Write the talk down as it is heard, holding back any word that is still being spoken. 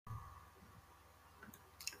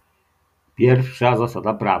Pierwsza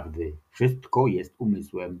zasada prawdy: wszystko jest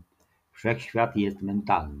umysłem, wszechświat jest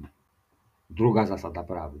mentalny. Druga zasada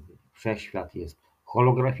prawdy: wszechświat jest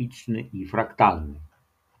holograficzny i fraktalny.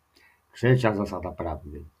 Trzecia zasada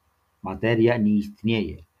prawdy: materia nie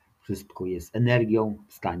istnieje, wszystko jest energią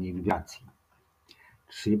w stanie wibracji.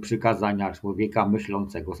 3 przykazania człowieka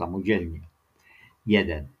myślącego samodzielnie.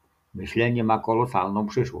 1. Myślenie ma kolosalną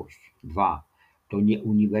przyszłość. 2. To nie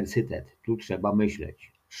uniwersytet, tu trzeba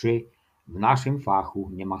myśleć. 3. W naszym fachu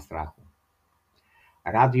nie ma strachu.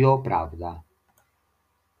 Radio Prawda.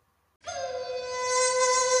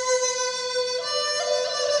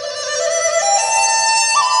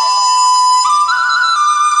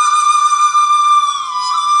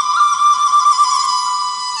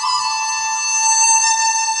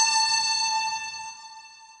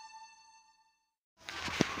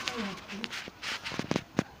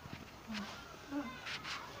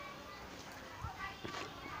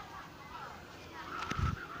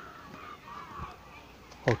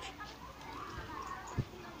 Chodź.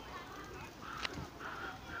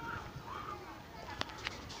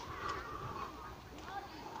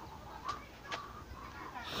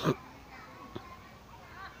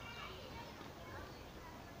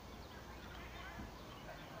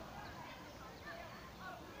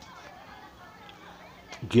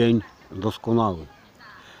 Dzień doskonały.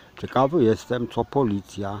 Ciekawy jestem, co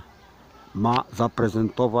policja ma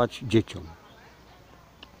zaprezentować dzieciom.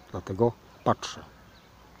 Dlatego patrzę.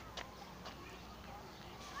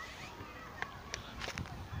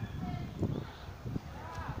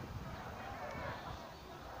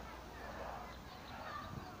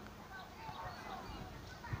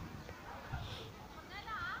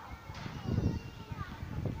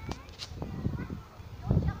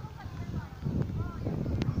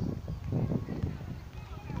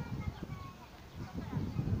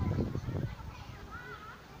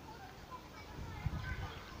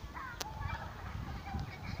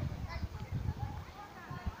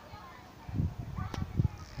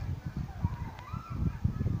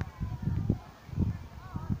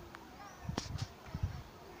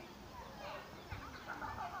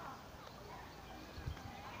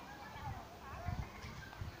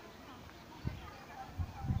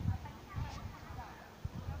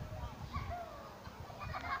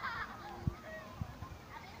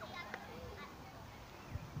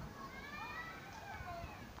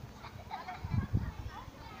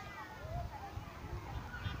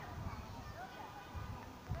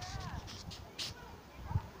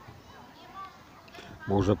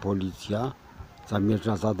 Może policja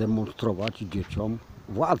zamierza zademonstrować dzieciom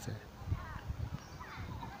władzę.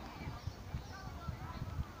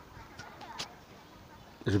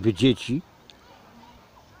 Żeby dzieci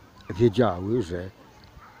wiedziały, że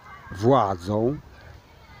władzą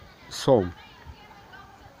są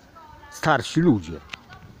starsi ludzie,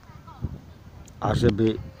 a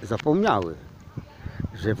żeby zapomniały,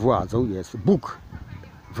 że władzą jest Bóg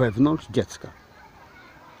wewnątrz dziecka.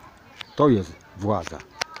 To jest władza,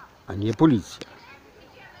 a nie policja.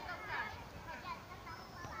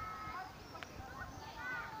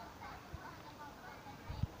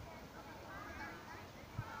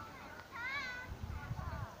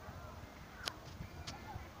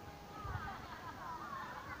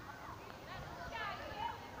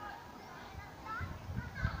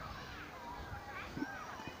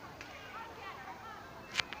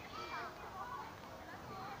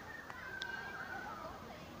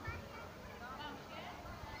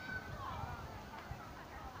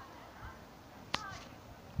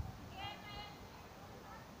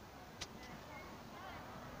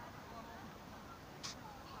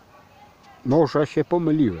 Może się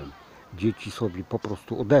pomyliłem. Dzieci sobie po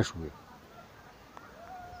prostu odeszły.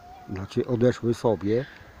 Znaczy odeszły sobie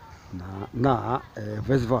na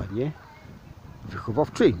wezwanie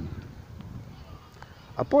wychowawczyni.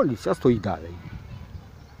 A policja stoi dalej.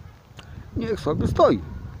 Niech sobie stoi.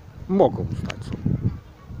 Mogą stać sobie.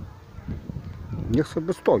 Niech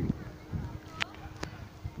sobie stoją.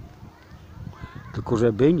 Tylko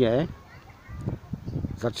żeby nie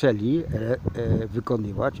zaczęli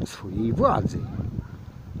wykonywać swojej władzy.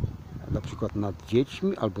 Na przykład nad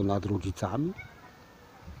dziećmi albo nad rodzicami.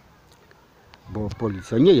 Bo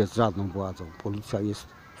policja nie jest żadną władzą. Policja jest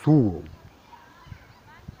sługą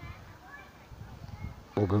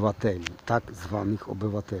obywateli, tak zwanych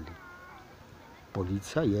obywateli.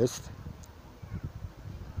 Policja jest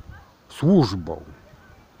służbą,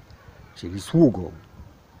 czyli sługą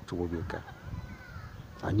człowieka,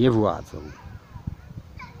 a nie władzą.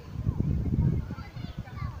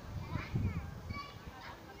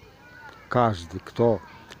 Każdy, kto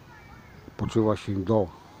poczuwa się do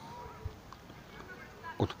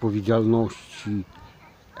odpowiedzialności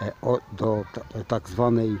do tak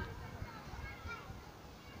zwanej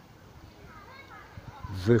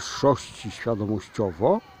wyższości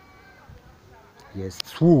świadomościowo, jest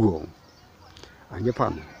sługą, a nie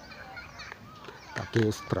Panem. Takie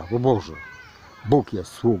jest prawo Boże. Bóg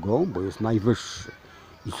jest sługą, bo jest najwyższy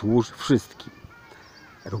i służy wszystkim.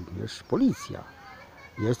 Również policja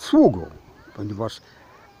jest sługą, ponieważ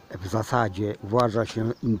w zasadzie uważa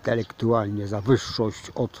się intelektualnie za wyższość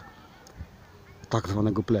od tak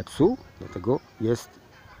zwanego plebsu, dlatego jest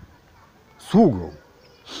sługą,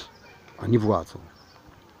 a nie władzą.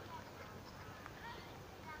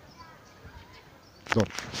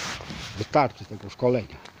 Dobrze, wystarczy tego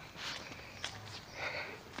szkolenia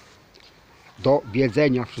do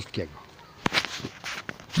wiedzenia wszystkiego.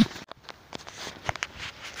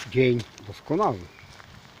 Dzień doskonały,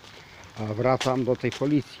 a wracam do tej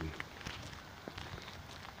policji.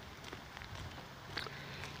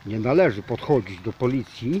 Nie należy podchodzić do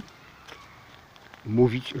policji i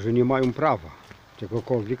mówić, że nie mają prawa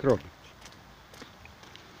czegokolwiek robić.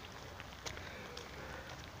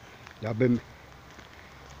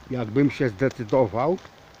 Jakbym się zdecydował,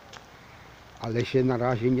 ale się na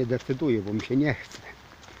razie nie decyduję, bo mi się nie chce.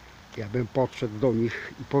 Ja bym podszedł do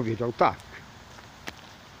nich i powiedział tak.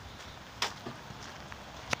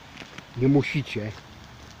 Nie musicie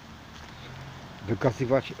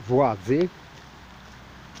wykazywać władzy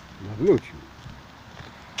nad ludźmi,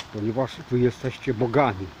 ponieważ wy jesteście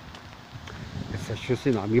bogami. Jesteście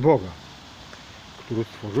synami Boga, który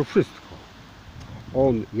stworzył wszystko.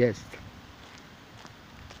 On jest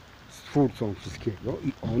stwórcą wszystkiego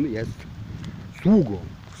i On jest sługą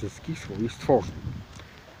wszystkich swoich stworzeń.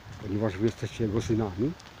 Ponieważ wy jesteście Jego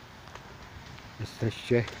synami,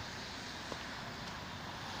 jesteście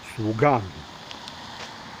sługami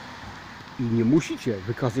i nie musicie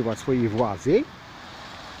wykazywać swojej władzy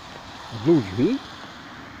nad ludźmi,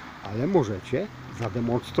 ale możecie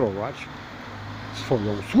zademonstrować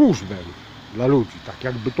swoją służbę dla ludzi, tak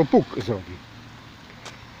jakby to Bóg zrobił.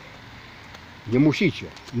 Nie musicie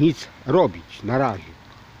nic robić na razie.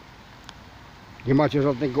 Nie macie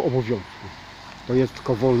żadnego obowiązku. To jest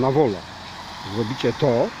tylko wolna wola. Zrobicie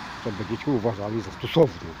to, co będziecie uważali za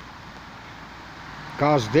stosowne.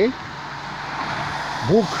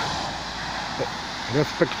 Bóg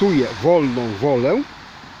respektuje wolną wolę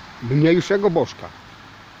mniejszego bożka.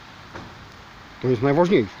 To jest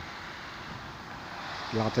najważniejsze.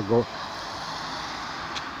 Dlatego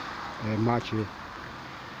macie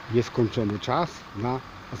nieskończony czas na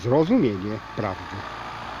zrozumienie prawdy.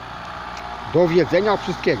 Do wiedzenia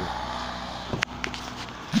wszystkiego.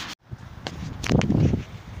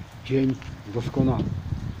 Dzień doskonały.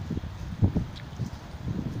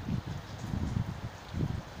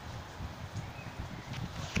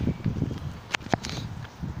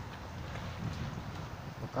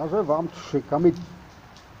 Pokażę Wam 3 kamyki.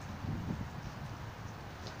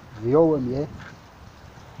 Wyjąłem je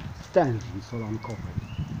z tężni solankowej.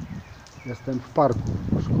 Jestem w parku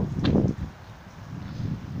w szkole.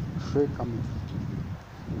 3 kamyki.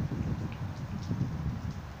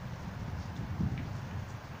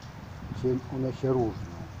 Czym one się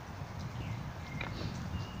różnią?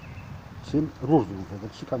 Czym różnią się te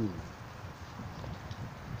 3 kamienie?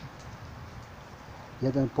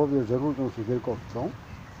 Jeden powie, że różnią się wielkością,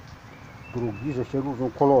 drugi, że się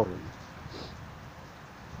różnią kolorem,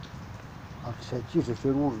 a trzeci, że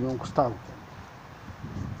się różnią kształtem.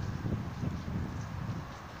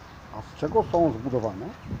 A z czego są zbudowane?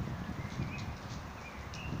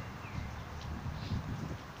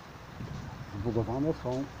 Zbudowane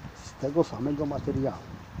są z tego samego materiału.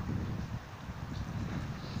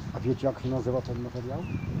 A wiecie, jak się nazywa ten materiał?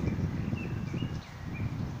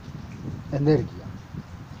 Energia.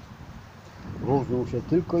 Różnią się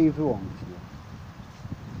tylko i wyłącznie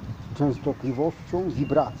częstotliwością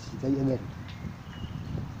wibracji tej energii.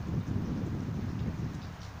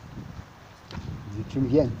 Niczym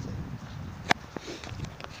więcej.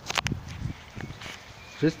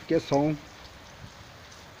 Wszystkie są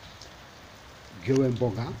dziełem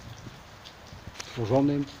Boga,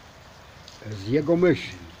 stworzonym z Jego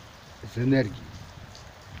myśli, z energii.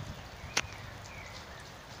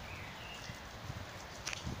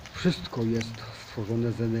 Wszystko jest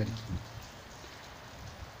stworzone z energii.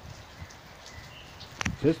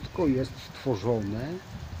 Wszystko jest stworzone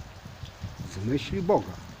z myśli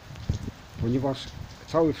Boga, ponieważ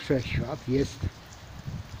cały wszechświat jest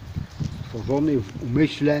stworzony w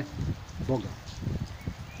umyśle Boga.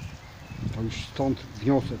 To już stąd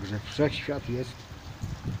wniosek, że wszechświat jest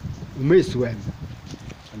umysłem,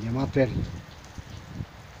 a nie materią.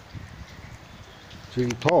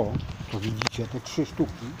 Czyli to, To widzicie, te 3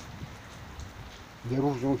 sztuki nie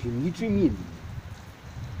różnią się niczym innym,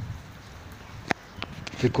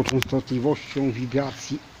 tylko częstotliwością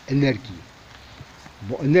wibracji energii,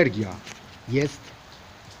 bo energia jest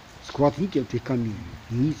składnikiem tych kamieni,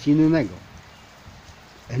 nic innego.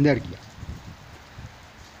 Energia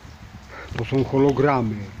to są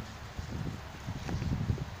hologramy.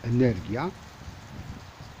 Energia,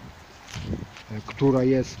 która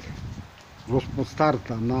jest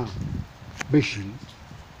rozpostarta na myśli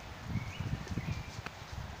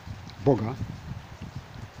Boga,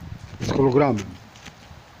 jest hologramem.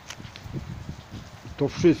 To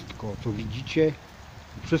wszystko, co widzicie,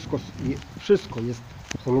 wszystko jest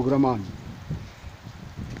hologramami.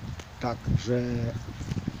 Tak, że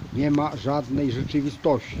nie ma żadnej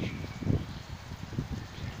rzeczywistości.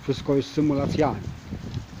 Wszystko jest symulacjami.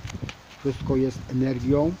 Wszystko jest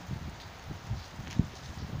energią,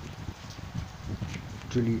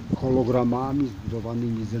 czyli hologramami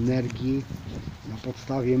zbudowanymi z energii na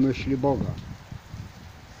podstawie myśli Boga.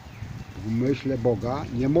 W umyśle Boga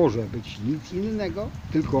nie może być nic innego,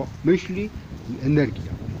 tylko myśli i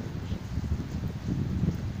energia.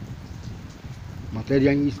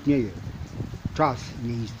 Materia nie istnieje, czas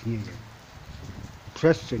nie istnieje,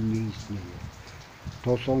 przestrzeń nie istnieje.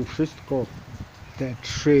 To są wszystko te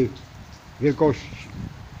 3 wielkości.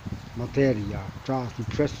 Materia, czas i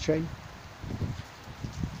przestrzeń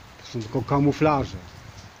to są tylko kamuflaże,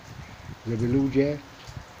 żeby ludzie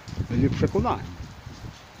byli przekonani,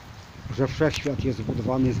 że wszechświat jest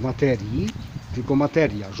zbudowany z materii, tylko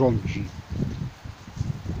materia rządzi.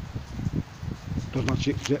 To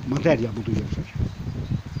znaczy, że materia buduje wszechświat.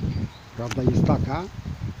 Prawda jest taka,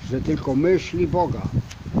 że tylko myśli Boga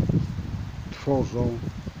tworzą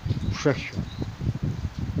wszechświat.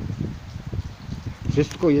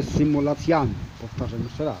 Wszystko jest symulacjami, powtarzam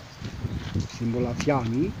jeszcze raz.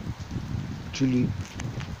 Symulacjami, czyli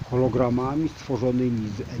hologramami stworzonymi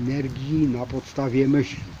z energii na podstawie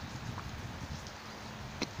myśli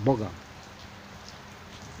Boga.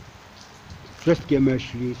 Wszystkie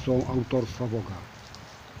myśli są autorstwa Boga,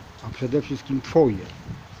 a przede wszystkim Twoje.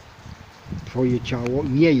 Twoje ciało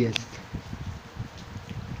nie jest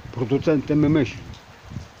producentem myśli.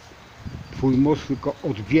 Twój mózg tylko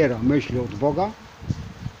odbiera myśli od Boga,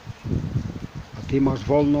 a Ty masz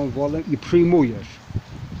wolną wolę i przyjmujesz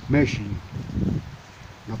myśli.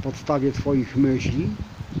 Na podstawie Twoich myśli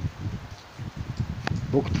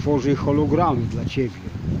Bóg tworzy hologramy dla Ciebie,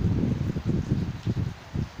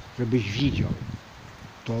 żebyś widział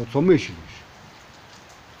to, co myślisz.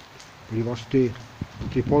 Ponieważ Ty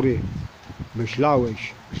do tej pory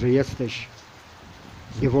myślałeś, że jesteś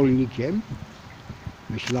niewolnikiem,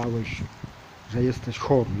 myślałeś, że jesteś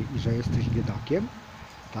chory i że jesteś biedakiem,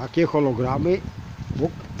 takie hologramy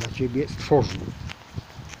Bóg dla Ciebie stworzył.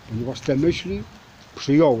 Ponieważ te myśli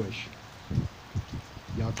przyjąłeś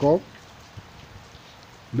jako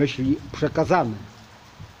myśli przekazane,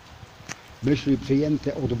 myśli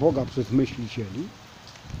przyjęte od Boga przez myślicieli,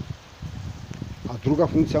 a druga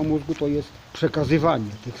funkcja mózgu to jest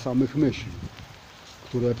przekazywanie tych samych myśli,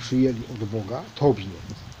 które przyjęli od Boga Tobie.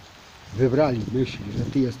 Wybrali myśli, że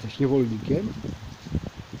Ty jesteś niewolnikiem,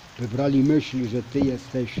 wybrali myśli, że Ty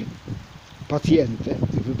jesteś pacjentem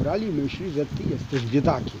i wybrali myśli, że Ty jesteś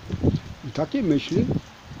biedakiem. I takie myśli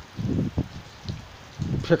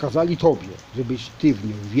przekazali Tobie, żebyś Ty w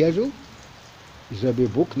nie wierzył i żeby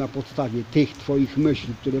Bóg na podstawie tych Twoich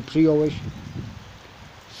myśli, które przyjąłeś,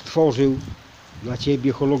 stworzył dla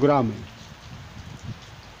Ciebie hologramy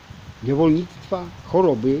niewolnictwa,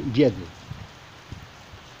 choroby, biedy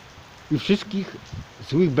i wszystkich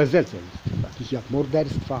złych bezeceństw, takich jak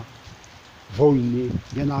morderstwa, wojny,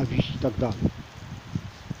 nienawiść itd.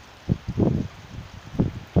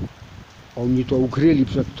 Oni to ukryli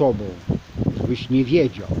przed Tobą, żebyś nie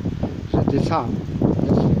wiedział, że Ty sam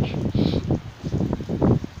jesteś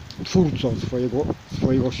twórcą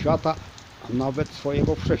swojego świata, a nawet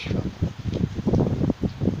swojego wszechświata.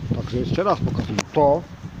 Także jeszcze raz pokazuję, to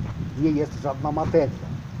nie jest żadna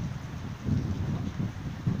materia.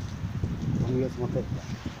 To nie jest materia.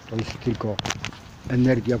 To jest tylko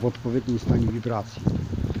energia w odpowiednim stanie wibracji.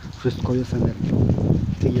 Wszystko jest energią.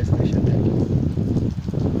 Ty jesteś energią.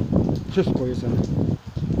 Wszystko jest energią.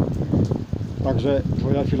 Także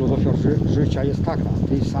Twoja filozofia życia jest taka.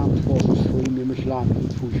 Ty sam tworzysz swoimi myślami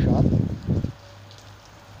Twój świat.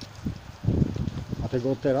 A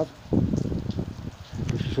tego od teraz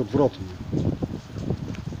myślisz odwrotnie.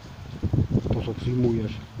 To, co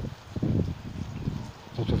przyjmujesz,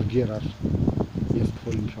 to, co wybierasz, jest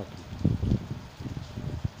Twoim światem.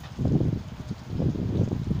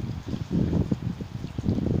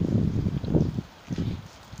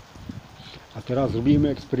 A teraz zrobimy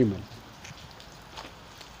eksperyment.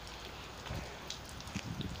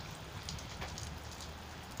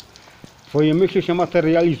 Twoje myśli się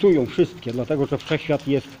materializują wszystkie, dlatego że wszechświat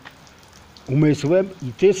jest umysłem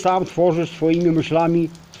i ty sam tworzysz swoimi myślami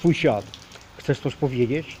swój świat. Chcesz coś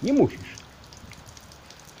powiedzieć? Nie musisz.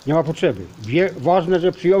 Nie ma potrzeby. Ważne,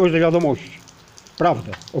 że przyjąłeś do wiadomości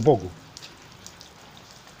prawdę o Bogu.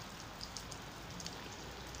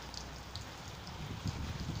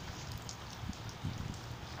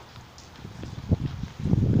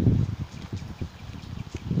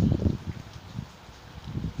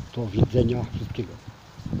 Do wiedzenia wszystkiego.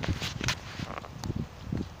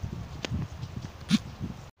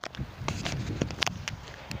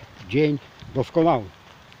 Dzień doskonały.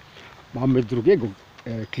 Mamy drugiego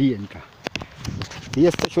klienta. Ty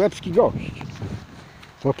jesteś łebski gość.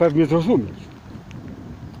 To pewnie zrozumieć,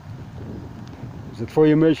 że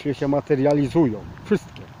twoje myśli się materializują.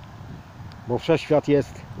 Wszystkie. Bo wszechświat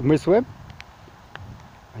jest umysłem,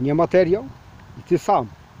 a nie materią. I ty sam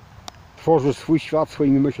tworzysz swój świat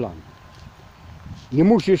swoimi myślami. Nie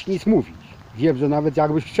musisz nic mówić. Wiem, że nawet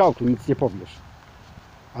jakbyś chciał, to nic nie powiesz.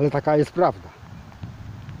 Ale taka jest prawda.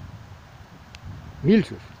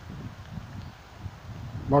 Milczysz.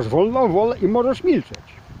 Masz wolną wolę i możesz milczeć.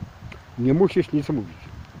 Nie musisz nic mówić.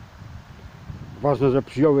 Ważne, że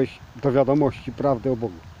przyjąłeś do wiadomości prawdę o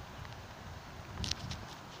Bogu.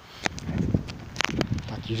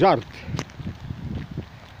 Taki żart.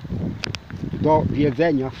 Do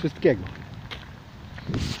wiedzenia wszystkiego.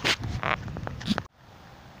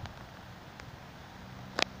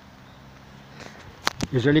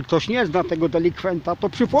 Jeżeli ktoś nie zna tego delikwenta, to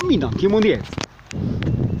przypominam, kim on jest.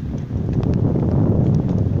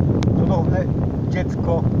 Cudowne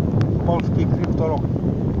dziecko polskiej kryptologii.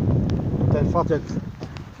 Ten facet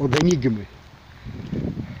od Enigmy.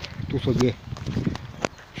 Tu sobie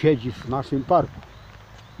siedzi w naszym parku.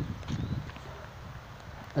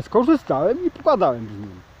 Skorzystałem i pogadałem z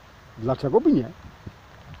nim. Dlaczego by nie?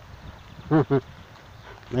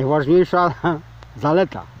 Najważniejsza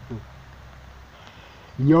zaleta.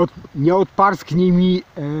 Nie odparsknie mi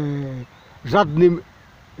żadnym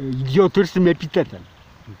idiotycznym epitetem.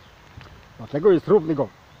 Dlatego jest równy go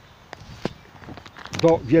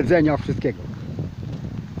do wiedzenia wszystkiego.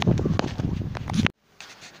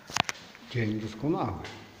 Dzień doskonały.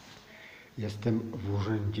 Jestem w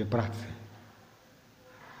urzędzie pracy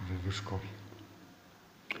we Wyszkowie.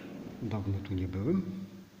 Dawno tu nie byłem,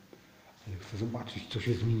 ale chcę zobaczyć, co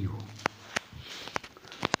się zmieniło.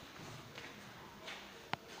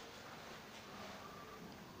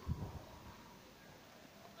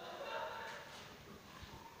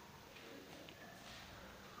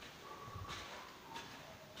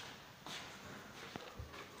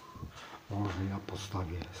 Może ja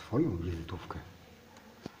postawię swoją wizytówkę,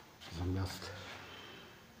 zamiast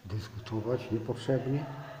dyskutować niepotrzebnie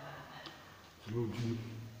z ludźmi.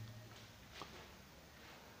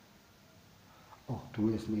 O, tu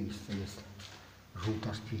jest miejsce, jest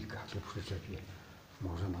żółta szpilka, tu przyczepię,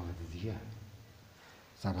 może nawet dwie.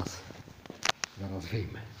 Zaraz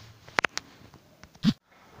wyjmę.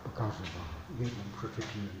 Pokażę wam. Jedną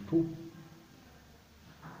przyczepiłem tu,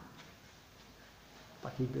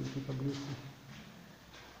 takiej wielkiej tablicy,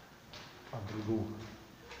 a drugą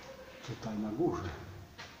tutaj na górze.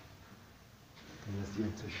 Tu jest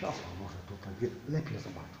więcej światła, może tutaj lepiej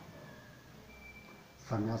zobaczą.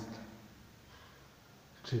 Zamiast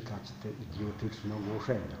czytać te idiotyczne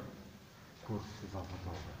ogłoszenia, kursy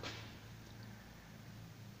zawodowe.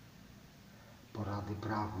 Porady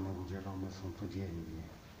prawne udzielone są codziennie.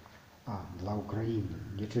 A, dla Ukrainy.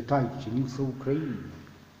 Nie czytajcie nic o Ukrainie.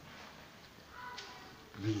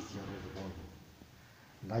 Wizja rozwoju.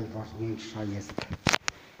 Najważniejsza jest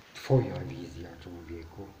twoja wizja,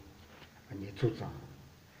 człowieku, a nie cudza.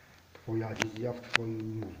 Twoja wizja w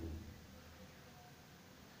twoim mózgu.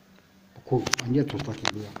 A nie coś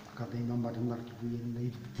takiego jak Akademia Marynarki Wojennej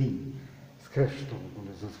w Gdyni. Skreśl to w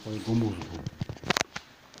ogóle ze swojego mózgu.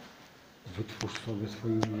 Wytwórz sobie w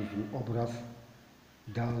swoim mózgu obraz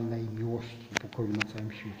idealnej miłości i pokoju na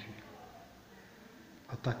całym świecie.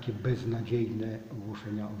 A takie beznadziejne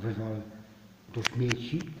ogłoszenia wywal do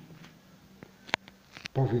śmieci,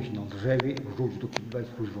 powieś na drzewie, wrzuć do kibla i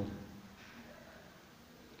spuść wodę.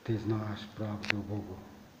 Ty znasz prawdę o Bogu,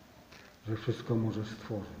 że wszystko możesz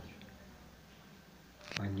stworzyć,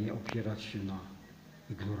 a nie opierać się na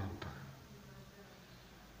ignorantach.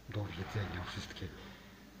 Do wiedzenia wszystkiego.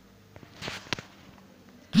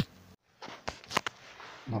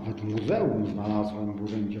 Nawet muzeum znalazłem w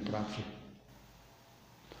urzędzie pracy.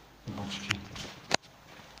 Zobaczcie.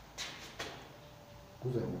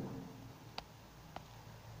 Muzeum.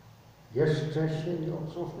 Jeszcze się nie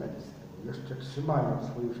otrząsnęli z tego. Jeszcze trzymają w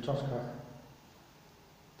swoich czaszkach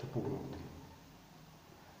te półnoty.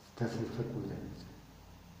 Zdezynfekuj ręce.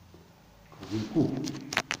 Człowieku,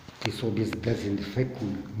 ty sobie zdezynfekuj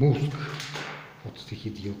mózg od tych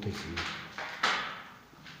idiotyzmów.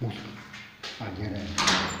 Mózg, a nie ręce.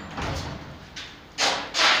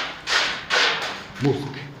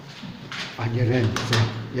 Mózg, a nie ręce.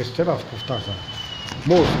 Jeszcze raz powtarzam.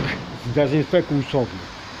 Mózg, zdezynfekuj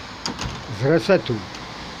sobie. Zresetuj.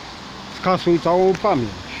 Skasuj całą pamięć.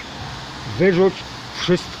 Wyrzuć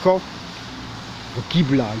wszystko do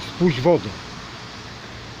kibla i spuść wodę.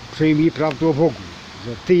 Przyjmij prawdę o Bogu,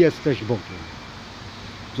 że Ty jesteś Bogiem.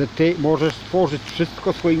 Że Ty możesz stworzyć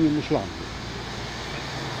wszystko swoimi myślami.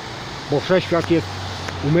 Bo wszechświat jest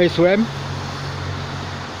umysłem,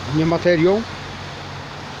 a nie materią.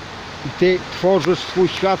 I Ty tworzysz swój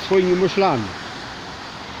świat swoimi myślami.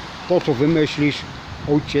 To, co wymyślisz,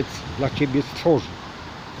 Ojciec dla Ciebie stworzy.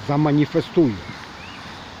 Zamanifestuje.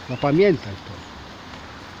 Zapamiętaj to.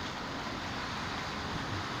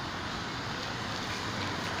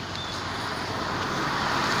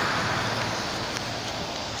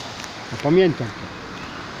 Zapamiętaj to.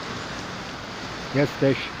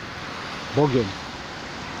 Jesteś Bogiem.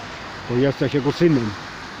 To jesteś Jego Synem.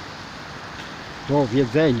 Do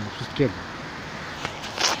wiedzenia wszystkiego.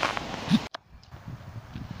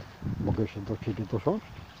 Mogę się do Ciebie dosiąść?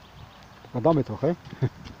 Pogadamy trochę.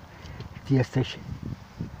 Ty jesteś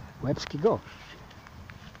łebski gość.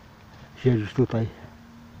 Siedzisz tutaj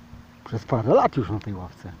przez parę lat już na tej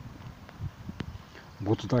ławce.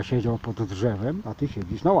 Bo tutaj siedział pod drzewem, a Ty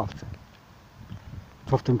siedzisz na ławce.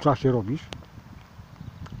 Co w tym czasie robisz?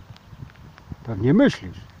 Pewnie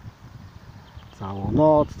myślisz. Całą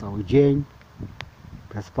noc, cały dzień.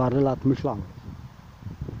 Przez parę lat myślałem.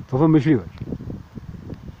 Co wymyśliłeś?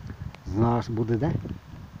 Znasz Buddę?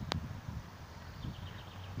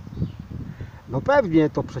 No pewnie,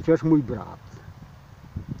 to przecież mój brat.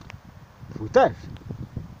 Twój też.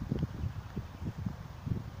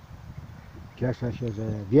 Cieszę się,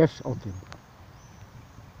 że wiesz o tym.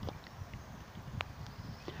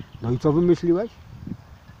 No i co wymyśliłeś?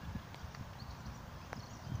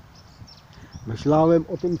 Myślałem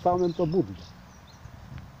o tym samym co Budda.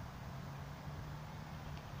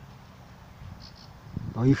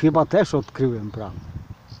 No i chyba też odkryłem prawdę.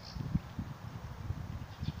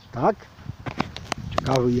 Tak?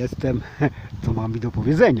 Ciekawy jestem, co ma mi do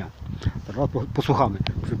powiedzenia. Teraz posłuchamy.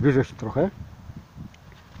 Przybliżę się trochę.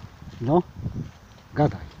 No,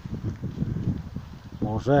 gadaj.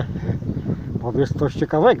 Może powiesz coś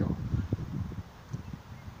ciekawego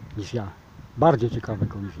niż ja. Bardziej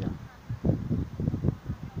ciekawego niż ja.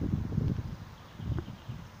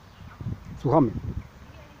 Słuchamy.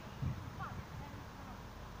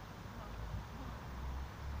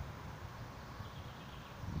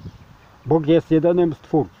 Bóg jest jedynym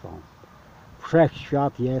stwórcą.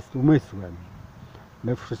 Wszechświat jest umysłem.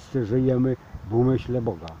 My wszyscy żyjemy w umyśle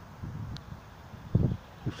Boga.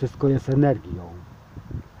 I wszystko jest energią,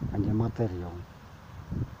 a nie materią.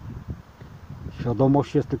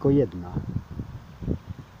 Świadomość jest tylko jedna.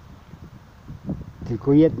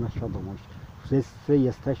 Tylko jedna świadomość. Wszyscy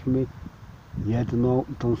jesteśmy jedną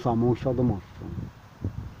i tą samą świadomością.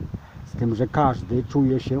 Z tym, że każdy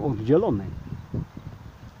czuje się oddzielony.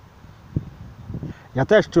 Ja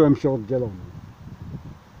też czułem się oddzielony.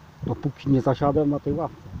 Dopóki nie zasiadłem na tej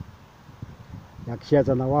ławce. Jak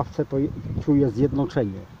siedzę na ławce, to czuję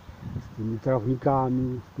zjednoczenie z tymi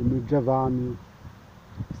trawnikami, z tymi drzewami,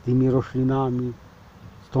 z tymi roślinami,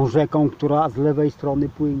 z tą rzeką, która z lewej strony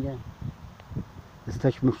płynie.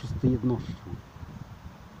 Jesteśmy wszyscy jednością.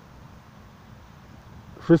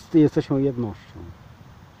 Wszyscy jesteśmy jednością.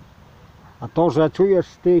 A to, że czujesz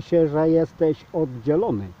Ty się, że jesteś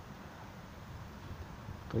oddzielony,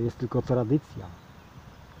 to jest tylko tradycja.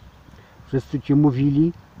 Wszyscy Ci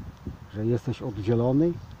mówili, że jesteś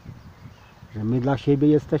oddzielony, że my dla siebie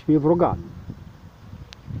jesteśmy wrogami.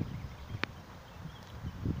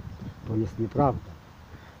 To jest nieprawda.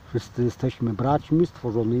 Wszyscy jesteśmy braćmi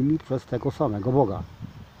stworzonymi przez tego samego Boga.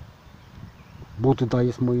 Budda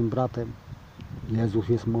jest moim bratem, Jezus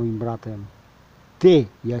jest moim bratem, Ty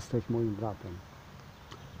jesteś moim bratem.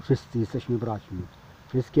 Wszyscy jesteśmy braćmi.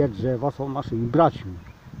 Wszystkie drzewa są naszymi braćmi.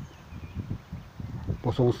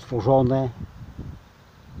 Bo są stworzone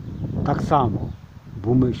tak samo w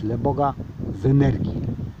umyśle Boga z energii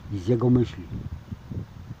i z Jego myśli.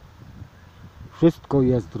 Wszystko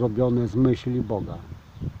jest zrobione z myśli Boga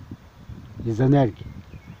i z energii.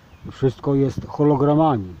 Wszystko jest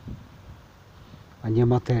hologramami, a nie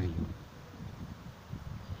materią.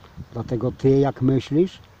 Dlatego Ty jak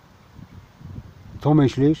myślisz, co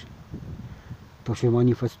myślisz, to się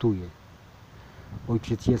manifestuje.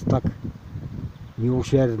 Ojciec jest tak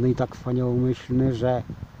miłosierny i tak wspaniałomyślny, że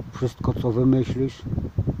wszystko co wymyślisz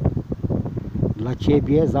dla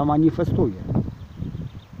Ciebie zamanifestuje.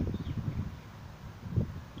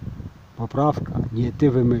 Poprawka, nie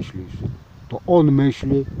Ty wymyślisz, to On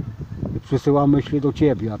myśli i przysyła myśli do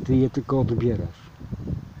Ciebie, a Ty je tylko odbierasz.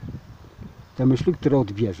 Te myśli, które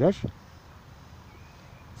odbierzesz,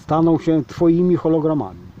 staną się Twoimi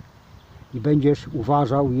hologramami i będziesz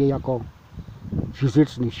uważał je jako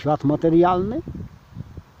fizyczny świat materialny,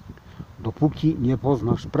 dopóki nie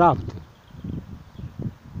poznasz prawdy.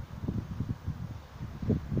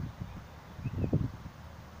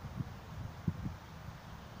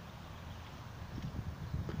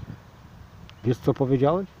 Wiesz co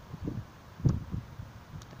powiedziałeś?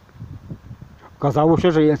 Okazało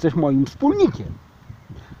się, że jesteś moim wspólnikiem.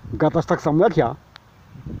 Gadasz tak samo jak ja.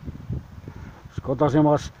 Szkoda, że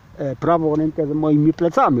masz prawą rękę za moimi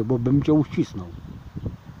plecami, bo bym Cię uścisnął.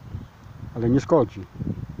 Ale nie szkodzi.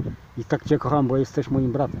 I tak Cię kocham, bo jesteś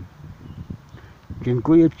moim bratem.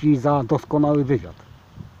 Dziękuję Ci za doskonały wywiad.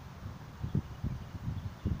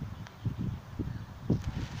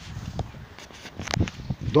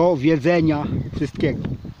 Do wiedzenia wszystkiego.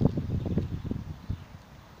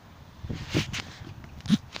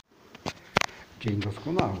 Dzień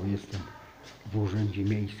doskonały. Jestem w Urzędzie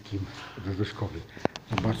Miejskim we Wyszkowie.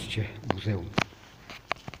 Zobaczcie muzeum.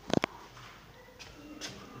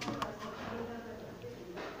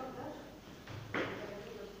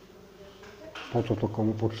 Po co to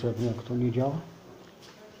komu potrzebne, jak to nie działa?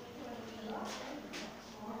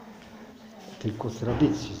 Tylko z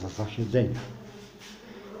tradycji, za zasiedzenia.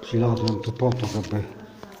 Przylazłem tu po to, żeby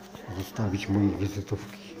zostawić moje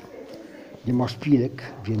wizytówki. Nie ma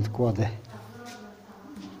szpilek, więc kładę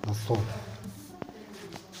na stole.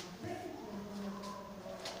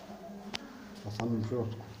 Na samym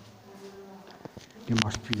środku. Nie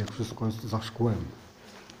ma szpilek, wszystko jest za szkłem.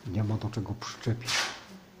 Nie ma do czego przyczepić.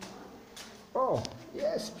 O,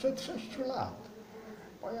 jest sprzed 6 lat.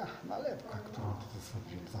 Moja nalepka, którą tu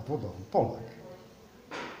zrobiłem zawodową, Polak.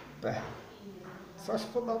 Coś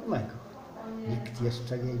podobnego. Nikt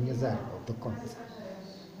jeszcze jej nie zerwał do końca.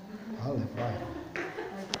 Ale fajnie.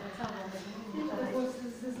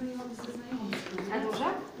 A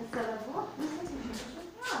duża?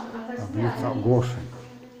 Tablica ogłoszeń.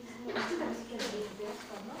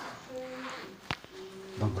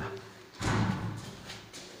 Dobra.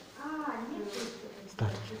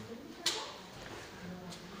 Starczy.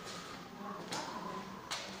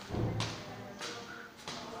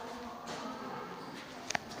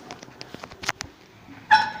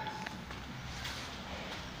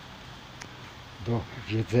 Do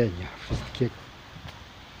wiedzenia wszystkiego.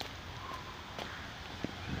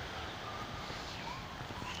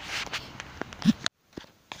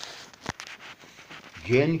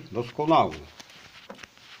 Dzień doskonały.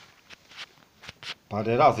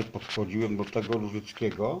 Parę razy podchodziłem do tego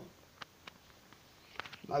Różyckiego.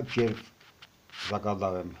 Najpierw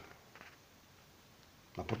zagadałem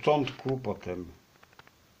na początku, potem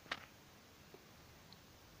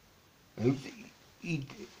i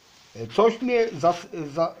coś mnie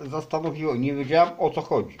zastanowiło. Nie wiedziałem, o co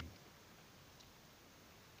chodzi.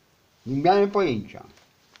 Nie miałem pojęcia.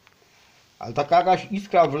 Ale taka jakaś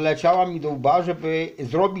iskra wleciała mi do łba, żeby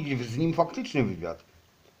zrobić z nim faktyczny wywiad.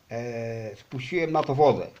 Spuściłem na to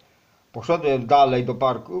wodę. Poszedłem dalej do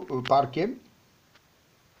parkiem.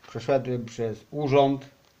 Przeszedłem przez urząd.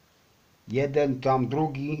 Jeden, tam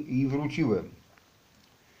drugi i wróciłem.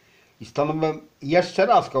 I stanąłem jeszcze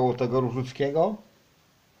raz koło tego Różyckiego.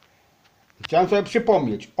 Chciałem sobie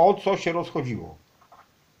przypomnieć, o co się rozchodziło.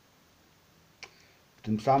 W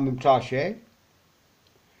tym samym czasie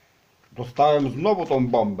dostałem znowu tą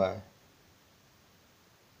bombę,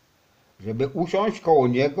 żeby usiąść koło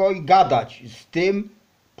niego i gadać z tym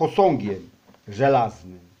posągiem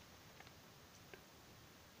żelaznym.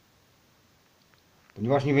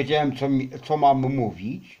 Ponieważ nie wiedziałem, co mam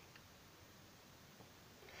mówić,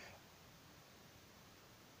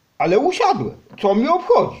 ale usiadłem. Co mnie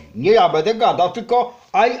obchodzi? Nie ja będę gadał, tylko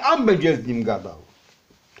on będzie z nim gadał.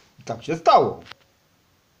 I tak się stało.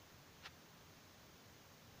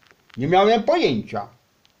 Nie miałem pojęcia,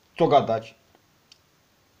 co gadać.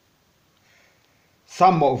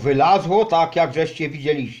 Samo wylazło, tak jak żeście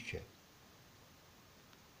widzieliście.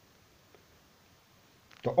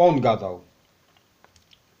 To on gadał.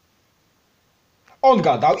 On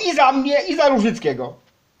gadał i za mnie, i za Różyckiego.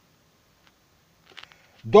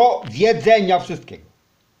 Do wiedzenia wszystkiego.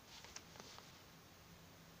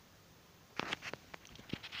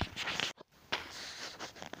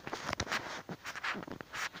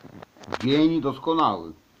 Dzień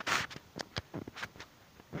doskonały.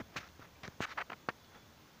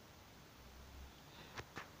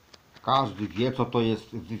 Każdy wie, co to jest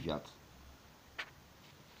wywiad.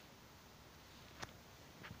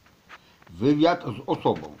 Wywiad z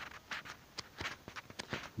osobą.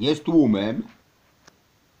 Nie z tłumem,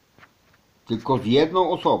 tylko z jedną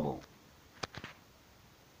osobą.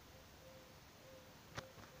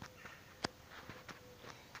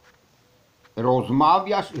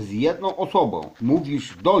 Rozmawiasz z jedną osobą,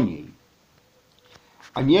 mówisz do niej,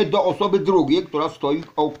 a nie do osoby drugiej, która stoi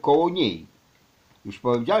koło niej. Już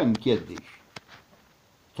powiedziałem kiedyś,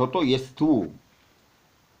 co to jest tłum.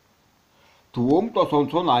 Tłum to są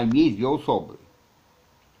co najmniej dwie osoby.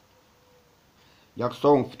 Jak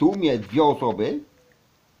są w tłumie dwie osoby,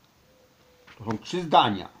 to są trzy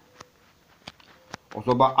zdania.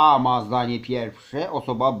 Osoba A ma zdanie pierwsze,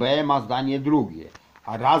 osoba B ma zdanie drugie,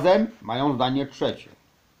 a razem mają zdanie trzecie.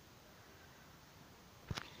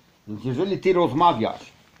 Więc jeżeli ty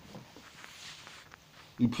rozmawiasz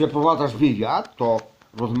i przeprowadzasz wywiad, to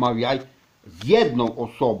rozmawiaj z jedną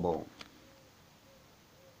osobą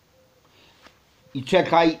i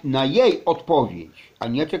czekaj na jej odpowiedź, a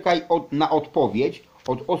nie czekaj na odpowiedź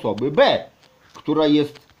od osoby B, która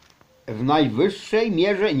jest w najwyższej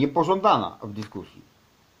mierze niepożądana w dyskusji.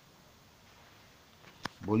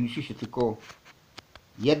 Bo liczy się tylko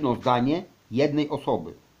jedno zdanie jednej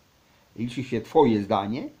osoby. Liczy się twoje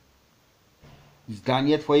zdanie i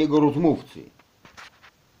zdanie twojego rozmówcy,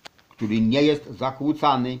 który nie jest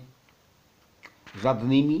zakłócany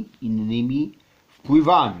żadnymi innymi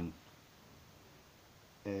wpływami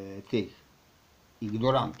tych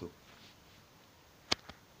ignorantów.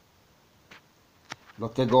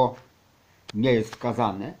 Dlatego nie jest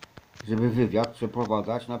wskazane, żeby wywiad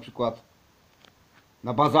przeprowadzać na przykład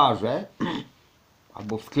na bazarze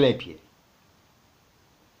albo w sklepie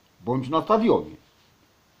bądź na stadionie.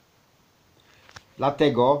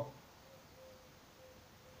 Dlatego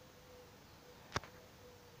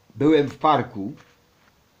byłem w parku,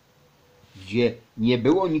 gdzie nie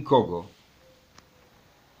było nikogo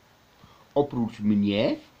oprócz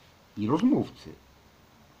mnie i rozmówcy.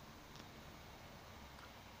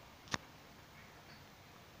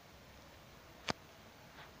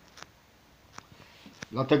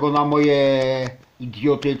 Dlatego na moje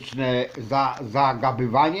idiotyczne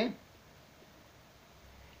zagabywanie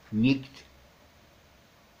nikt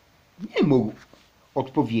nie mógł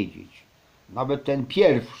odpowiedzieć. Nawet ten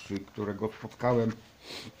pierwszy, którego spotkałem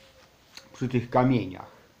przy tych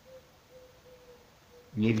kamieniach.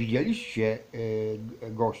 Nie widzieliście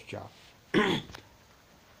gościa.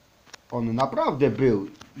 On naprawdę był.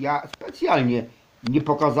 Ja specjalnie nie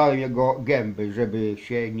pokazałem jego gęby, żeby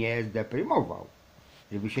się nie zdeprymował.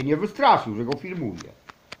 Żeby się nie wystraszył, że go filmuję.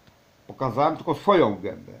 Pokazałem tylko swoją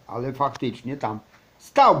gębę, ale faktycznie tam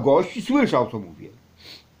stał gość i słyszał, co mówię.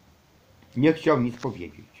 Nie chciał nic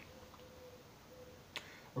powiedzieć.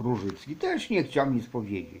 Różycki też nie chciał nic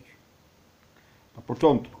powiedzieć. Na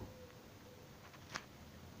początku.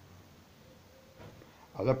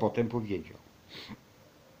 Ale potem powiedział.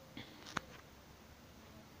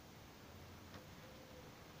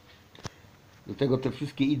 Dlatego te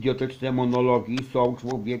wszystkie idiotyczne monologi są,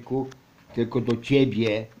 człowieku, tylko do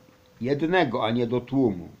ciebie jednego, a nie do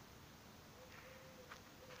tłumu.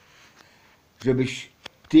 Żebyś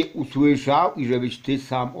ty usłyszał i żebyś ty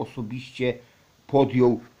sam osobiście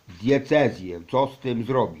podjął decyzję, co z tym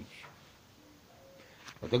zrobić.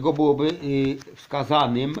 Dlatego byłoby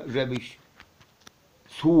wskazanym, żebyś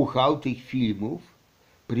słuchał tych filmów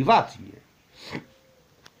prywatnie.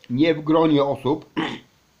 Nie w gronie osób,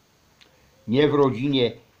 nie w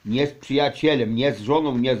rodzinie, nie z przyjacielem, nie z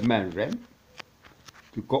żoną, nie z mężem,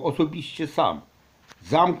 tylko osobiście sam.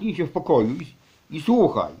 Zamknij się w pokoju i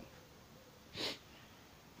słuchaj.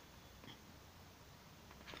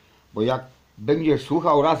 Bo jak będziesz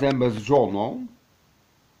słuchał razem z żoną,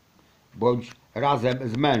 bądź razem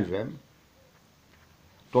z mężem,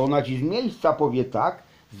 to ona ci z miejsca powie tak,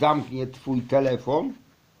 zamknie twój telefon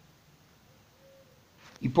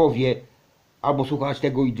i powie albo słuchać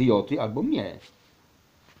tego idioty, albo mnie.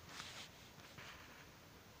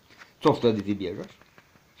 Co wtedy wybierzesz?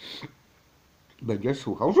 Będziesz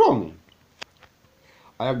słuchał żony.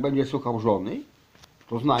 A jak będziesz słuchał żony,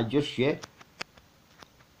 to znajdziesz się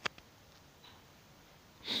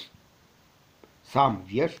sam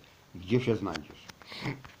wiesz, gdzie się znajdziesz.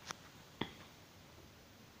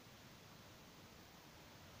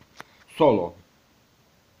 Solo.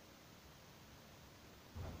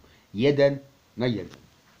 1 na 1.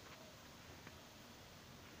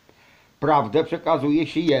 Prawdę przekazuje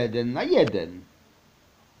się 1 na 1.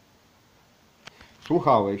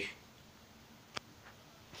 Słuchałeś,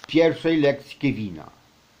 pierwszej lekcji Kevina.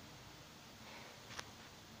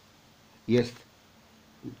 Jest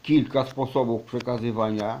kilka sposobów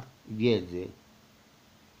przekazywania wiedzy.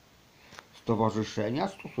 Stowarzyszenia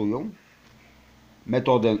stosują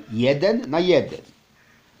metodę 1 na 1.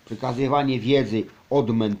 Przekazywanie wiedzy od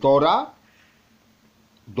mentora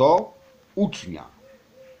do ucznia.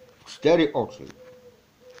 W 4 oczy.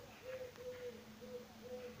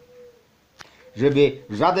 Żeby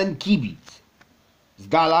żaden kibic z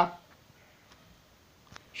dala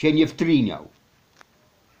się nie wtryniał.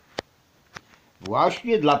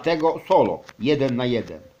 Właśnie dlatego solo 1 na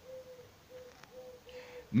 1.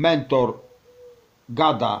 Mentor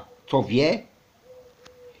gada co wie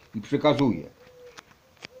i przekazuje.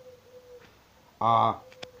 A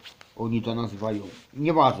oni to nazywają,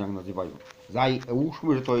 nieważne jak nazywają.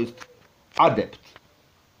 Załóżmy, że to jest adept.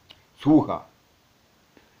 Słucha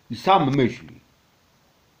i sam myśli.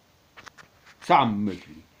 Sam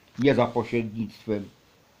myśli. Nie za pośrednictwem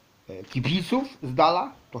kibiców z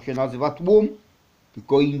dala, to się nazywa tłum,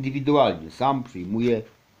 tylko indywidualnie. Sam przyjmuje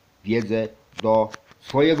wiedzę do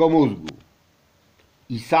swojego mózgu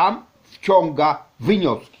i sam wciąga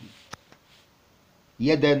wnioski.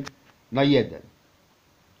 1 na 1.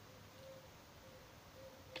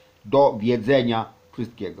 Do wiedzenia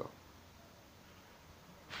wszystkiego.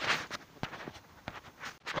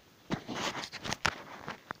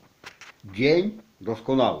 Dzień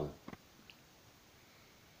doskonały.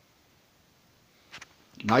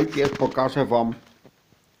 Najpierw pokażę Wam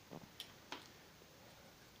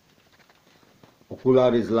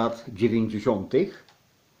okulary z lat 90.,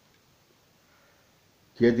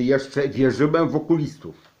 kiedy jeszcze wierzyłem w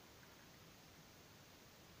okulistów.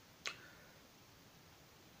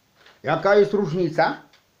 Jaka jest różnica?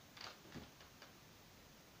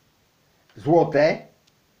 Złote,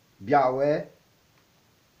 białe,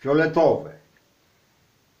 fioletowe.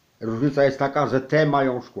 Różnica jest taka, że te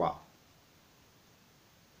mają szkła,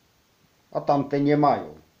 a tamte nie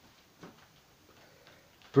mają.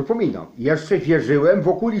 Przypominam, jeszcze wierzyłem w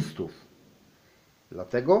okulistów.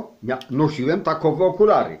 Dlatego nosiłem takowe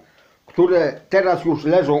okulary, które teraz już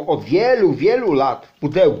leżą od wielu, wielu lat w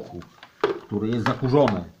pudełku, które jest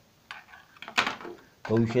zakurzone.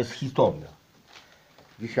 To już jest historia.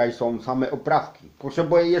 Dzisiaj są same oprawki.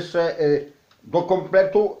 Potrzebuję jeszcze do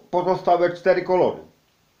kompletu pozostałe 4 kolory.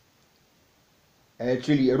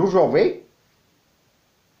 Czyli różowy,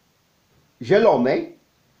 zielony,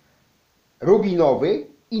 rubinowy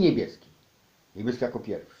i niebieski. Niebieski jako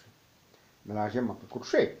pierwszy. Na razie mam tylko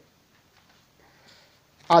 3.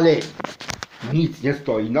 Ale nic nie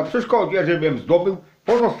stoi na przeszkodzie, żebym zdobył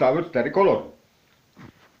pozostałe 4 kolory.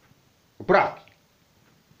 Oprawki.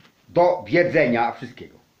 Do wiedzenia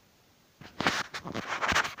wszystkiego.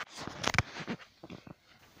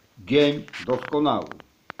 Dzień doskonały.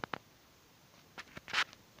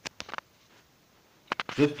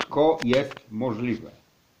 Wszystko jest możliwe.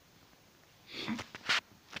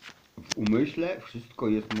 W umyśle wszystko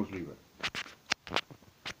jest możliwe.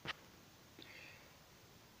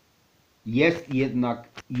 Jest jednak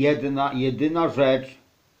jedyna rzecz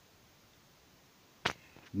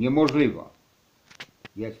niemożliwa.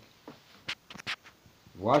 Jest.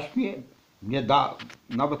 Właśnie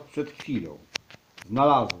nawet przed chwilą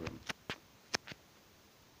znalazłem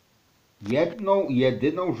jedną,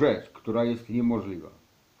 jedyną rzecz, która jest niemożliwa.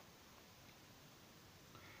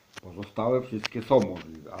 Pozostałe wszystkie są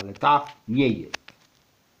możliwe, ale ta nie jest.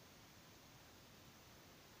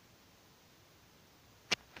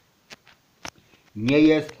 Nie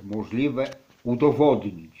jest możliwe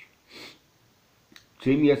udowodnić,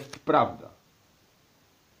 czym jest prawda.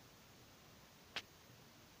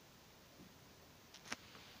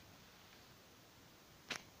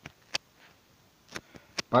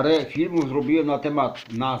 Parę filmów zrobiłem na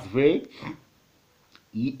temat nazwy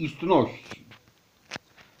i istności.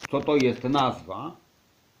 Co to jest nazwa?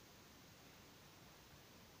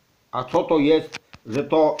 A co to jest, że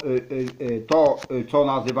to, co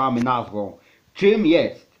nazywamy nazwą, czym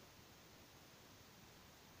jest?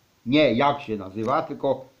 Nie jak się nazywa,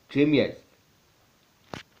 tylko czym jest.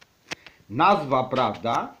 Nazwa,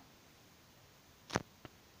 prawda?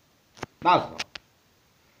 Nazwa.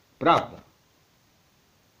 Prawda.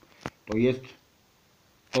 To jest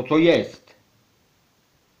to, co jest.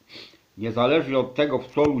 Niezależnie od tego,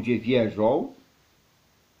 w co ludzie wierzą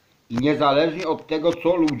i niezależnie od tego,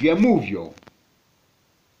 co ludzie mówią.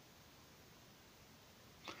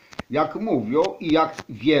 Jak mówią i jak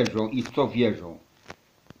wierzą i w co wierzą,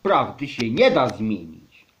 prawdy się nie da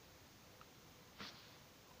zmienić.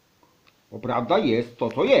 Bo prawda jest to,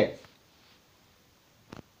 co jest.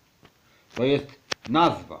 To jest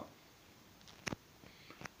nazwa.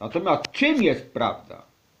 Natomiast czym jest prawda?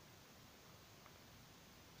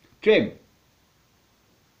 Czym?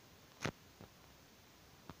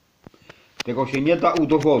 Tego się nie da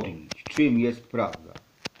udowodnić. Czym jest prawda?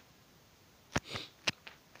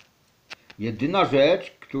 Jedyna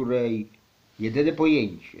rzecz, jedyne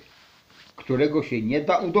pojęcie, którego się nie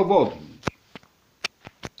da udowodnić.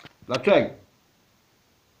 Dlaczego?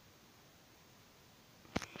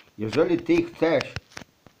 Jeżeli ty chcesz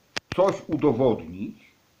coś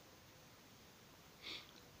udowodnić,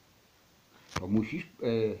 to musisz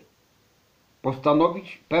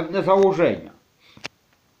postanowić pewne założenia.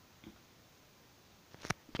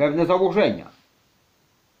 Pewne założenia.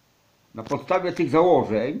 Na podstawie tych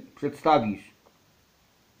założeń przedstawisz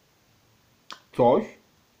coś,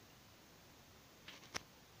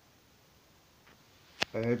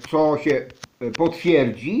 co się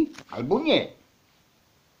potwierdzi albo nie.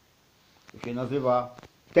 To się nazywa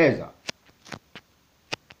teza.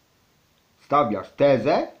 Stawiasz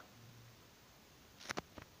tezę,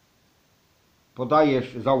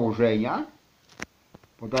 podajesz założenia,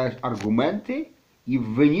 podajesz argumenty i w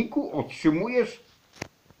wyniku otrzymujesz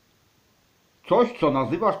coś, co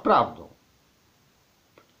nazywasz prawdą.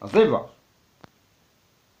 Nazywasz,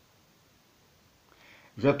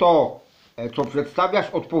 że to, co przedstawiasz,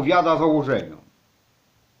 odpowiada założeniom.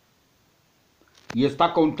 Jest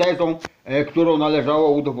taką tezą, którą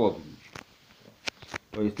należało udowodnić.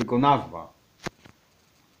 To jest tylko nazwa.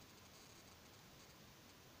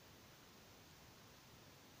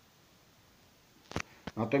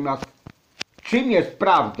 Natomiast czym jest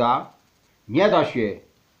prawda, nie da się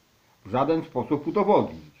w żaden sposób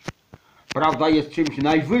udowodnić. Prawda jest czymś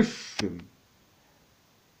najwyższym,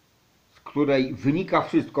 z której wynika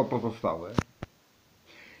wszystko pozostałe.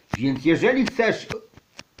 Więc jeżeli chcesz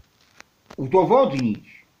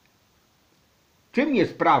udowodnić, czym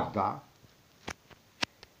jest prawda,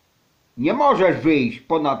 nie możesz wyjść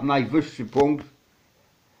ponad najwyższy punkt,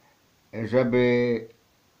 żeby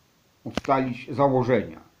ustalić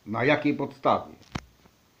założenia. Na jakiej podstawie?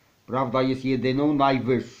 Prawda jest jedyną,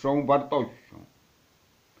 najwyższą wartością.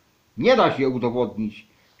 Nie da się udowodnić,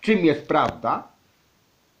 czym jest prawda,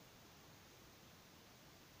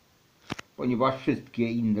 ponieważ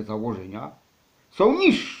wszystkie inne założenia są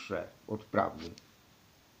niższe od prawdy.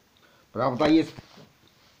 Prawda jest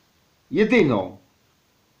jedyną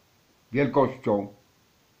wielkością,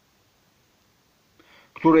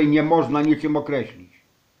 której nie można niczym określić.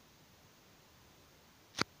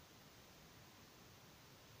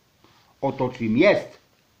 Oto czym jest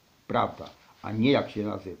prawda, a nie jak się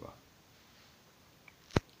nazywa.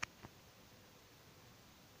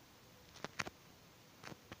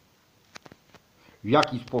 W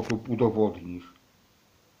jaki sposób udowodnisz,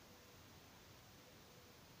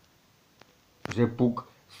 że Bóg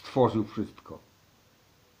stworzył wszystko?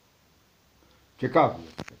 Ciekawy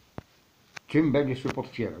jestem. Czym będziesz się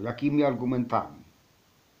potwierdzał? Jakimi argumentami?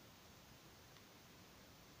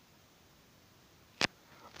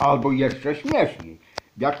 Albo jeszcze śmieszniej.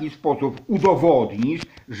 W jaki sposób udowodnisz,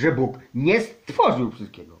 że Bóg nie stworzył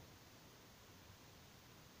wszystkiego?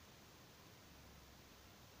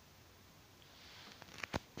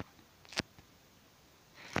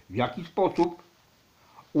 W jaki sposób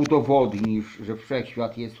udowodnisz, że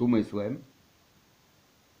wszechświat jest umysłem?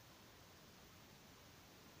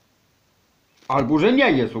 Albo że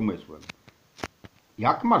nie jest umysłem?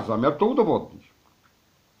 Jak masz zamiar to udowodnić?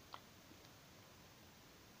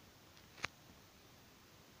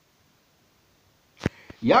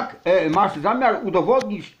 Jak masz zamiar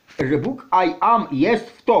udowodnić, że Bóg I am jest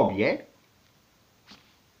w tobie?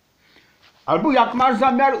 Albo jak masz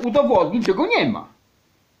zamiar udowodnić, że go nie ma?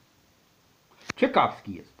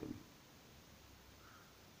 Ciekawski jestem.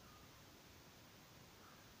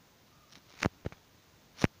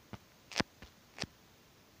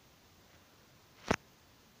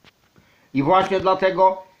 I właśnie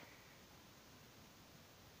dlatego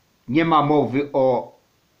nie ma mowy o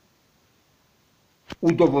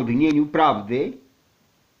udowodnieniu prawdy,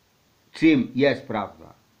 czym jest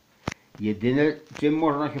prawda. Jedyne, czym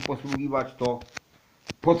można się posługiwać, to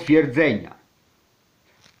potwierdzenia.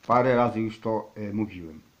 Parę razy już to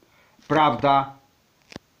mówiłem. Prawda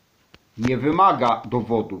nie wymaga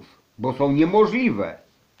dowodów, bo są niemożliwe.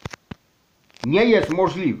 Nie jest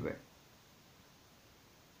możliwe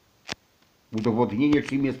udowodnienie,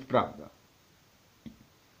 czym jest prawda.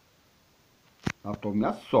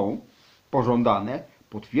 Natomiast są pożądane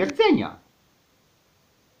potwierdzenia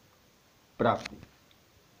prawdy.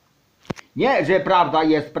 Nie, że prawda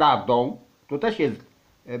jest prawdą, to też jest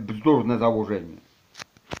bzdurne założenie.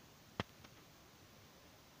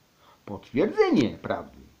 Potwierdzenie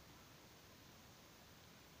prawdy.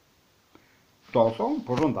 To są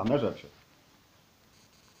pożądane rzeczy,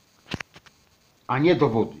 a nie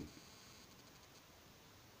dowody.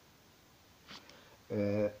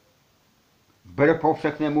 Wbrew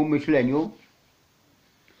powszechnemu myśleniu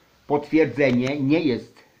potwierdzenie nie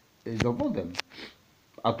jest dowodem,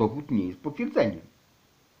 a dowód nie jest potwierdzeniem.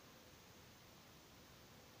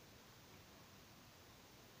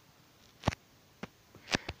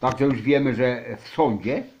 Także już wiemy, że w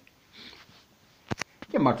sądzie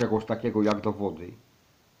nie ma czegoś takiego jak dowody,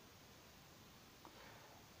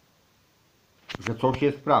 że coś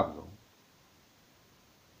jest prawdą.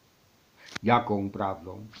 Jaką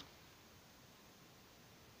prawdą?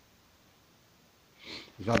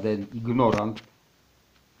 Żaden ignorant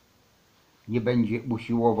nie będzie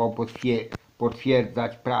usiłował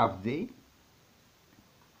potwierdzać prawdy,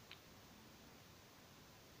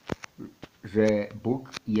 że Bóg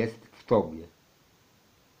jest w tobie,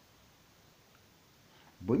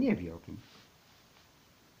 bo nie wie o tym.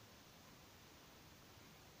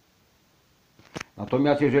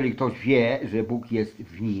 Natomiast jeżeli ktoś wie, że Bóg jest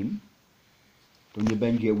w nim, to nie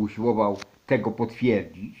będzie usiłował tego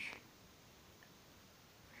potwierdzić,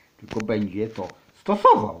 tylko będzie to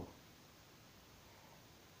stosował.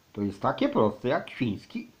 To jest takie proste jak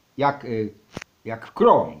świński, jak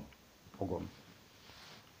krowi ogon.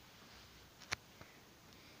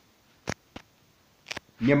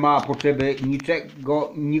 Nie ma potrzeby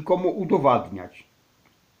niczego nikomu udowadniać,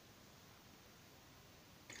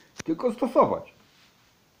 tylko stosować.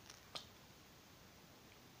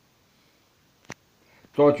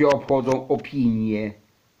 Co cię obchodzą opinie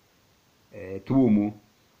tłumu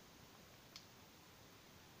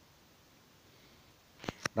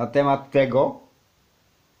na temat tego,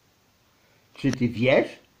 czy ty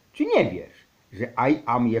wiesz, czy nie wiesz, że I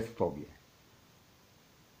am jest w tobie.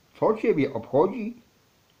 Co ciebie obchodzi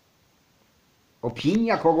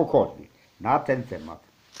opinia kogokolwiek na ten temat?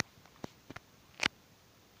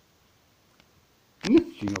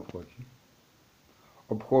 Nic ci nie obchodzi.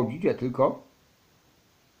 Obchodzi cię tylko,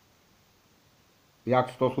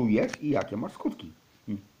 jak stosujesz i jakie masz skutki.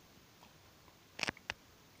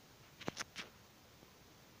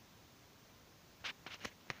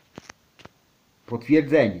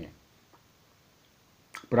 Potwierdzenie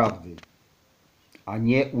prawdy, a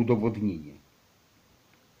nie udowodnienie.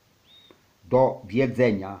 Do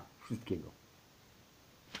wiedzenia wszystkiego.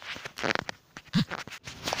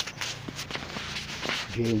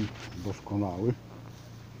 Dzień doskonały.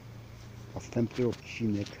 Następny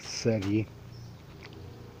odcinek z serii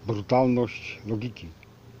Brutalność logiki.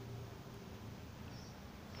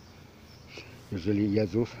 Jeżeli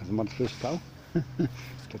Jezus zmartwychwstał,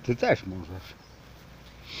 to ty też możesz.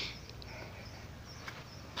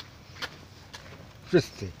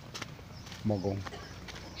 Wszyscy mogą.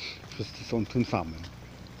 Wszyscy są tym samym.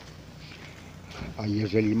 A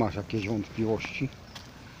jeżeli masz jakieś wątpliwości,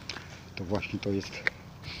 to właśnie to jest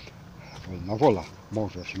wolna wola.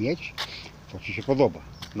 Możesz mieć, co ci się podoba.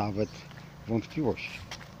 Nawet wątpliwości.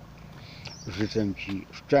 Życzę ci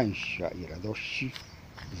szczęścia i radości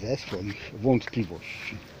ze swoich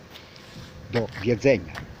wątpliwości. Do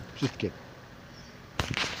wiedzenia wszystkiego.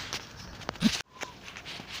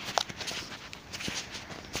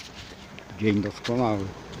 Dzień doskonały.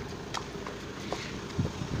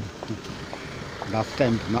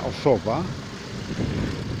 Następna osoba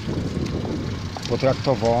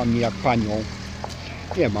potraktowała mnie jak panią.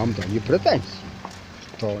 Nie mam do niej pretensji.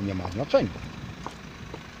 To nie ma znaczenia.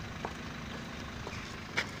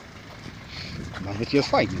 Nawet jest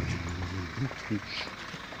fajnie.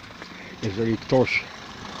 Jeżeli ktoś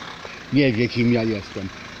nie wie, kim ja jestem,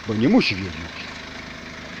 bo nie musi wiedzieć.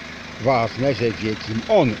 Ważne, że wie, kim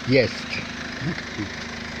on jest.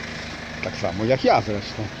 Tak samo jak ja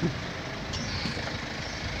zresztą.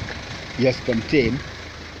 Jestem tym,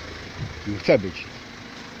 kim chcę być.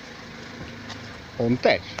 On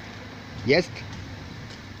też jest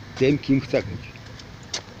tym, kim chce być.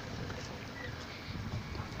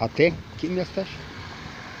 A ty kim jesteś?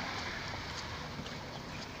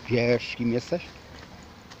 Wiesz, kim jesteś?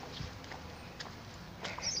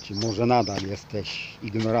 Czy może nadal jesteś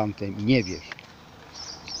ignorantem i nie wiesz,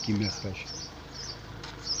 kim jesteś?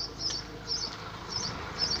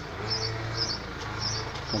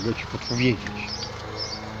 Mogę ci podpowiedzieć.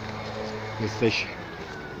 Jesteś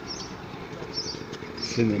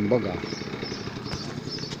synem Boga.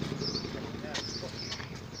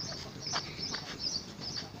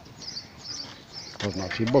 To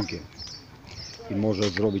znaczy Bogiem. I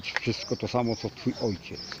możesz zrobić wszystko to samo, co twój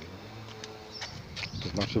ojciec. To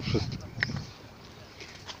znaczy wszystko.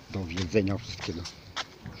 Do wiedzenia wszystkiego.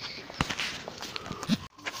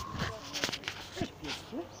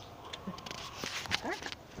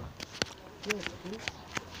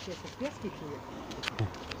 Pieski czuje.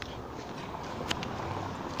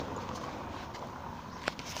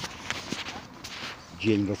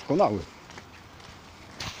 Dzień doskonały.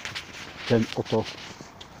 Ten oto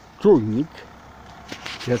czujnik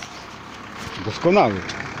jest doskonały.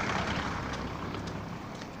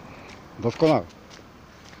 Doskonały.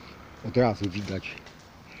 Od razu widać,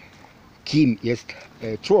 kim jest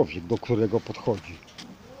człowiek, do którego podchodzi.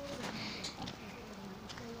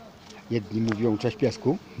 Jedni mówią cześć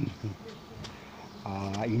piesku,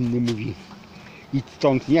 a inny mówi idź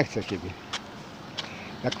stąd, nie chcę ciebie.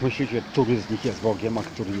 Jak myślicie, który z nich jest Bogiem, a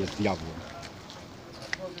który jest diabłem?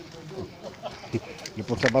 Nie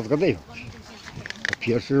potrzeba zgadywać. To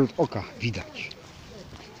pierwszy rzut oka widać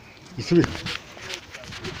i słychać.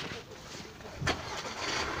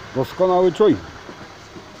 Doskonały czujnik.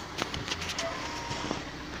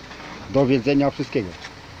 Do wiedzenia wszystkiego.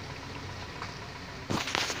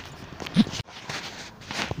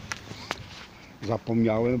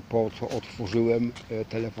 Zapomniałem, po co otworzyłem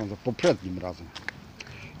telefon za poprzednim razem.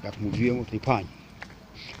 Jak mówiłem o tej pani.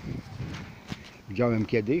 Widziałem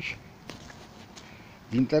kiedyś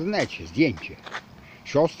w internecie zdjęcie.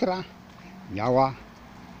 Siostra miała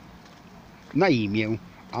na imię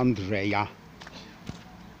Andrzeja.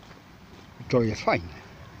 To jest fajne.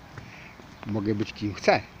 Mogę być kim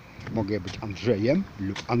chcę. Mogę być Andrzejem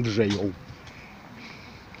lub Andrzeją.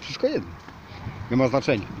 Wszystko jedno. Nie ma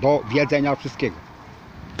znaczenia. Do wiedzenia wszystkiego.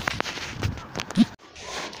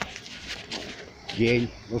 Dzień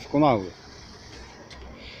doskonały.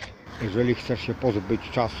 Jeżeli chcesz się pozbyć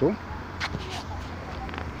czasu,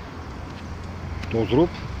 to zrób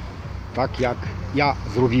tak, jak ja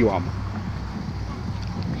zrobiłam.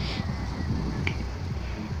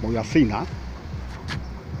 Moja syna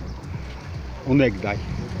onegdaj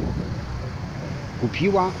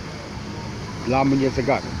kupiła dla mnie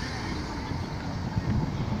zegarek.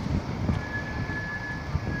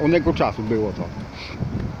 Onego czasu było to.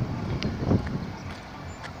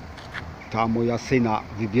 Ta moja syna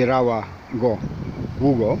wybierała go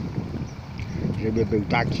długo, żeby był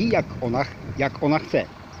taki, jak ona chce.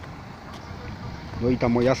 No i ta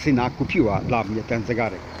moja syna kupiła dla mnie ten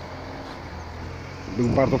zegarek. Był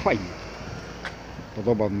bardzo fajny.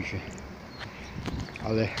 Podobał mi się.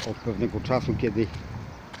 Ale od pewnego czasu, kiedy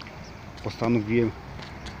postanowiłem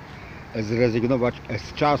zrezygnować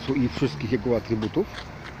z czasu i wszystkich jego atrybutów,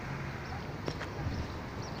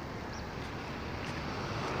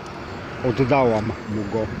 oddałam mu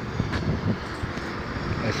go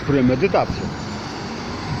z premedytacją.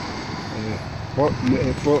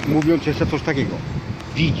 Mówiąc jeszcze coś takiego.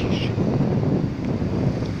 Widzisz,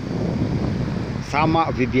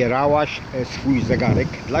 sama wybierałaś swój zegarek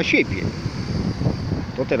dla siebie.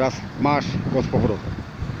 To teraz masz go z powrotem.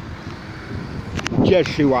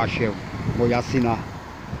 Cieszyła się moja syna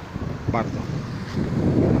bardzo,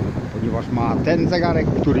 ponieważ ma ten zegarek,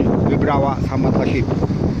 który wybrała sama dla siebie.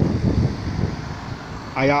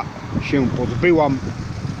 A ja się pozbyłam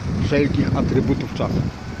wszelkich atrybutów czasu.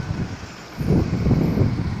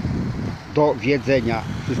 Do wiedzenia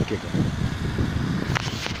wszystkiego.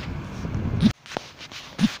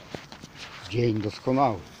 Dzień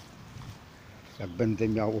doskonały. Jak będę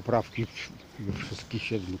miał oprawki we wszystkich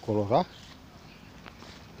 7 kolorach,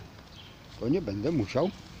 to nie będę musiał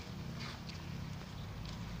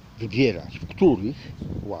wybierać, w których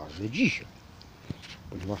łażę dzisiaj.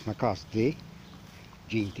 Ponieważ na każdy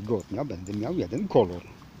dzień tygodnia będę miał jeden kolor.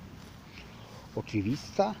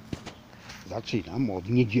 Oczywista zaczynam od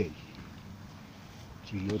niedzieli,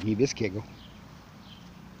 czyli od niebieskiego.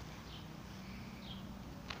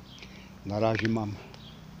 Na razie mam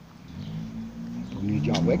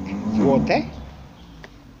poniedziałek złote,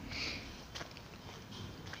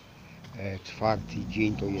 czwarty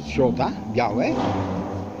dzień to jest środa, białe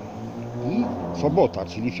i sobota,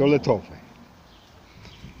 czyli fioletowe.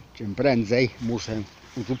 Czym prędzej muszę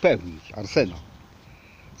uzupełnić arsenał,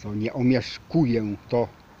 co nie omieszkuję to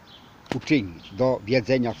uczynić, do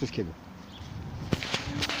wiedzenia wszystkiego.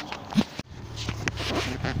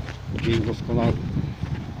 Dzień doskonały.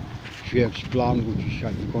 Ćwierć planu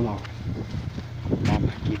dzisiaj wykonałem.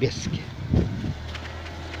 Mam niebieskie.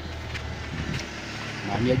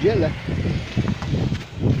 Na niedzielę.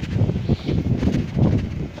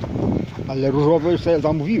 Ale różowe już sobie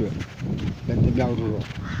zamówiłem. Będę miał różowe.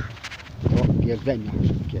 Do jedzenia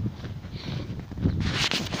wszystkiego.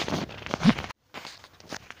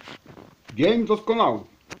 Dzień doskonały.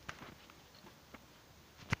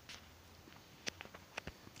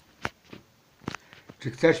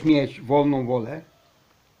 Czy chcesz mieć wolną wolę?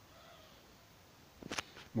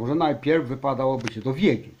 Może najpierw wypadałoby się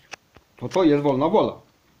dowiedzieć, co to jest wolna wola.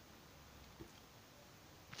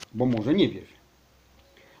 bo może nie wiesz.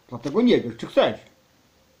 Dlatego nie wiesz, czy chcesz.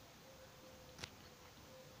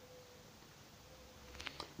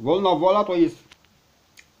 Wolna wola to jest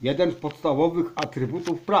jeden z podstawowych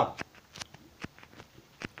atrybutów prawdy.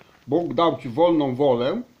 Bóg dał Ci wolną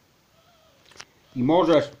wolę i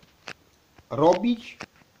możesz robić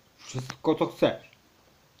wszystko, co chcesz.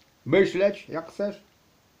 Myśleć, jak chcesz,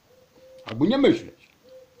 albo nie myśleć.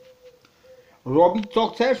 Robić, co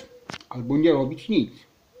chcesz, albo nie robić nic.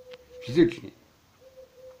 Fizycznie.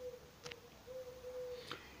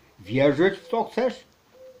 Wierzyć w co chcesz,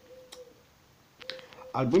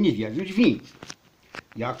 albo nie wierzyć w nic.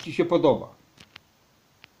 Jak Ci się podoba.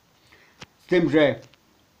 Z tym, że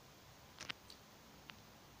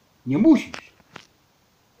nie musisz.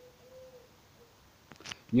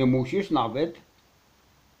 Nie musisz nawet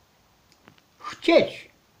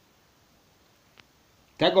chcieć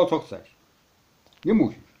tego, co chcesz. Nie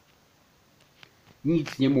musisz.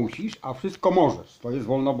 Nic nie musisz, a wszystko możesz. To jest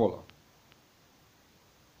wolna wola.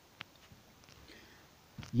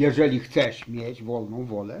 Jeżeli chcesz mieć wolną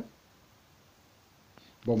wolę,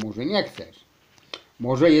 bo może nie chcesz,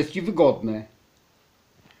 może jest Ci wygodne,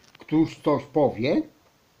 ktoś coś powie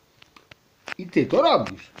i Ty to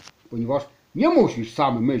robisz, ponieważ nie musisz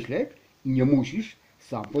sam myśleć i nie musisz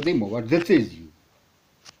sam podejmować decyzji.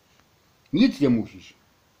 Nic nie musisz.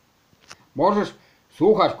 Możesz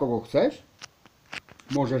słuchać kogo chcesz,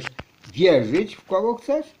 możesz wierzyć w kogo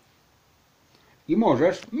chcesz i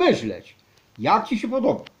możesz myśleć, jak Ci się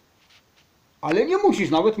podoba. Ale nie musisz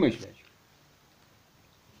nawet myśleć.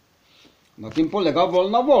 Na tym polega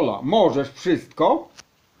wolna wola. Możesz wszystko,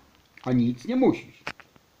 a nic nie musisz.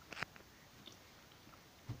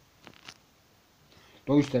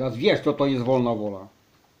 To już teraz wiesz, co to jest wolna wola.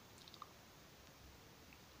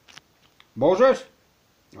 Możesz,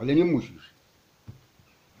 ale nie musisz.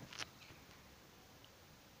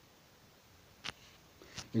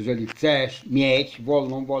 Jeżeli chcesz mieć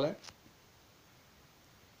wolną wolę,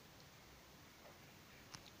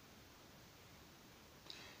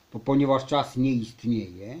 to ponieważ czas nie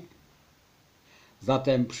istnieje,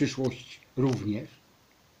 zatem przyszłość również,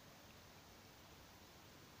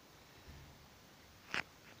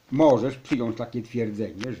 możesz przyjąć takie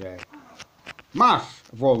twierdzenie, że masz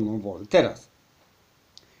wolną wolę teraz.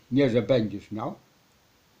 Nie, że będziesz miał,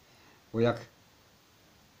 bo jak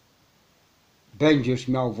będziesz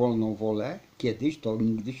miał wolną wolę kiedyś, to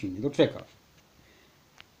nigdy się nie doczekasz.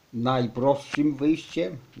 Najprostszym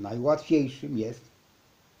wyjściem, najłatwiejszym jest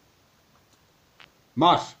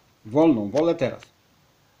masz wolną wolę teraz.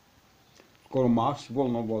 Skoro masz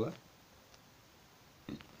wolną wolę,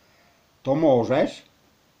 to możesz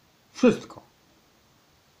wszystko.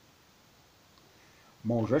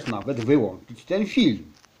 Możesz nawet wyłączyć ten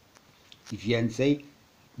film i więcej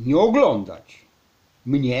nie oglądać.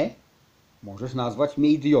 Mnie możesz nazwać mnie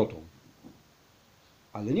idiotą,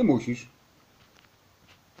 ale nie musisz.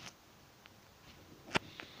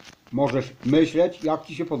 Możesz myśleć, jak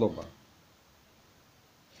Ci się podoba.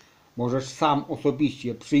 Możesz sam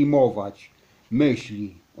osobiście przyjmować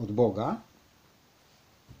myśli od Boga,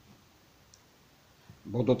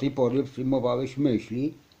 bo do tej pory przyjmowałeś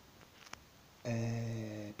myśli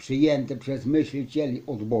przyjęte przez myślicieli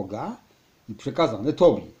od Boga i przekazane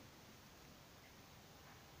Tobie.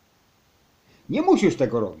 Nie musisz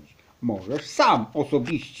tego robić. Możesz sam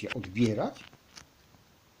osobiście odbierać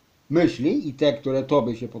myśli i te, które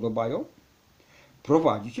Tobie się podobają,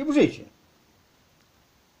 prowadzić je w życie.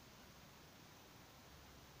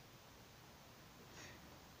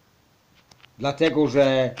 Dlatego,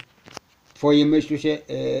 że Twoje myśli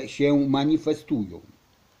się manifestują.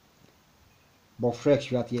 Bo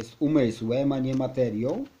wszechświat jest umysłem, a nie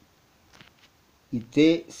materią. I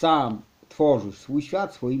Ty sam tworzysz swój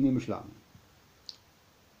świat swoimi myślami.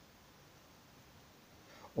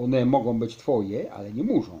 One mogą być Twoje, ale nie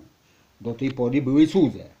muszą. Do tej pory były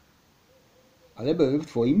cudze, ale były w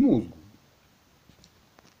Twoim mózgu.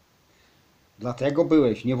 Dlatego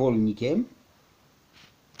byłeś niewolnikiem,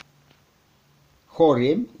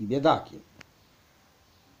 chorym i biedakiem.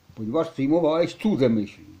 Ponieważ przyjmowałeś cudze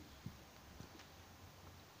myśli.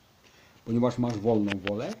 Ponieważ masz wolną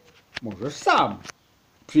wolę, możesz sam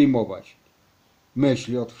przyjmować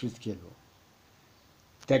myśli od wszystkiego.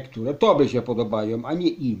 Te, które Tobie się podobają, a nie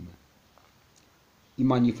im. I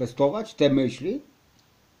manifestować te myśli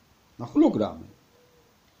na hologramy.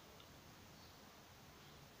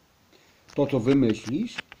 To, co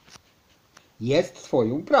wymyślisz, jest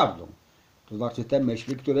Twoją prawdą. To znaczy te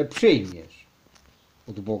myśli, które przyjmiesz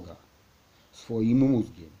od Boga swoim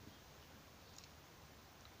mózgiem,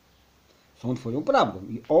 są Twoją prawdą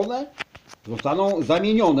i one zostaną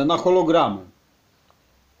zamienione na hologramy.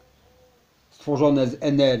 stworzone z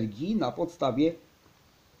energii na podstawie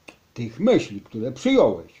tych myśli, które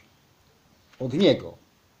przyjąłeś od niego.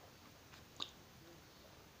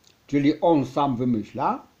 Czyli on sam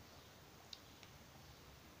wymyśla,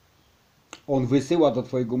 on wysyła do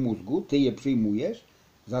twojego mózgu, ty je przyjmujesz,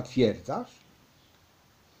 zatwierdzasz,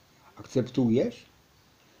 akceptujesz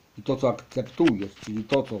i to, co akceptujesz, czyli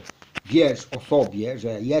to, co wiesz o sobie,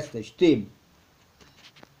 że jesteś tym,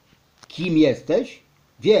 kim jesteś,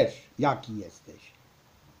 wiesz, jaki jesteś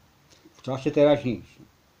w czasie teraźniejszym.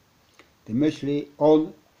 Te myśli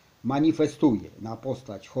on manifestuje na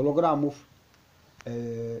postać hologramów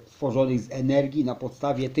stworzonych z energii na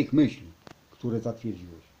podstawie tych myśli, które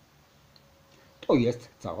zatwierdziłeś. To jest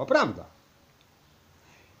cała prawda.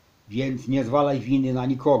 Więc nie zwalaj winy na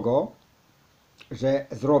nikogo, że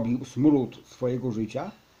zrobił smród swojego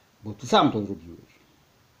życia, bo ty sam to zrobiłeś.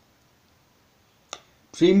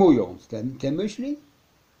 Przyjmując te myśli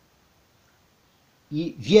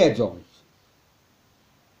i wiedząc,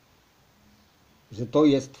 że to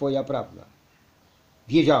jest twoja prawda.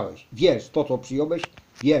 Wiedziałeś, wiesz, to co przyjąłeś,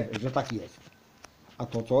 wiesz, że tak jest. A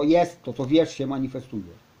to co jest, to co wiesz, się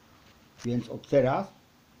manifestuje. Więc od teraz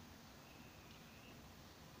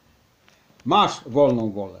masz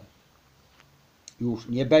wolną wolę. Już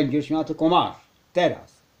nie będziesz miał, tylko masz.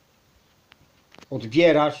 Teraz.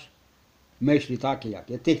 Odbierasz myśli takie,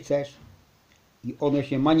 jakie ty chcesz i one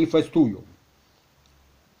się manifestują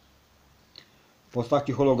w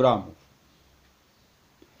postaci hologramów.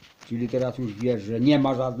 Czyli teraz już wiesz, że nie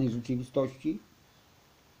ma żadnej rzeczywistości,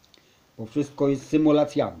 bo wszystko jest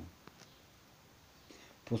symulacjami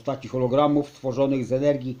w postaci hologramów stworzonych z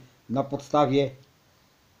energii na podstawie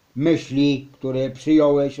myśli, które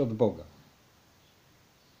przyjąłeś od Boga.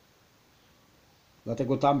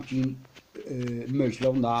 Dlatego tamci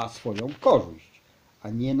myślą na swoją korzyść, a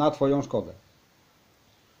nie na twoją szkodę.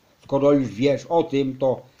 Skoro już wiesz o tym,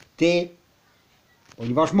 to ty,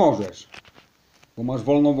 ponieważ możesz, bo masz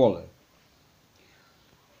wolną wolę,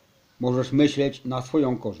 możesz myśleć na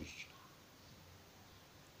swoją korzyść.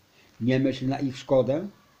 Nie myśl na ich szkodę,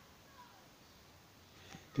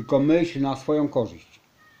 tylko myśl na swoją korzyść.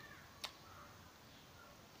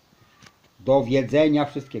 Do wiedzenia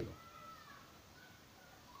wszystkiego.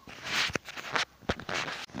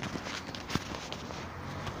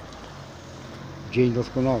 Dzień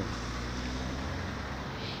doskonały.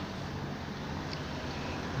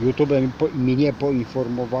 YouTube mnie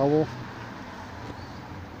poinformowało,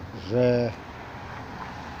 że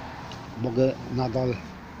mogę nadal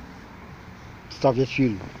wstawiać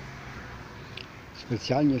filmy.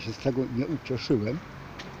 Specjalnie się z tego nie ucieszyłem,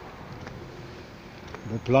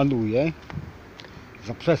 bo planuję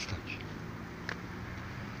zaprzestać.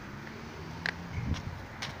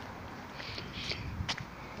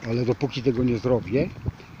 Ale dopóki tego nie zrobię,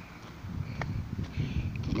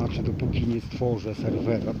 to znaczy dopóki nie stworzę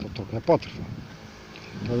serwera, to trochę potrwa.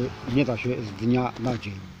 To nie da się z dnia na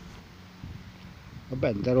dzień. No,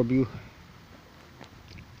 będę robił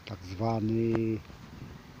tak zwany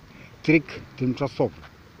tryk tymczasowy.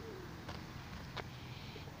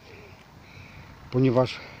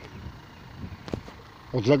 Ponieważ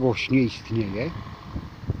odległość nie istnieje,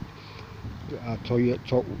 a to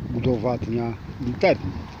co udowadnia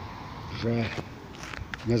internet, że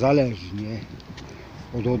niezależnie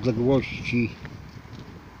od odległości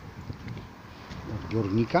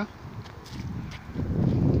odbiornika,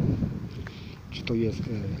 czy to jest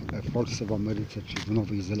w Polsce, w Ameryce, czy w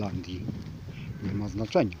Nowej Zelandii, nie ma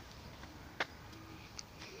znaczenia.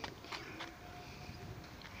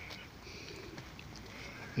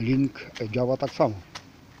 Link działa tak samo.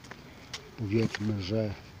 Powiedzmy,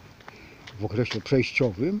 że w okresie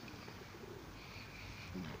przejściowym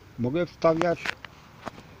mogę wstawiać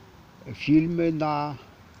filmy na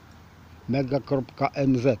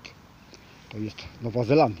mega.nz. To jest Nowa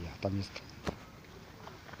Zelandia. Tam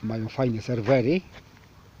mają fajne serwery.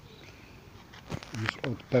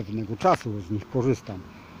 Już od pewnego czasu z nich korzystam.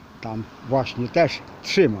 Tam właśnie też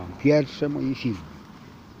trzymam pierwsze moje filmy.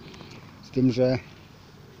 Z tym, że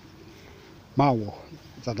mało.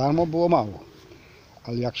 Za darmo było mało.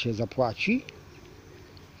 Ale jak się zapłaci,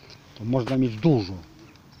 to można mieć dużo.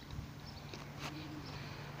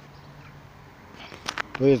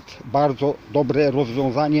 To jest bardzo dobre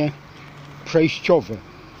rozwiązanie przejściowe.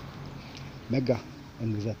 Mega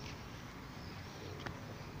NZ.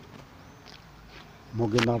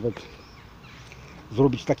 Mogę nawet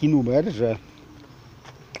zrobić taki numer, że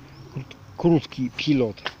krótki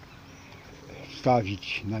pilot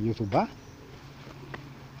wstawić na YouTube'a,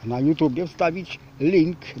 a na YouTubie wstawić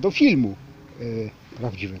link do filmu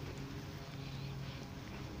prawdziwego.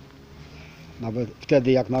 Nawet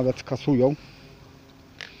wtedy, jak nawet skasują,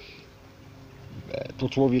 to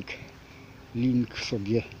człowiek link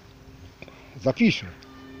sobie zapisze.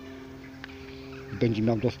 Będzie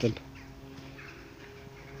miał dostęp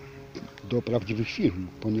do prawdziwych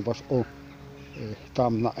filmów, ponieważ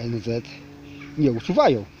tam na NZ nie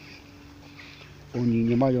usuwają. Oni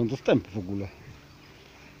nie mają dostępu w ogóle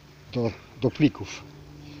do plików.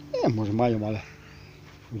 Nie, może mają, ale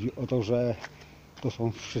chodzi o to, że to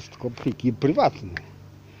są wszystko pliki prywatne.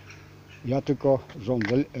 Ja tylko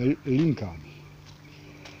rządzę linkami.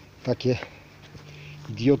 Takie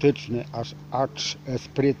idiotyczne, acz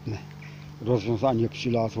sprytne rozwiązanie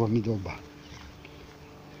przylazło mi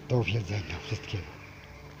do wiedzenia wszystkiego.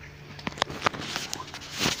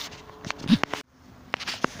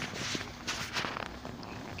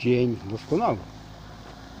 Dzień doskonały.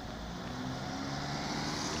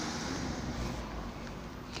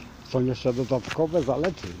 Są jeszcze dodatkowe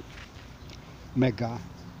zalety Mega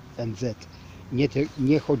NZ.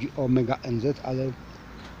 Nie chodzi o Mega NZ, ale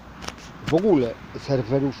w ogóle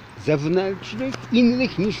serwerów zewnętrznych,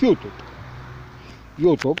 innych niż YouTube.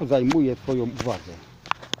 YouTube zajmuje Twoją uwagę,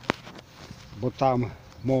 bo tam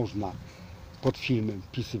można pod filmem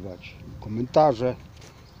wpisywać komentarze,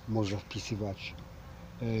 można wpisywać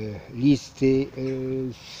listy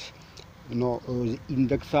z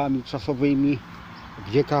indeksami czasowymi,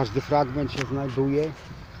 gdzie każdy fragment się znajduje.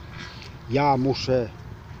 Ja muszę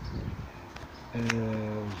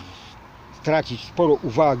stracić sporo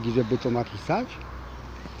uwagi, żeby to napisać,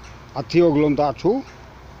 a Ty, oglądaczu,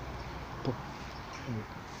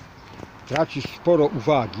 tracisz sporo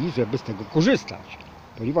uwagi, żeby z tego korzystać,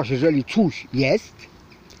 ponieważ jeżeli coś jest,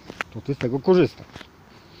 to Ty z tego korzystasz.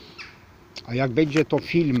 A jak będzie to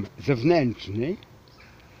film zewnętrzny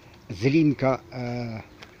z linka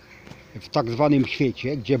w tak zwanym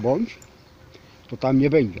świecie, gdzie bądź, to tam nie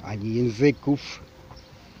będzie ani języków,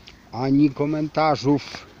 ani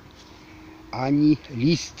komentarzów, ani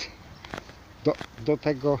list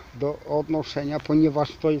do odnoszenia,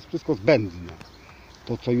 ponieważ to jest wszystko zbędne.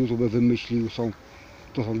 To, co YouTube wymyślił,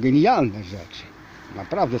 to są genialne rzeczy.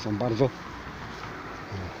 Naprawdę są bardzo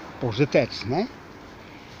pożyteczne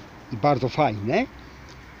i bardzo fajne,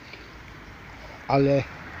 ale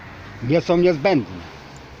nie są niezbędne.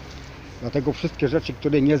 Dlatego wszystkie rzeczy,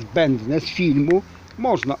 które niezbędne z filmu,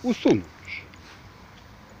 można usunąć.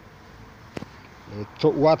 Co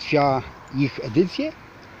ułatwia ich edycję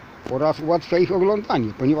oraz ułatwia ich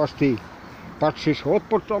oglądanie, ponieważ Ty patrzysz od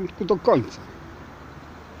początku do końca.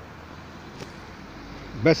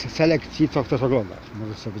 Bez selekcji, co chcesz oglądać.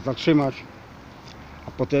 Możesz sobie zatrzymać,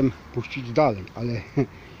 a potem puścić dalej, ale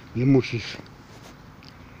nie musisz,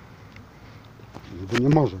 bo nie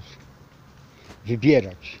możesz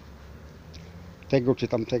wybierać tego czy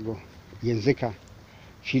tamtego języka.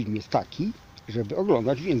 Film jest taki, żeby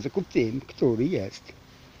oglądać w języku tym, który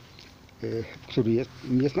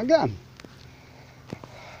jest nagrany.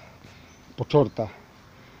 Po czorta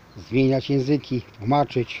zmieniać języki,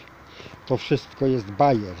 tłumaczyć, to wszystko jest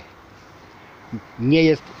bajer. Nie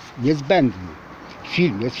jest niezbędny.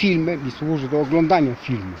 Film jest filmem i służy do oglądania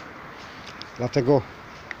filmu. Dlatego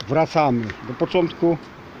wracamy do początku,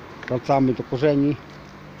 wracamy do korzeni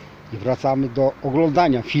i wracamy do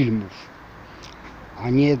oglądania filmów, a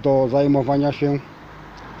nie do zajmowania się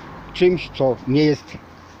czymś, co nie jest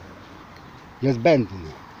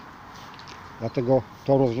niezbędne. Dlatego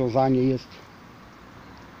to rozwiązanie jest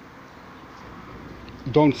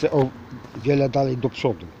idące o wiele dalej do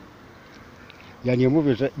przodu. Ja nie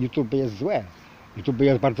mówię, że YouTube jest złe. YouTube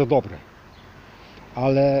jest bardzo dobre.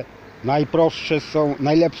 Ale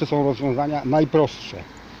najlepsze są rozwiązania najprostsze.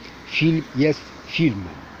 Film jest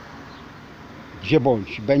filmem. Gdzie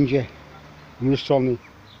bądź będzie umieszczony,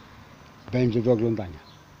 będzie do oglądania,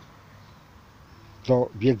 do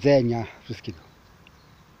wiedzenia, wszystkiego.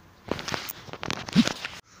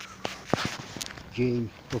 Dzień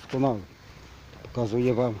doskonały.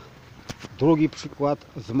 Pokazuję Wam drugi przykład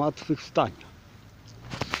zmartwychwstania.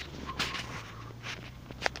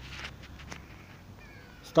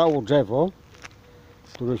 Stało drzewo,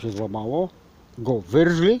 które się złamało, go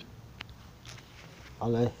wyrżli,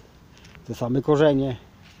 ale te same korzenie,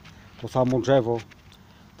 to samo drzewo,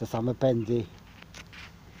 te same pędy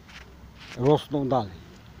rosną dalej.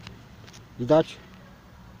 Widać?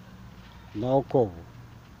 Naokoło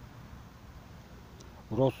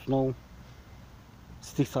rosną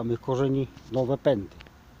z tych samych korzeni nowe pędy.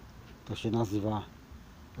 To się nazywa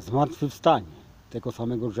zmartwychwstanie tego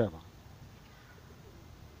samego drzewa.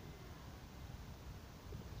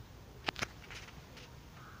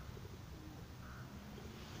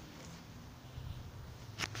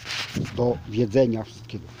 Do wiedzenia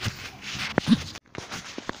wszystkiego.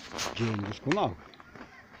 Dzień doskonały.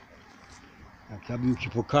 Jak ja bym Ci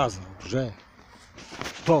pokazał, że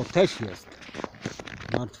to też jest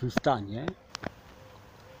zmartwychwstanie,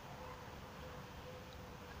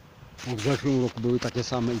 bo w zeszłym roku były takie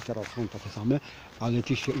same i teraz są takie same, ale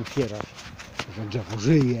Ty się upierasz, że drzewo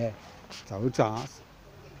żyje cały czas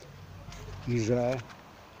i że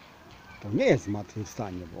to nie jest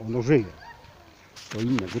zmartwychwstanie, bo ono żyje. To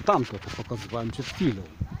innego, tamto to pokazywałem przed chwilą,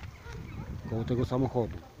 koło tego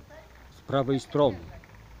samochodu, z prawej strony,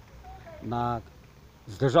 na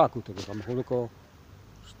zderzaku tego samochodu koło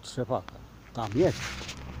trzepaka. Tam jest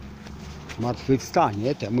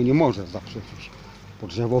zmartwychwstanie, temu nie możesz zaprzeczyć, bo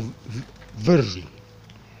drzewo wyrży,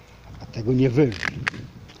 a tego nie wyrży.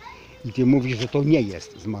 I Ty mówisz, że to nie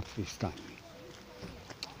jest zmartwychwstanie.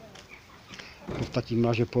 To w takim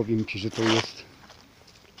razie powiem Ci, że to jest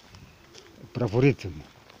praworytm.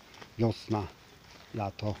 Wiosna,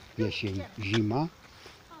 lato, jesień, zima.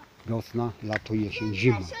 Wiosna, lato, jesień,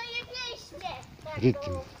 zima.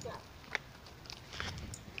 Rytm.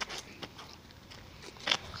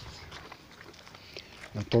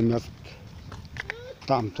 Natomiast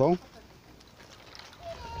tamto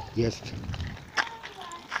jest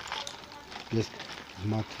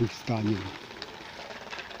zmartwychwstanie.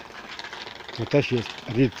 To też jest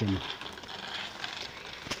rytm.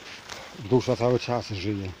 Dusza cały czas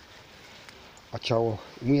żyje, a ciało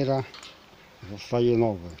umiera, powstaje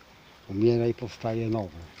nowe. Umiera i powstaje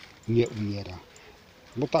nowe. Nie umiera.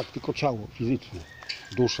 Bo tak, tylko ciało fizyczne.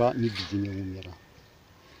 Dusza nigdy nie umiera.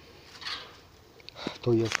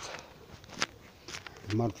 To jest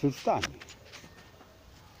zmartwychwstanie,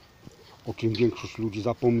 o czym większość ludzi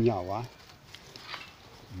zapomniała,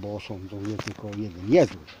 bo sądzą, że tylko jeden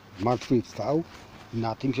Jezus zmartwychwstał i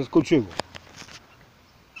na tym się skończyło.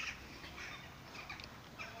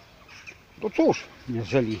 To cóż,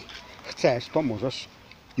 jeżeli chcesz, to możesz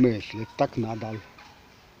myśleć tak nadal,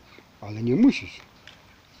 ale nie musisz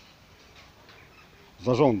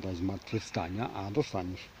zażądać zmartwychwstania, a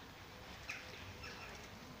dostaniesz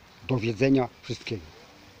do wiedzenia wszystkiego.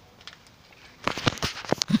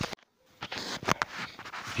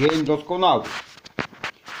 Dzień doskonały.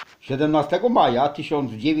 17 maja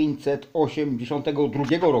 1982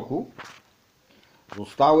 roku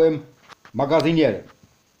zostałem magazynierem.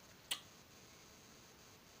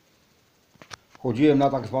 Chodziłem na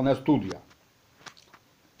tak zwane studia.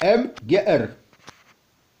 MGR.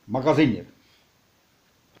 Magazynier.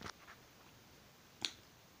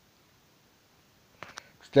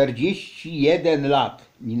 Czterdzieści 41 lat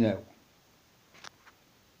minęło.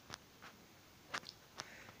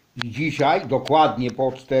 I dzisiaj, dokładnie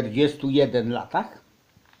po 41 latach,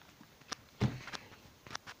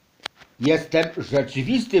 jestem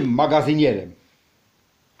rzeczywistym magazynierem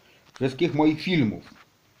wszystkich moich filmów.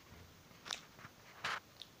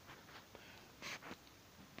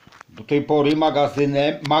 Do tej pory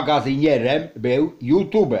magazynierem był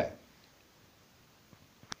YouTube,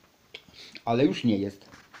 ale już nie jest.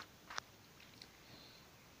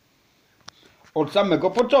 Od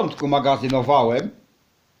samego początku magazynowałem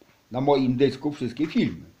na moim dysku wszystkie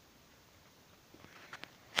filmy.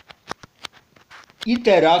 I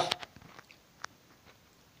teraz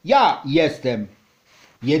ja jestem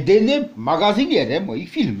jedynym magazynierem moich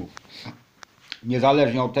filmów.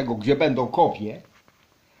 Niezależnie od tego, gdzie będą kopie,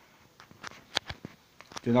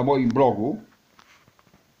 czy na moim blogu,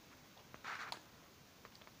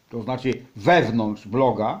 to znaczy wewnątrz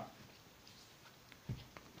bloga,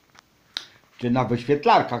 czy na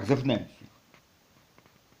wyświetlarkach zewnętrznych.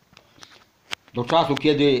 Do czasu,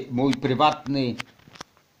 kiedy mój prywatny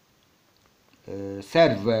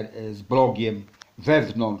serwer z blogiem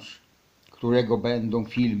wewnątrz, którego będą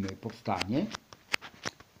filmy, powstanie,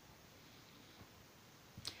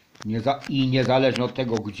 i niezależnie od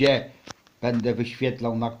tego, gdzie będę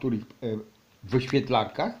wyświetlał, na których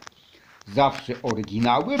wyświetlarkach, zawsze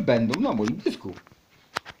oryginały będą na moim dysku.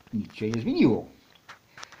 Nic się nie zmieniło.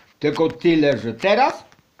 Tylko tyle, że teraz,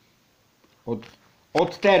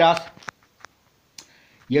 od teraz,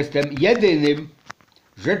 jestem jedynym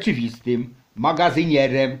rzeczywistym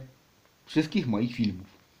magazynierem wszystkich moich filmów.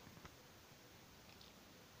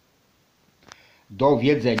 Do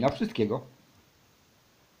wiedzenia wszystkiego.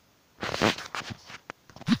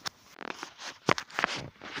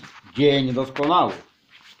 Dzień doskonały.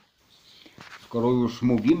 Skoro już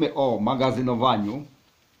mówimy o magazynowaniu,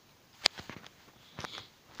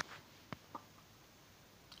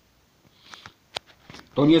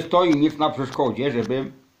 to nie stoi nic na przeszkodzie,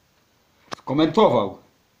 żebym skomentował,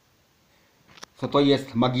 co to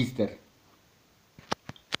jest magister.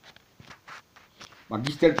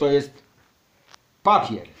 Magister to jest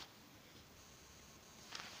papier,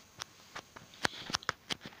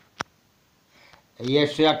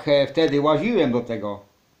 Jeszcze jak wtedy łaziłem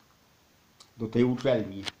do tej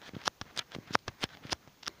uczelni,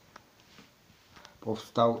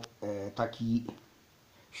 powstał taki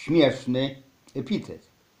śmieszny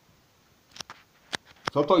epitet.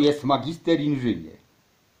 Co to jest magister inżynier?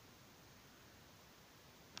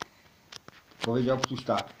 Powiedział ktoś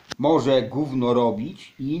tak: może gówno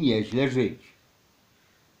robić i nieźle żyć.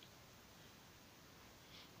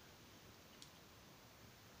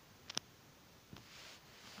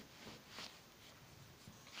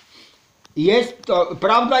 Jest to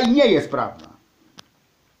prawda i nie jest prawda.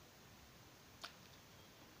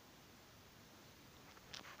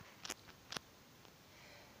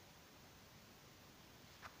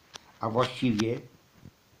 A właściwie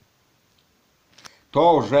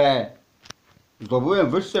to, że zdobyłem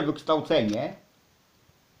wyższe wykształcenie,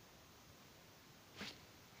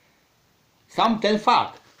 sam ten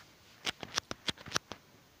fakt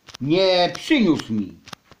nie przyniósł mi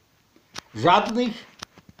żadnych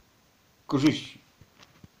korzyści.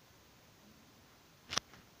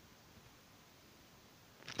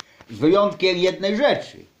 Z wyjątkiem jednej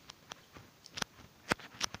rzeczy.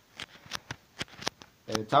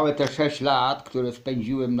 Całe te 6 lat, które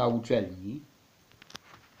spędziłem na uczelni,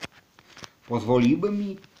 pozwoliły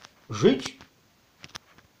mi żyć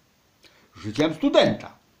życiem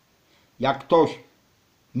studenta. Jak ktoś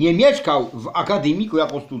nie mieszkał w akademiku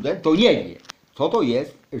jako student, to nie wie, co to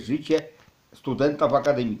jest życie studenta w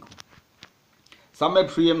akademiku. Same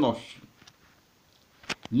przyjemności.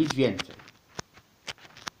 Nic więcej.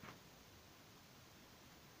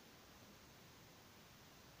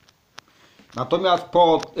 Natomiast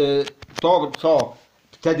po to, co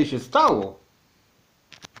wtedy się stało,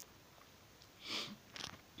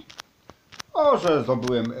 że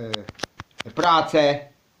zdobyłem pracę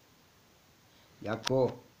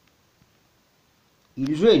jako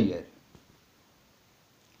inżynier.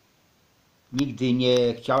 Nigdy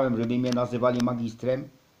nie chciałem, żeby mnie nazywali magistrem.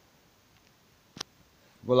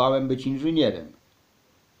 Wolałem być inżynierem.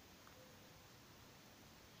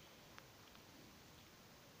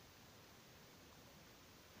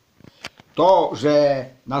 To, że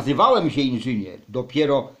nazywałem się inżynier,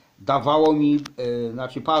 dopiero dawało mi,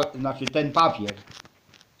 ten papier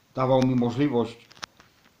dawał mi możliwość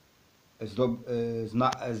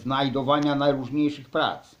znajdowania najróżniejszych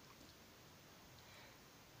prac.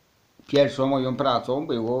 Pierwszą moją pracą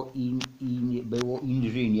było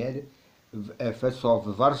inżynier w FSO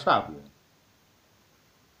w Warszawie.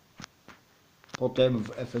 Potem w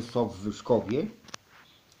FSO w Wyszkowie.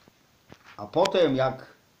 A potem,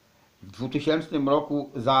 jak w 2000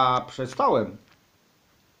 roku zaprzestałem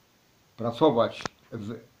pracować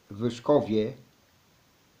w Wyszkowie,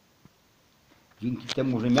 dzięki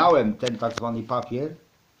temu, że miałem ten tak zwany papier,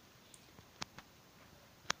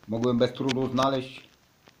 mogłem bez trudu znaleźć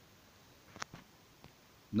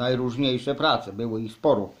najróżniejsze prace. Było ich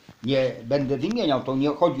sporo. Nie będę wymieniał, to nie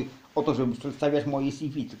chodzi o to, żeby przedstawiać moje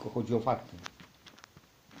CV, tylko chodzi o fakty.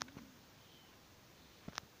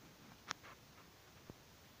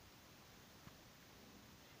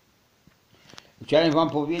 Chciałem wam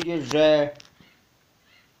powiedzieć, że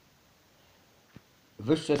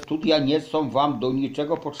wyższe studia nie są wam do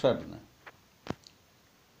niczego potrzebne.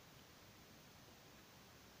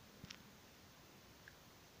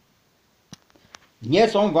 Nie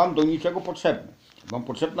są wam do niczego potrzebne. Wam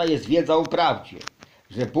potrzebna jest wiedza o prawdzie,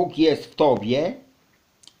 że Bóg jest w tobie,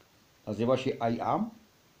 nazywa się I am,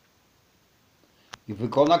 i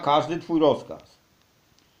wykona każdy twój rozkaz.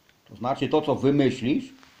 To znaczy to, co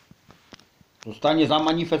wymyślisz, zostanie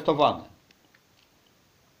zamanifestowane.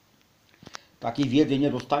 Takiej wiedzy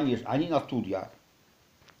nie dostaniesz ani na studiach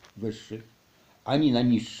wyższych, ani na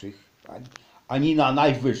niższych, ani na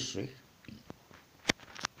najwyższych.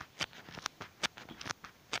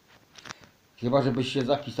 Chyba żebyś się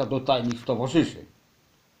zapisał do tajnych stowarzyszeń,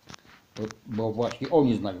 bo właśnie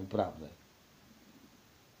oni znają prawdę.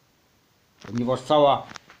 Ponieważ cała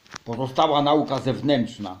pozostała nauka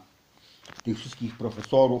zewnętrzna tych wszystkich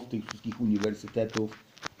profesorów, tych wszystkich uniwersytetów,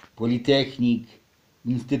 politechnik,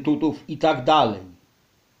 instytutów i tak dalej,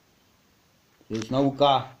 to jest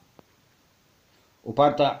nauka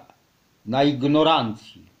oparta na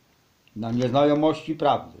ignorancji, na nieznajomości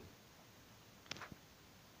prawdy.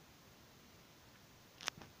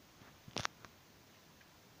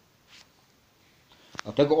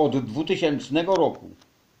 Dlatego od 2000 roku,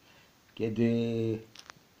 kiedy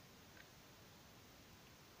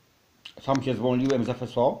sam się zwolniłem z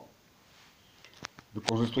FSO,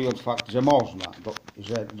 wykorzystując fakt, że można,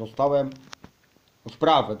 że dostałem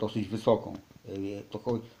sprawę dosyć wysoką,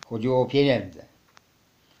 to chodziło o pieniądze,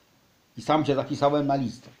 i sam się zapisałem na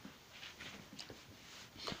listę.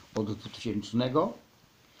 od 2000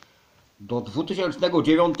 do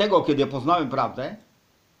 2009, kiedy poznałem prawdę.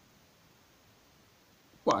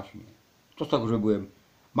 Właśnie. Co z tego, że byłem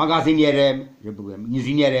magazynierem, że byłem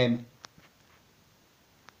inżynierem.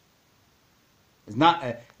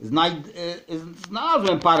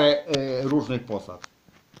 Znalazłem parę różnych posad,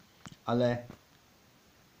 ale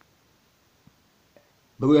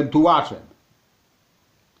byłem tułaczem.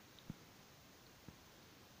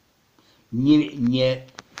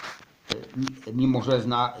 Mimo że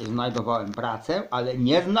znajdowałem pracę, ale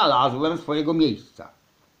nie znalazłem swojego miejsca.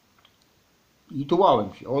 I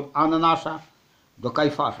tułałem się od Ananasza do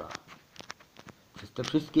Kajfasza przez te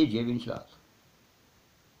wszystkie 9 lat.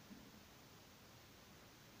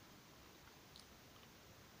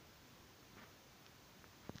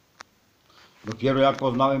 Dopiero jak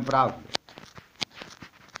poznałem prawdę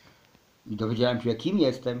i dowiedziałem się, kim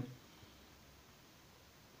jestem,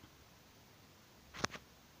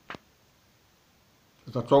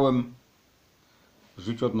 zacząłem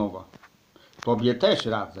żyć od nowa. Tobie też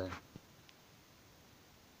radzę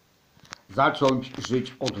zacząć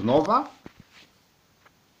żyć od nowa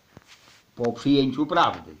po przyjęciu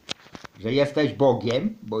prawdy, że jesteś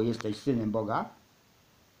Bogiem, bo jesteś Synem Boga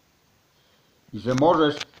i że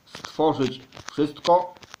możesz stworzyć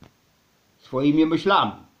wszystko swoimi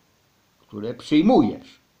myślami, które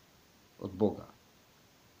przyjmujesz od Boga.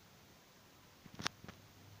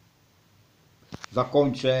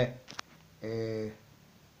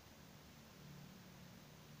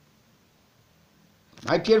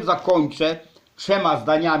 Najpierw zakończę 3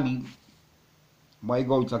 zdaniami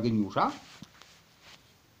mojego ojca geniusza,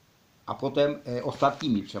 a potem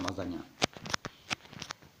ostatnimi 3 zdaniami.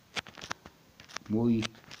 Mój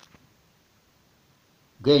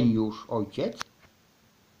geniusz ojciec,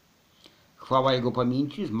 chwała jego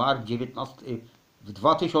pamięci, zmarł w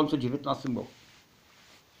 2019 roku.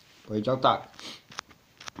 Powiedział tak: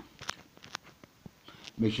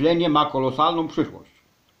 myślenie ma kolosalną przyszłość.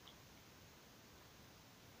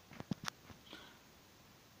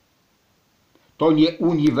 To nie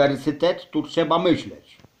uniwersytet, tu trzeba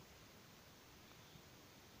myśleć.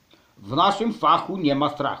 W naszym fachu nie ma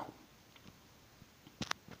strachu.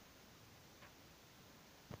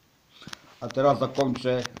 A teraz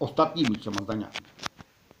zakończę ostatnimi 3 zdaniami.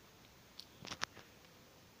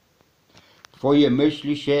 Twoje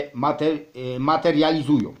myśli się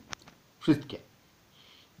materializują. Wszystkie.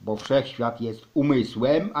 Bo wszechświat jest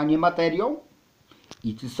umysłem, a nie materią.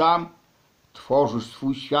 I ty sam tworzysz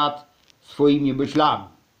swój świat swoimi myślami.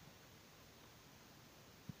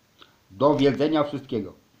 Do wiedzenia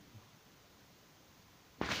wszystkiego.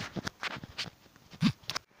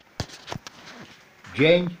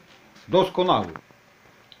 Dzień doskonały.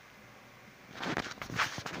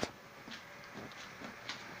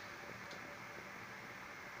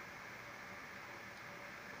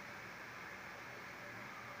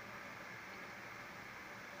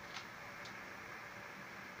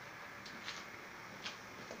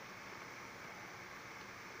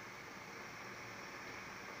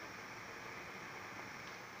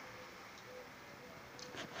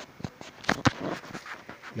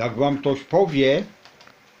 Jak wam ktoś powie,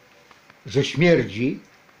 że śmierdzi,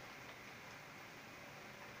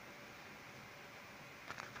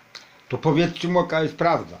 to powiedzcie mu, jaka jest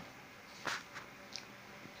prawda.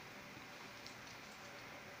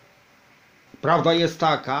 Prawda jest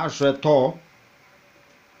taka, że to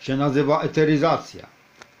się nazywa eteryzacja.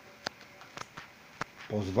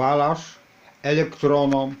 Pozwalasz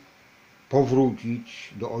elektronom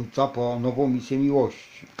powrócić do Ojca po nową misję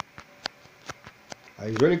miłości. A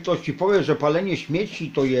jeżeli ktoś ci powie, że palenie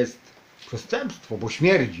śmieci to jest przestępstwo, bo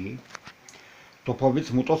śmierdzi, to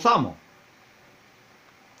powiedz mu to samo.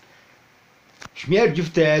 Śmierdzi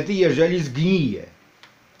wtedy, jeżeli zgnije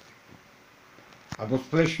albo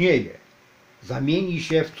spleśnieje, zamieni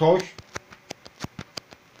się w coś.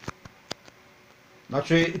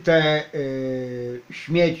 Znaczy te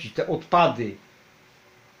śmieci, te odpady,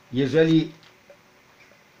 jeżeli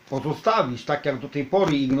pozostawisz, tak jak do tej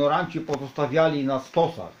pory ignoranci pozostawiali na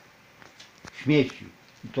stosach śmieci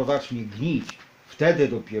i to zacznie gnić, wtedy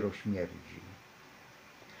dopiero śmierdzi.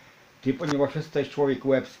 Ty, ponieważ jesteś człowiek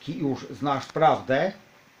łebski i już znasz prawdę,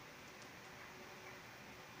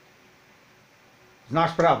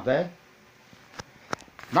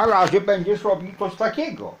 na razie będziesz robił coś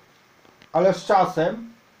takiego, ale z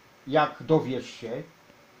czasem, jak dowiesz się,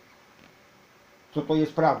 co to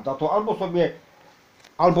jest prawda, to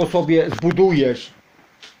albo sobie zbudujesz,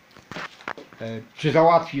 czy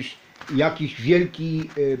załatwisz jakiś wielki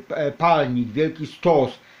palnik, wielki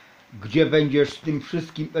stos, gdzie będziesz tym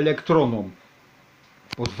wszystkim elektronom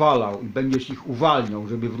pozwalał i będziesz ich uwalniał,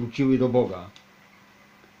 żeby wróciły do Boga,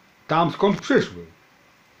 tam skąd przyszły.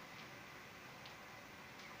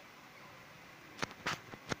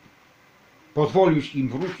 Pozwolisz im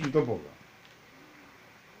wrócić do Boga.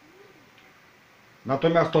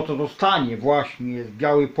 Natomiast to, co dostanie właśnie jest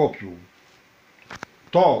biały popiół,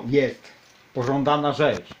 to jest pożądana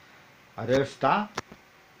rzecz, a reszta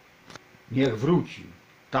niech wróci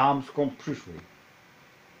tam, skąd przyszły.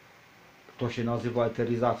 To się nazywa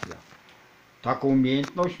eteryzacja. Taką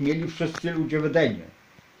umiejętność mieli wszyscy ludzie w Edenie.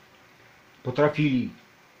 Potrafili,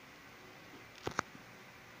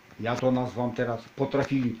 ja to nazwam teraz,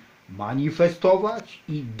 potrafili manifestować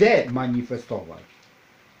i demanifestować.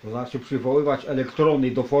 To znaczy przywoływać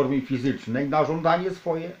elektrony do formy fizycznej na żądanie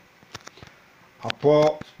swoje, a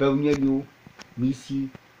po spełnieniu misji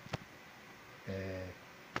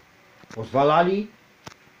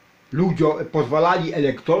pozwalali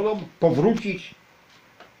elektronom powrócić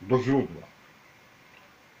do źródła.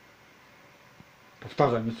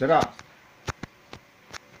 Powtarzam jeszcze raz.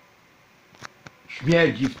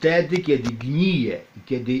 Śmierdzi wtedy, kiedy gnije i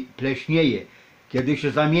kiedy pleśnieje, kiedy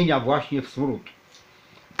się zamienia właśnie w smród.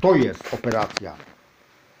 To jest operacja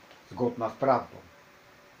zgodna z prawdą.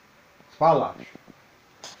 Spalać.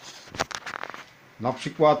 Na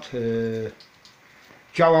przykład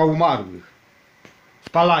ciała umarłych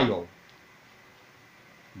spalają.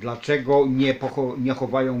 Dlaczego nie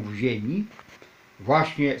chowają w ziemi?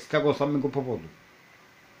 Właśnie z tego samego powodu.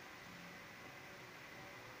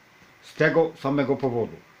 Z tego samego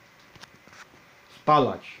powodu.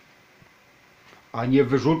 Spalać, a nie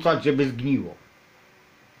wyrzucać, żeby zgniło.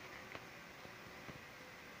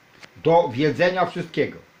 Do wiedzenia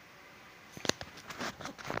wszystkiego.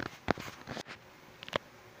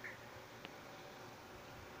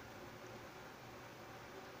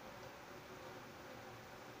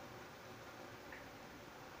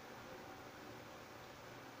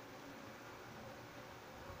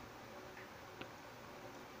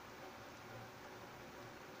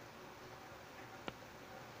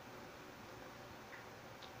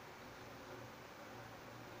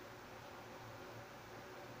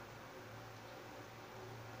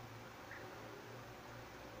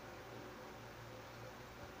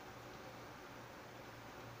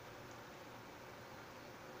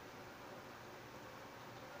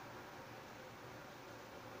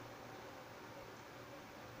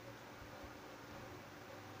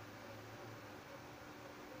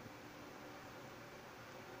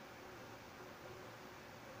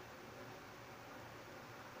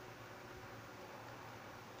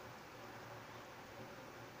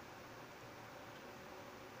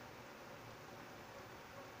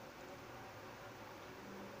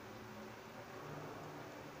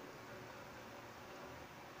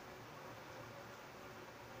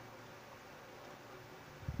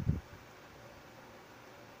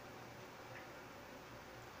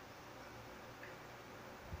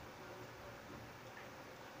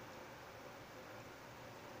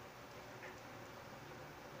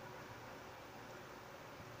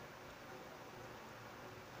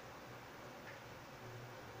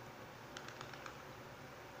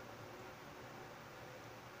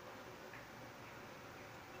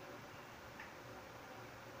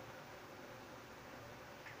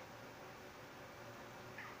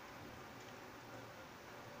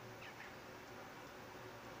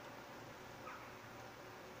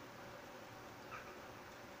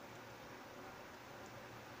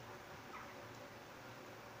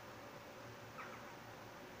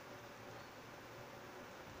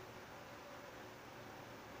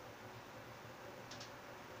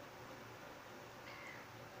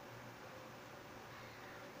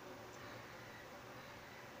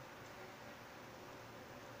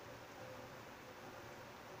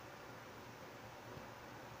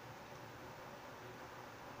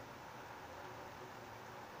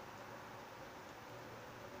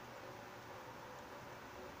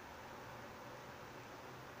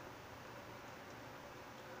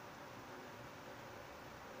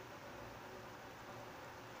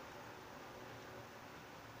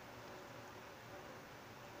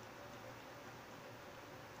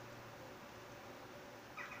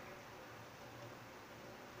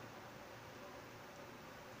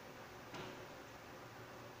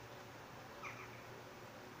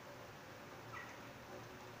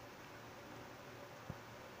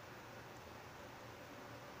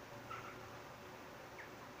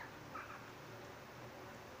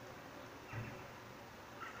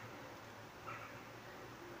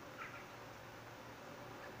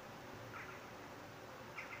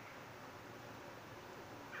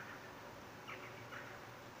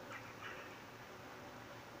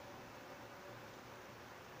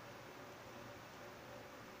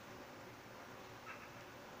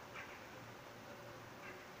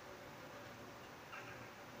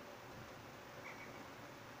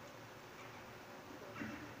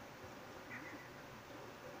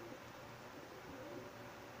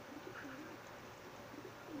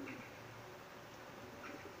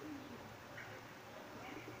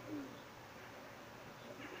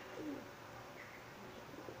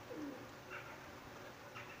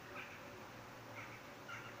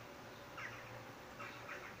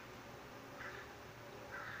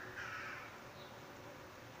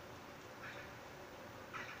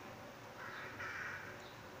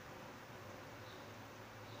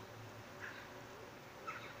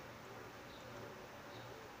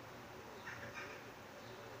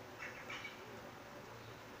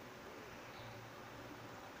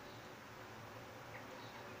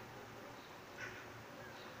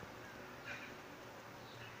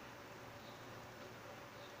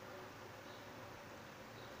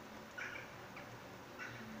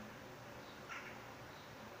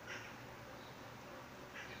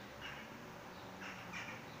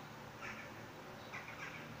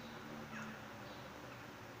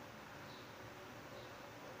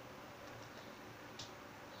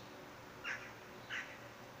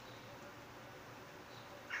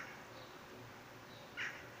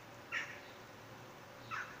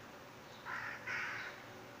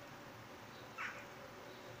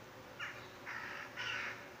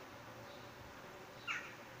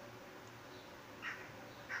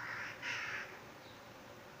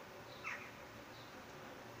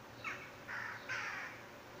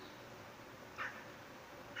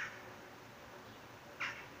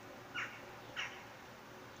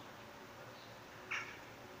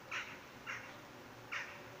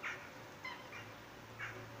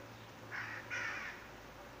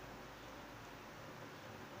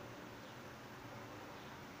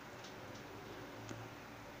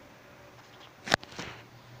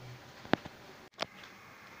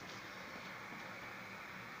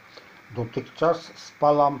 Dotychczas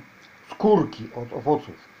spalam skórki od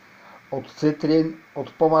owoców, od cytryn,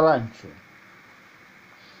 od pomarańczy.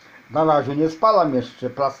 Na razie nie spalam jeszcze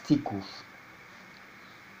plastików.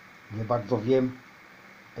 Nie bardzo wiem,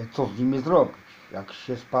 co z nimi zrobić. Jak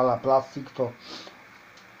się spala plastik, to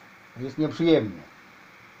jest nieprzyjemnie.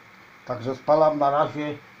 Także spalam na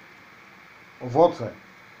razie owoce.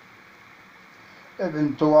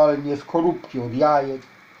 Ewentualnie skorupki od jajek.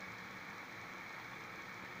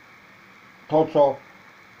 To, co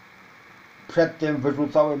przedtem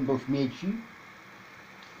wyrzucałem do śmieci,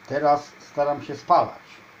 teraz staram się spalać.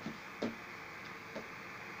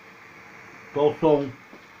 To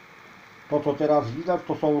co teraz widać,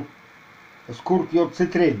 to są skórki od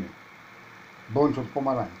cytryny bądź od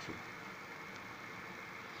pomarańczy.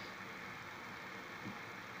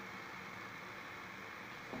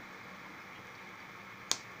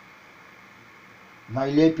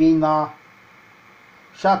 Najlepiej na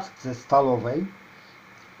siatce stalowej.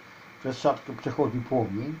 Przez siatkę przechodzi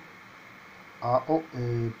płomień, a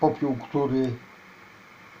popiół, który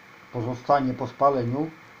pozostanie po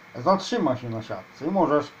spaleniu, zatrzyma się na siatce.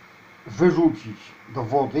 Możesz wyrzucić do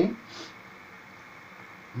wody,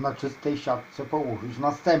 na czystej siatce położyć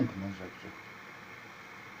następne rzeczy.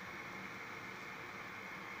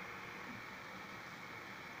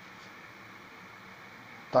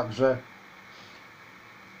 Także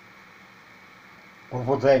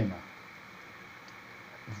powodzenia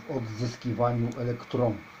w odzyskiwaniu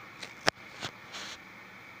elektronów.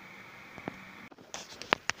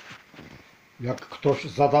 Jak ktoś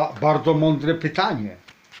zada bardzo mądre pytanie,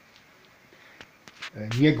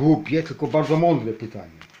 nie głupie, tylko bardzo mądre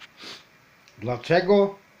pytanie.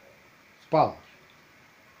 Dlaczego spalasz?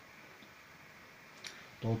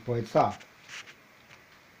 To odpowiedź tak.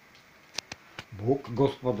 Bóg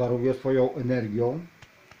gospodaruje swoją energią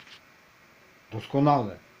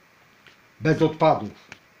doskonale, bez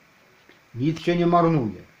odpadów. Nic się nie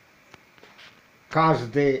marnuje.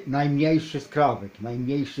 Każdy najmniejszy skrawek,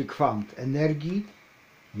 najmniejszy kwant energii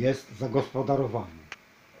jest zagospodarowany.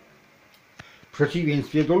 W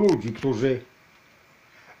przeciwieństwie do ludzi, którzy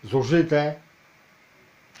zużyte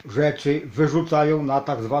rzeczy wyrzucają na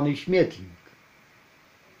tak zwany śmietnik.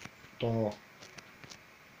 To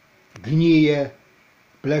gnije,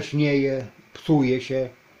 pleśnieje, psuje się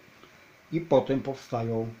i potem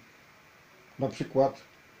powstają na przykład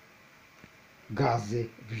gazy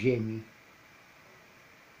w ziemi.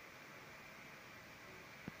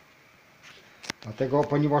 Dlatego,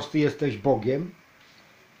 ponieważ Ty jesteś Bogiem,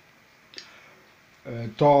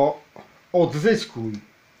 to odzyskuj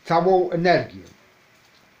całą energię.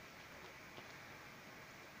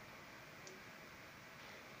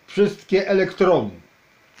 Wszystkie elektrony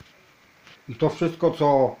i to wszystko,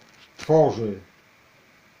 co tworzy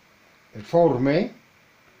formy,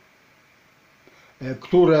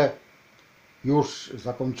 które już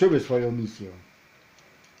zakończyły swoją misję,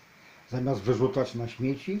 zamiast wyrzucać na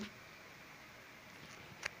śmieci,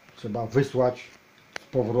 trzeba wysłać z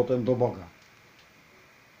powrotem do Boga.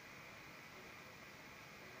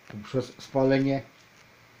 Poprzez spalenie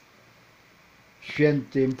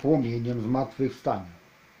świętym płomieniem zmartwychwstania.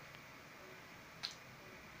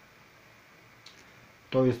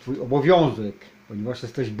 To jest Twój obowiązek, ponieważ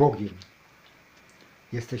jesteś Bogiem.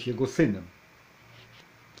 Jesteś Jego Synem.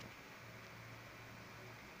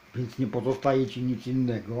 Więc nie pozostaje Ci nic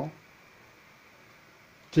innego,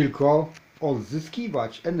 tylko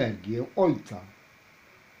odzyskiwać energię Ojca,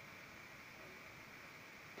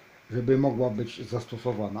 żeby mogła być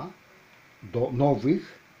zastosowana do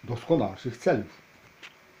nowych, doskonalszych celów,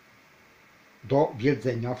 do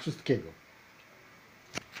wiedzenia wszystkiego.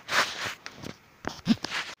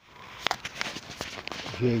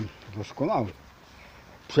 Dzień doskonały,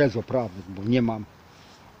 przez oprawę, bo nie mam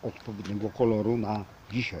odpowiedniego koloru na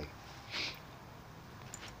dzisiaj.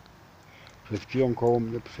 Przed chwilą koło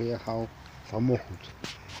mnie przejechał samochód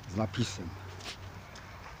z napisem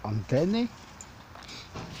anteny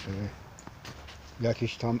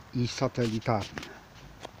jakieś tam i satelitarne.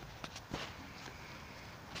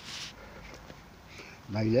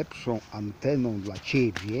 Najlepszą anteną dla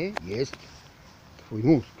Ciebie jest Twój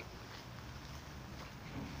mózg.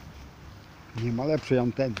 Nie ma lepszej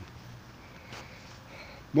anteny.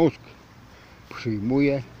 Mózg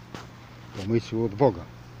przyjmuje pomysły od Boga.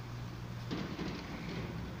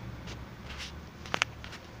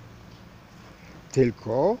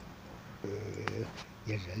 Tylko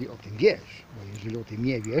jeżeli o tym wiesz, bo jeżeli o tym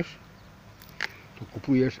nie wiesz, to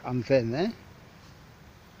kupujesz antenę,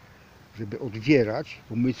 żeby odbierać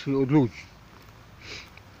pomysły od ludzi.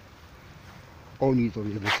 Oni to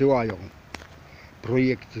wysyłają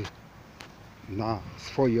projekty na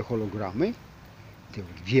swoje hologramy, ty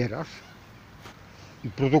odbierasz i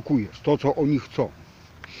produkujesz to, co oni chcą.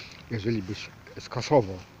 Jeżeli byś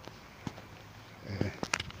skasował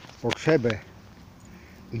potrzebę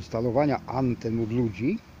instalowania anten od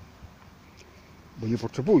ludzi, bo nie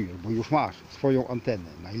potrzebujesz, bo już masz swoją antenę.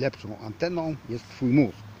 Najlepszą anteną jest twój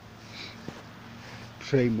mózg.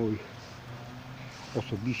 Przejmuj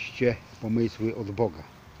osobiście pomysły od Boga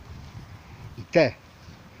i te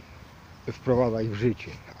wprowadzaj w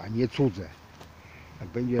życie, a nie cudze. Jak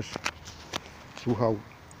będziesz słuchał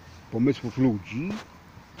pomysłów ludzi,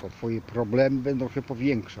 to twoje problemy będą się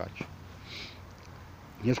powiększać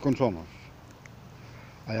w nieskończoność.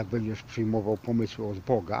 A jak będziesz przyjmował pomysły od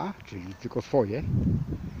Boga, czyli tylko swoje,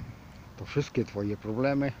 to wszystkie twoje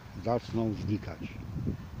problemy zaczną znikać.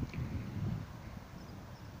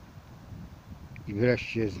 I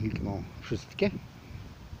wreszcie znikną wszystkie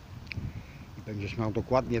i będziesz miał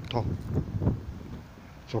dokładnie to,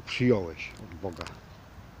 co przyjąłeś od Boga.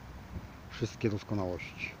 Wszystkie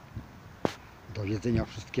doskonałości. Do jedzenia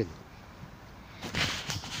wszystkiego.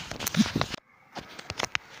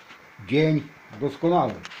 Dzień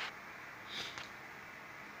doskonały.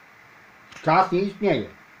 Czas nie istnieje.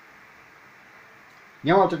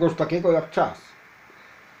 Nie ma czegoś takiego jak czas.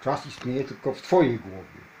 Czas istnieje tylko w twojej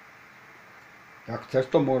głowie. Jak chcesz,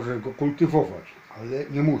 to możesz go kultywować, ale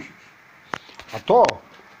nie musisz. A to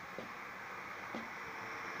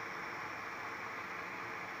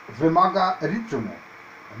wymaga rytmu,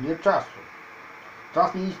 a nie czasu.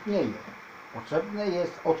 Czas nie istnieje. Potrzebna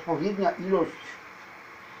jest odpowiednia ilość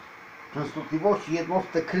częstotliwości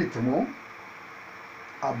jednostek rytmu,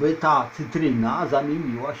 aby ta cytryna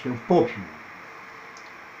zamieniła się w popiół.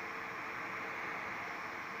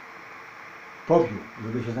 Popiół,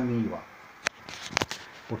 żeby się zamieniła.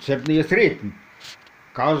 Potrzebny jest rytm.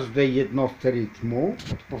 Każdej jednostce rytmu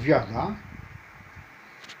odpowiada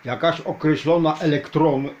jakaś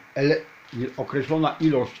określona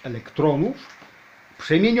ilość elektronów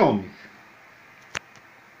przemienionych.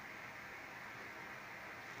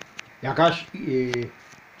 Jakaś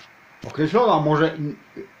określona może,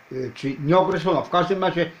 czy nieokreślona, w każdym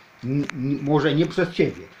razie może nie przez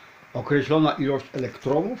Ciebie. Określona ilość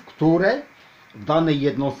elektronów, które w danej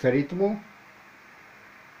jednostce rytmu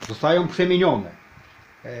zostają przemienione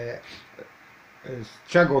z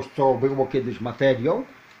czegoś, co było kiedyś materią,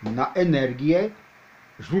 na energię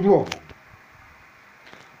źródłową.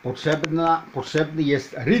 Potrzebny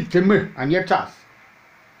jest rytm, a nie czas.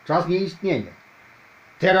 Czas nie istnieje.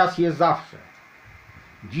 Teraz jest zawsze.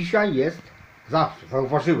 Dzisiaj jest zawsze.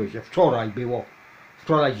 Zauważyłeś, że wczoraj było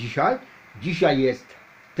wczoraj, dzisiaj. Dzisiaj jest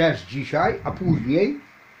też dzisiaj, a później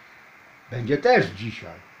będzie też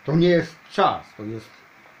dzisiaj. To nie jest czas, to jest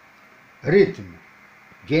rytm.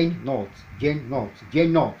 Dzień, noc, dzień, noc,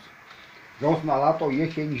 dzień, noc. Wiosna, lato,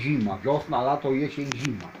 jesień, zima. Wiosna, lato, jesień,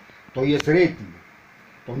 zima. To jest rytm.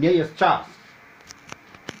 To nie jest czas.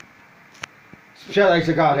 Sprzedaj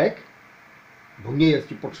zegarek, bo nie jest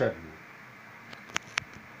Ci potrzebny.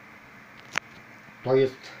 To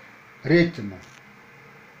jest rytm.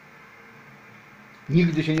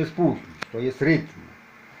 Nigdy się nie spóźnisz. To jest rytm.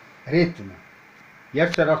 Rytm.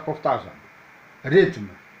 Jeszcze raz powtarzam. Rytm.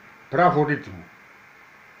 Prawo rytmu.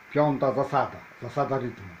 5. zasada. Zasada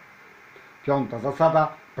rytmu. 5.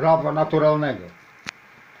 zasada prawa naturalnego.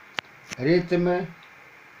 Rytm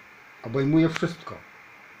obejmuje wszystko.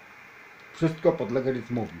 Wszystko podlega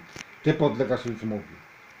rytmowi. Ty podlegasz rytmowi.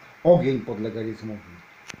 Ogień podlega rytmowi.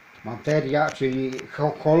 Materia, czyli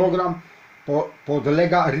hologram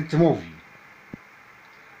podlega rytmowi.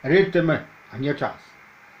 Rytm, a nie czas.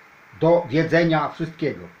 Do wiedzenia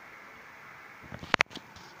wszystkiego.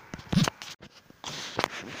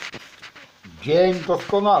 Dzień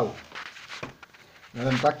doskonały.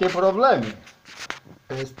 Miałem takie problemy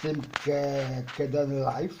z tym Keden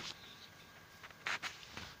Life.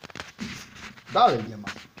 Dalej nie ma.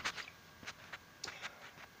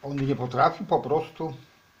 On nie potrafi po prostu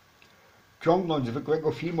ciągnąć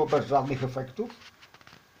zwykłego filmu bez żadnych efektów,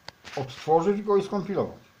 odtworzyć go i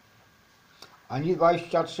skompilować. Ani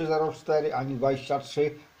 2304, ani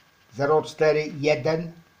 2304.1,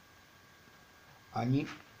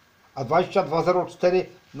 a 2204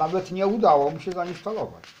 nawet nie udało mi się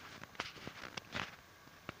zainstalować.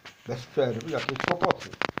 Bez przerwy jakieś kłopoty.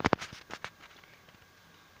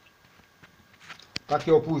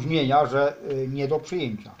 Takie opóźnienia, że nie do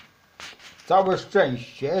przyjęcia. Całe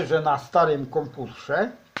szczęście, że na starym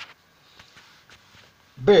komputerze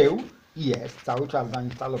był i jest cały czas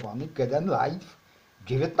zainstalowany Keden Live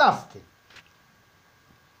 19,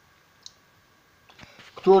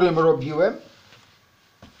 którym robiłem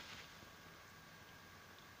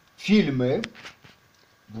filmy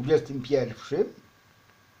w 21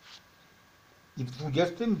 i w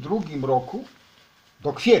 22 roku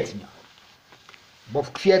do kwietnia, bo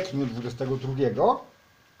w kwietniu 22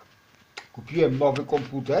 kupiłem nowy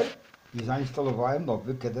komputer i zainstalowałem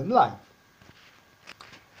nowy Kdenlive.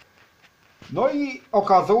 No i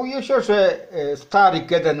okazuje się, że stary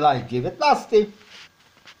Kdenlive 19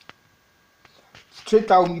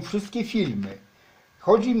 wczytał mi wszystkie filmy.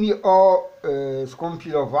 Chodzi mi o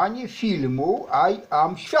skompilowanie filmu I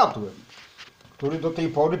Am Światłem, który do tej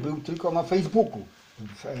pory był tylko na Facebooku,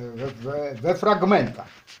 we fragmentach.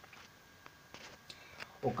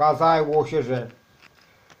 Okazało się, że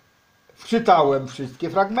wczytałem wszystkie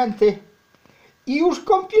fragmenty i już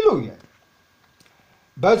kompiluję.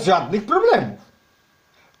 Bez żadnych problemów.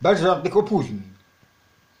 Bez żadnych opóźnień.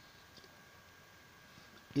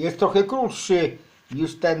 Jest trochę krótszy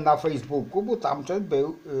niż ten na Facebooku, bo tamten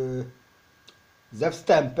był ze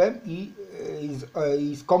wstępem i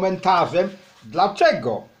z komentarzem,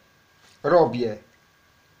 dlaczego robię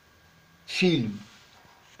film.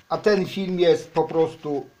 A ten film jest po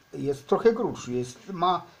prostu, jest trochę krótszy,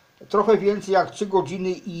 ma trochę więcej jak 3 godziny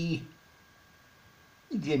i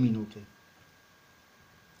 2 minuty.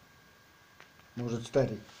 Może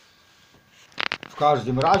 4. W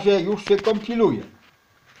każdym razie już się kompiluje.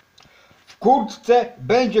 Wkrótce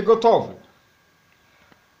będzie gotowy.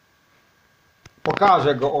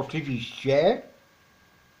 Pokażę go oczywiście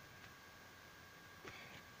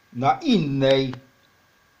na innej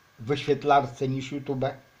wyświetlarce niż YouTube.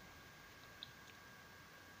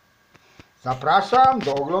 Zapraszam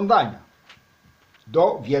do oglądania,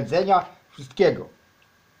 do wiedzenia wszystkiego.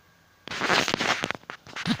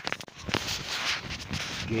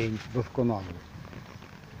 Dzień doskonały.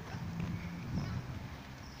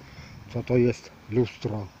 Co to jest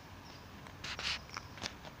lustro?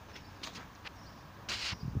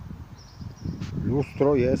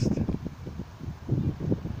 Lustro jest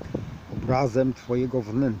obrazem twojego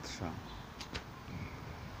wnętrza.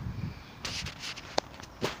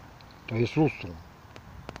 To jest lustro.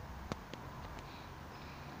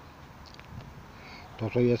 To,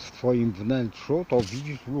 co jest w twoim wnętrzu, to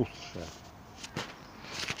widzisz w lustrze.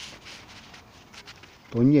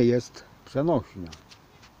 To nie jest przenośnia.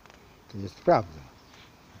 To jest prawda.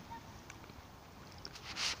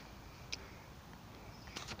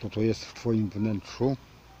 To, co jest w twoim wnętrzu,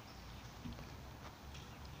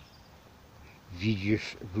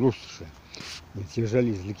 widzisz w lustrze. Więc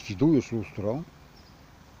jeżeli zlikwidujesz lustro,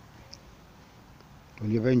 to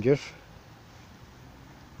nie będziesz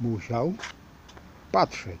musiał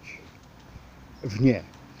patrzeć w nie.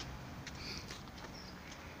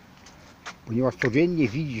 Ponieważ codziennie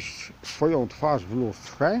widzisz swoją twarz w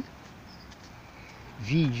lustrze,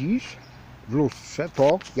 widzisz w lustrze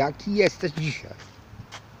to, jaki jesteś dzisiaj.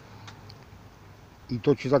 I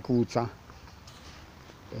to ci zakłóca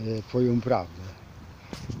twoją prawdę.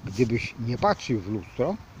 Gdybyś nie patrzył w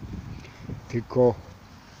lustro, tylko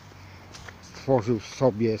stworzył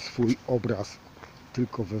sobie swój obraz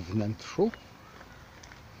tylko we wnętrzu,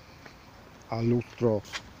 a lustro,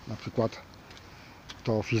 na przykład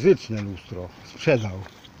to fizyczne lustro, sprzedał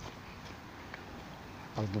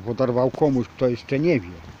albo podarwał komuś, kto jeszcze nie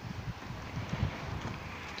wie,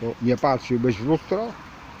 to nie patrzyłbyś w lustro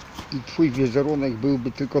i twój wizerunek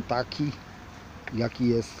byłby tylko taki, jaki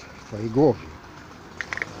jest w twojej głowie.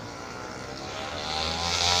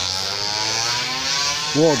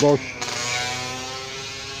 Młodość,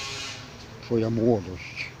 twoja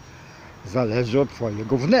młodość zależy od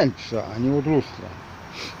twojego wnętrza, a nie od lustra.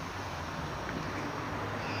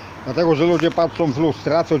 Dlatego, że ludzie patrzą w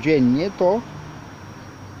lustra codziennie, to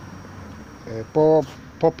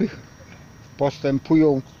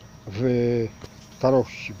postępują w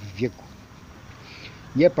starości, w wieku.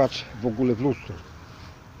 Nie patrz w ogóle w lustro.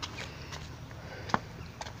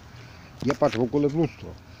 Nie patrz w ogóle w lustro.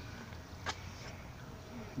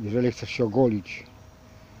 Jeżeli chcesz się ogolić,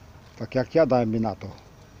 tak jak ja, dajmy na to,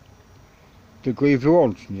 tylko i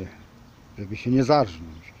wyłącznie, żeby się nie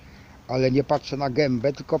zarżnąć. Ale nie patrzę na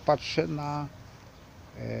gębę, tylko patrzę na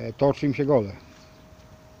to, czym się golę.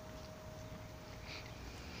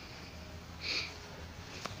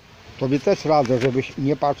 Tobie też radzę, żebyś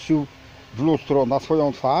nie patrzył w lustro na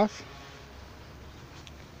swoją twarz.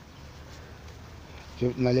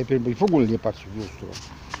 Najlepiej byś w ogóle nie patrzył w lustro.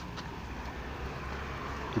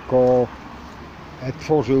 Tylko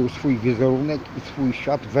tworzył swój wizerunek i swój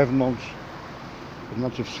świat wewnątrz, to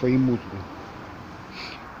znaczy w swoim mózgu.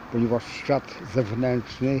 Ponieważ świat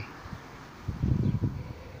zewnętrzny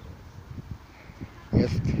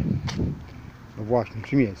jest, no właśnie,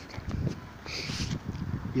 czym jest?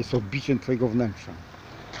 Jest odbiciem twojego wnętrza.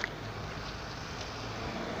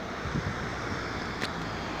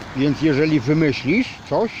 Więc jeżeli wymyślisz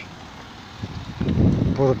coś,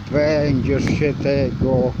 pozbędziesz się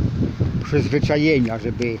tego przyzwyczajenia,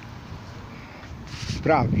 żeby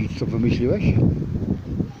sprawdzić, co wymyśliłeś.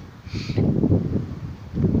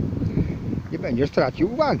 Nie będziesz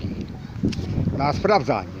tracił uwagi na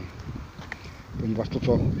sprawdzanie, ponieważ to,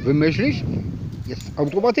 co wymyślisz, jest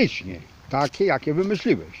automatycznie takie, jakie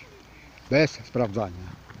wymyśliłeś, bez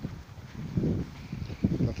sprawdzania.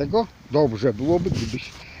 Dlatego dobrze byłoby,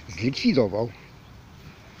 gdybyś zlikwidował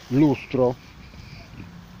lustro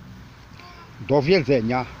do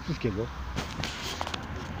wiedzenia wszystkiego.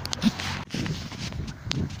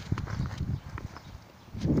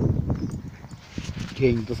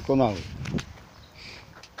 Dzień doskonały.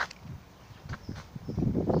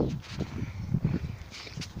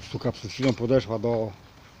 Suka przed chwilą podeszła do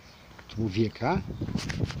człowieka,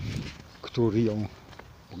 który ją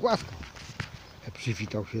pogłaskał.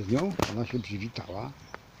 Przywitał się z nią, ona się przywitała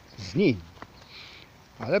z nim.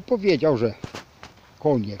 Ale powiedział, że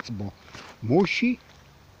koniec, bo musi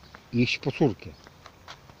iść po córkę.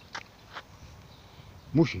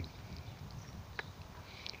 Musi.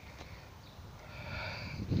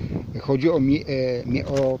 Chodzi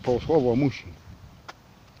o to słowo musi.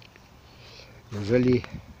 Jeżeli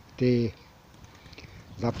ty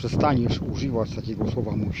zaprzestaniesz używać takiego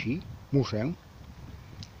słowa muszę,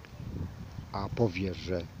 a powiesz,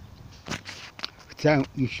 że chcę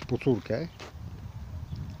iść po córkę,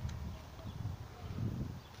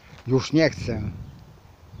 już nie chcę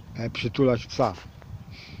przytulać psa,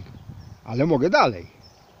 ale mogę dalej,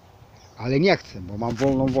 ale nie chcę, bo mam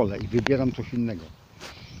wolną wolę i wybieram coś innego.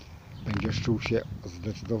 Będziesz czuł się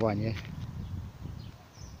zdecydowanie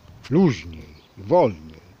luźniej,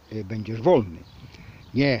 wolniej, będziesz wolny.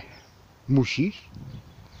 Nie musisz,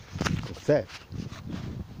 tylko chcesz.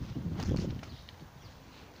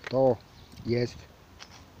 To jest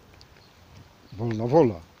wolna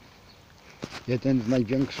wola. Jeden z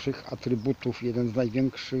największych atrybutów,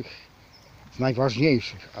 z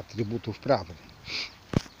najważniejszych atrybutów prawdy.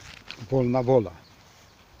 Wolna wola.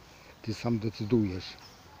 Ty sam decydujesz,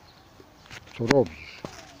 co robisz.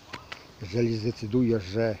 Jeżeli zdecydujesz,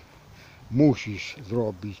 że musisz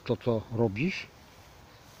zrobić to, co robisz,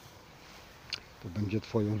 to będzie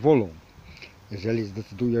twoją wolą. Jeżeli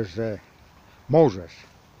zdecydujesz, że możesz,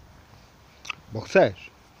 bo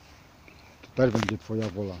chcesz, to też będzie twoja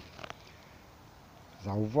wola.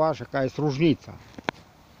 Zauważ, jaka jest różnica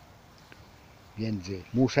między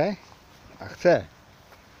muszę a chcę.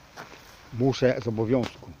 Muszę z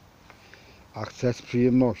obowiązku, a chcę z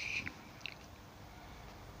przyjemności.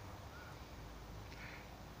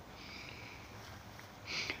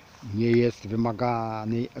 Nie jest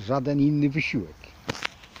wymagany żaden inny wysiłek,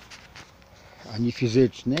 ani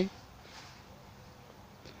fizyczny,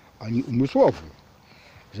 ani umysłowy,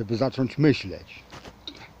 żeby zacząć myśleć.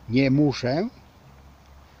 Nie muszę,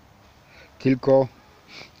 tylko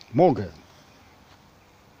mogę.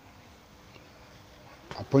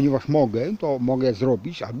 A ponieważ mogę, to mogę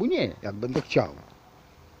zrobić albo nie, jak będę chciał.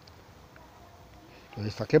 To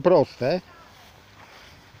jest takie proste,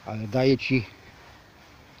 ale daje ci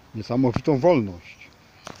niesamowitą wolność.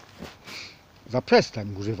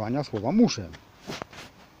 Zaprzestań używania słowa muszę.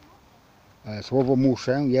 Słowo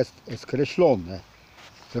muszę jest skreślone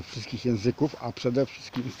ze wszystkich języków, a przede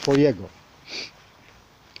wszystkim z twojego.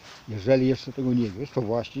 Jeżeli jeszcze tego nie wiesz, to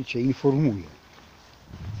właśnie cię informuję.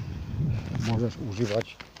 Możesz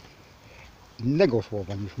używać innego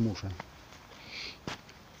słowa niż muszę.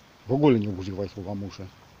 W ogóle nie używaj słowa muszę.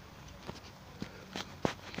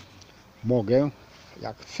 Mogę,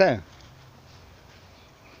 jak chcę.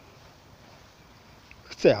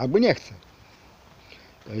 Chcę albo nie chcę.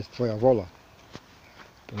 To jest twoja wola.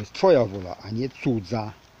 To jest twoja wola, a nie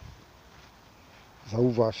cudza.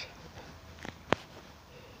 Zauważ,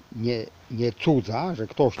 nie cudza, że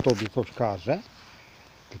ktoś tobie coś każe,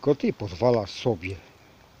 tylko ty pozwalasz sobie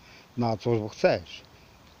na co chcesz.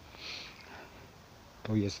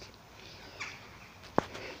 To jest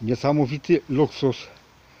niesamowity luksus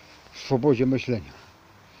w swobodzie myślenia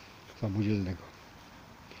samodzielnego.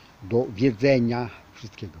 Do wiedzenia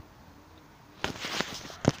wszystkiego.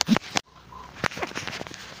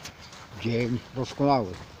 Dzień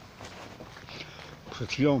doskonały.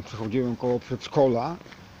 Przed chwilą przechodziłem koło przedszkola,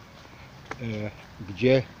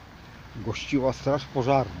 gdzie gościła straż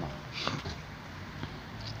pożarna.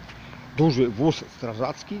 Duży wóz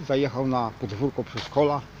strażacki zajechał na podwórko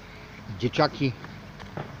przedszkola. Dzieciaki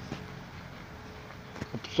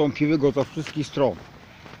obstąpiły go ze wszystkich stron.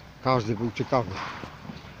 Każdy był ciekawy.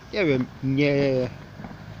 Nie wiem, nie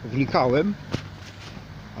wnikałem,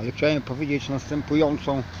 ale chciałem powiedzieć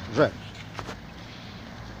następującą rzecz.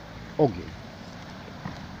 ogień.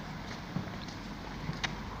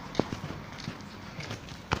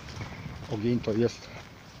 Ogień to jest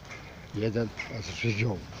jeden z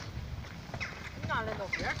żywiołów. No ale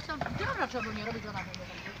dobrze, jak to dlaczego nie robić go na pewno?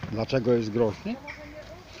 Dlaczego jest groźny?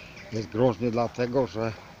 Jest groźny dlatego,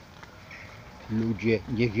 że ludzie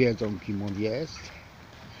nie wiedzą, kim on jest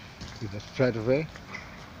i bez przerwy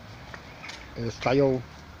stają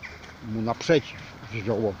mu naprzeciw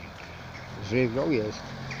żywiołowi. Żywioł jest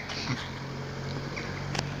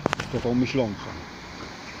istotą myślącą,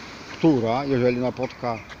 która, jeżeli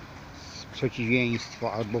napotka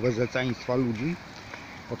przeciwieństwa albo bezeceństwa ludzi,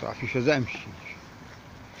 potrafi się zemścić.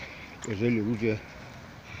 Jeżeli ludzie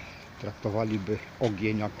traktowaliby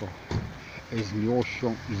ogień jako z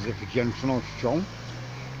miłością i z wdzięcznością,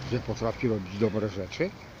 że potrafi robić dobre rzeczy,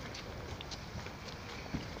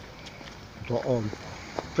 to on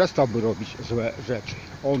przestałby robić złe rzeczy.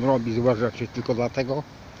 On robi złe rzeczy tylko dlatego,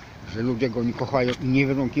 że ludzie go nie kochają i nie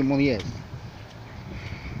wiedzą, kim on jest.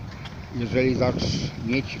 Jeżeli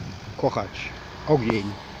zaczniecie kochać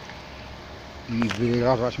ogień i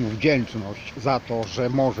wyrażać mu wdzięczność za to, że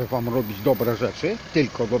może wam robić dobre rzeczy,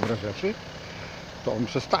 tylko dobre rzeczy, to on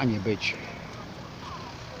przestanie być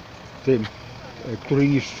tym, który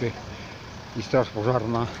niszczy, i straż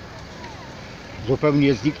pożarna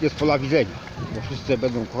zupełnie zniknie z pola widzenia, bo wszyscy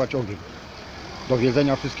będą kochać ogień do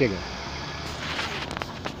wiedzenia wszystkiego.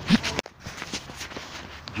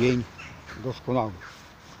 Dzień doskonały.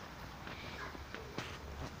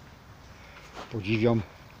 Podziwiam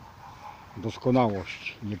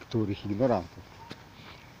doskonałość niektórych ignorantów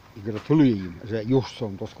i gratuluję im, że już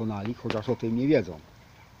są doskonali, chociaż o tym nie wiedzą.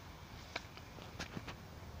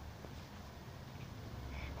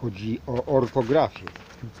 Chodzi o ortografię.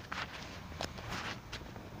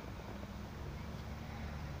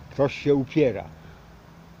 Ktoś się upiera,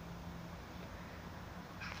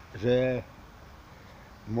 że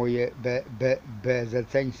moje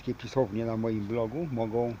bezeceńskie pisownie na moim blogu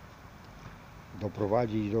mogą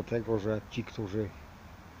doprowadzić do tego, że ci, którzy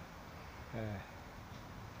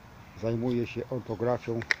zajmują się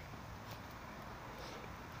ortografią,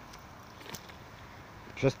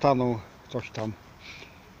 przestaną coś tam,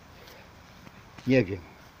 nie wiem,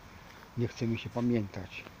 nie chce mi się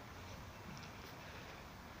pamiętać.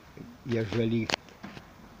 Jeżeli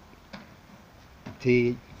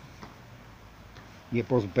ty nie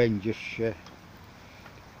pozbędziesz się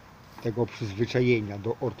tego przyzwyczajenia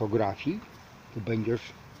do ortografii, to będziesz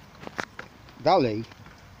dalej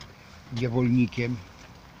niewolnikiem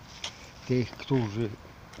tych, którzy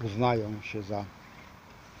uznają się za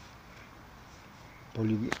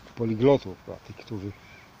poliglotów, a tych, którzy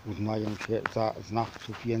uznają się za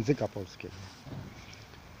znawców języka polskiego.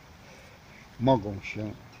 Mogą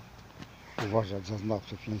się uważać za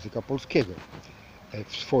znawców języka polskiego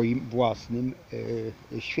w swoim własnym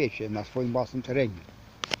świecie, na swoim własnym terenie.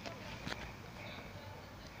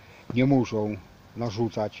 Nie muszą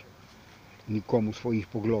narzucać nikomu swoich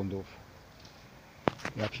poglądów.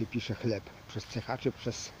 Jak się pisze chleb, przez CH czy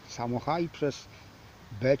przez samo H i przez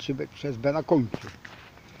B czy przez B na końcu.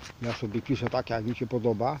 Ja sobie piszę tak, jak mi się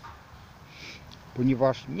podoba,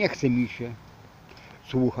 ponieważ nie chce mi się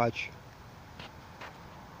słuchać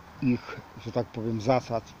ich, że tak powiem,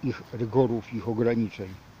 zasad, ich rygorów, ich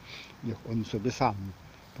ograniczeń. Niech oni sobie sami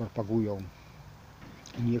propagują.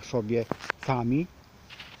 Niech sobie sami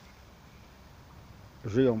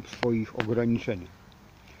żyją w swoich ograniczeniach.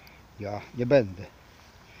 Ja nie będę.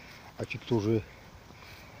 A ci, którzy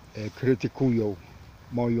krytykują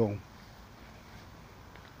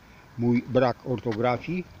mój brak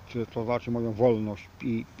ortografii, czy to znaczy moją wolność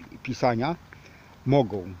pisania,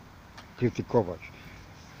 mogą krytykować.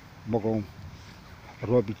 Mogą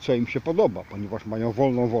robić, co im się podoba, ponieważ mają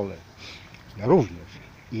wolną wolę. Ja również.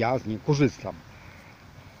 I ja z niej korzystam.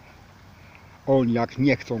 Oni jak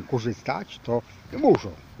nie chcą korzystać, to nie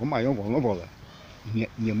muszą, bo mają wolną wolę.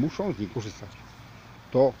 Nie muszą z niej korzystać.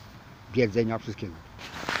 Do wiedzenia wszystkiego.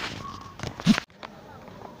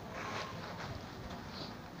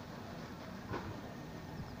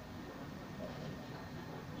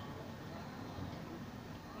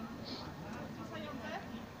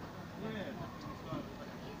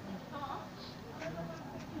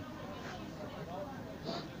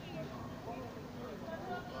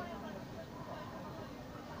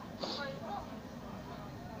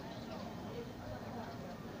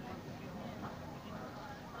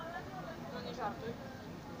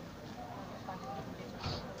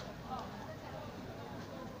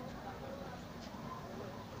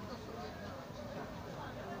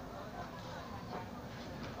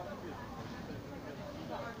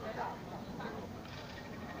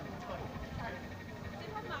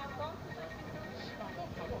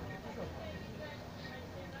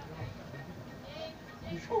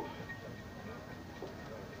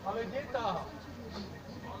 Ale nie ta!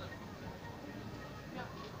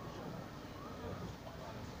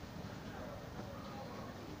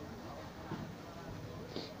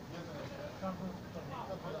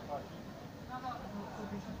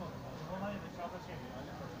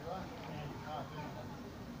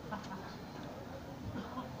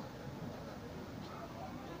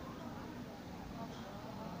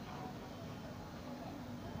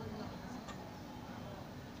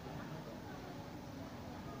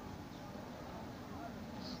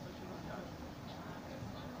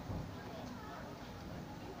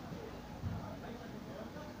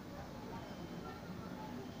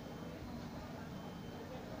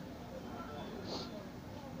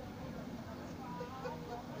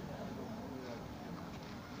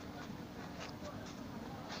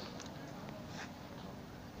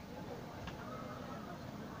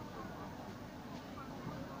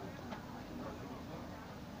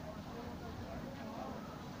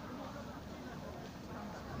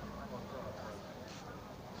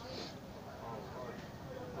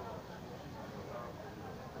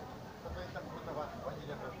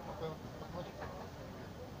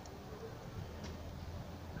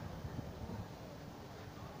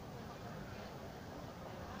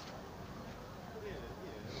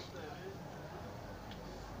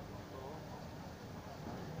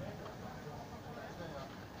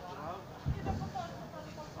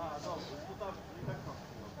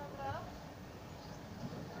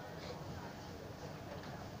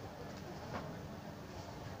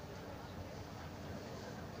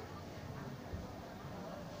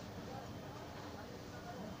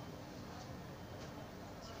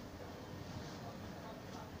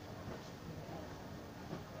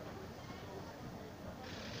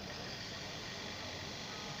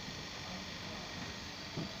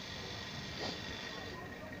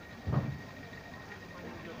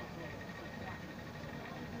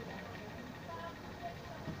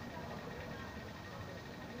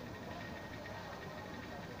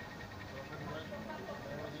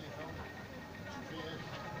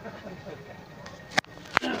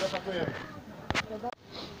 Zatakujemy.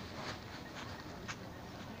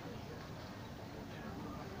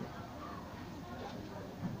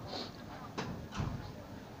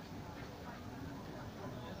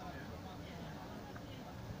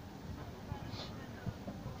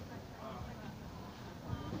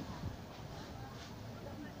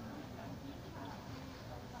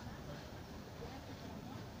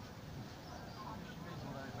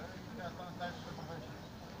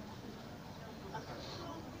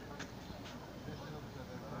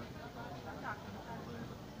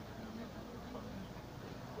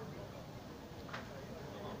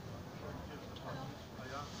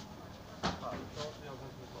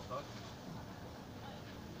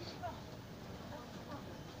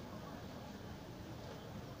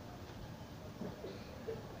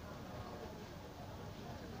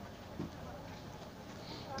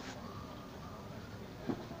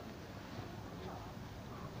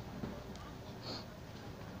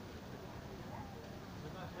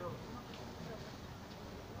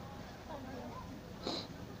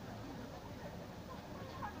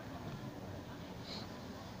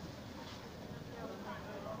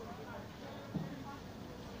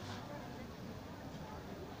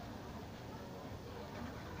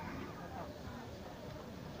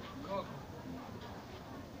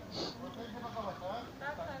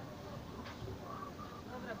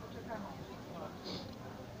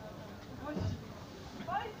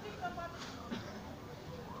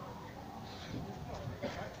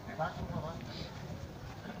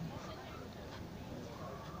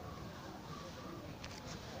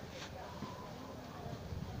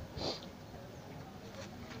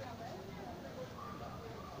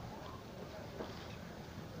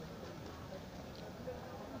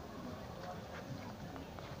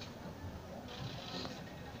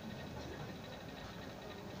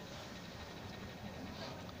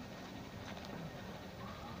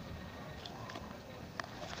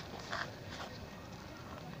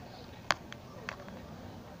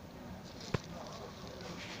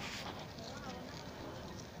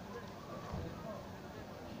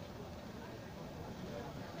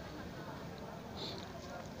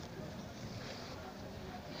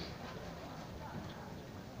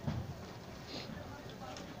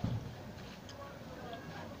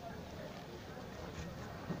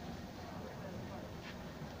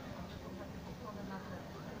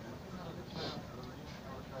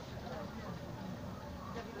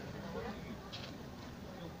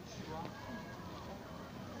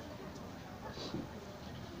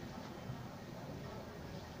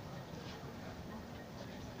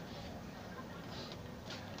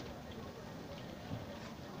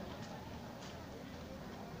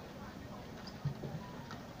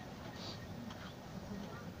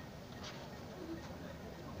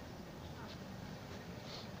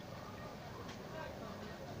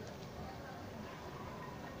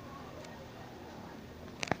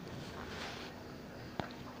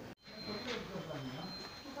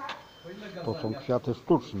 To są kwiaty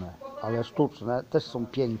sztuczne, ale sztuczne też są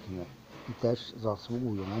piękne i też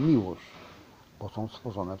zasługują na miłość, bo są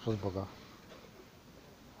stworzone przez Boga.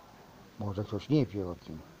 Może ktoś nie wie o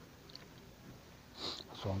tym.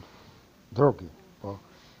 Są drogie,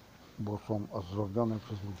 bo są zrobione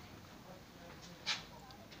przez ludzi.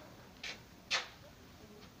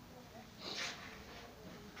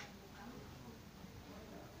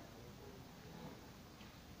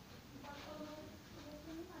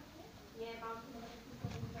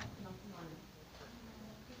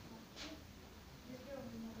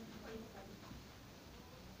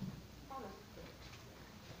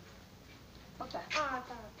 O tak. A,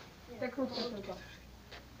 tak. Te krótkie tylko.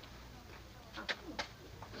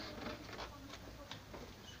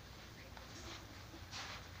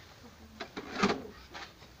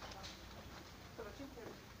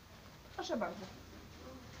 Proszę bardzo.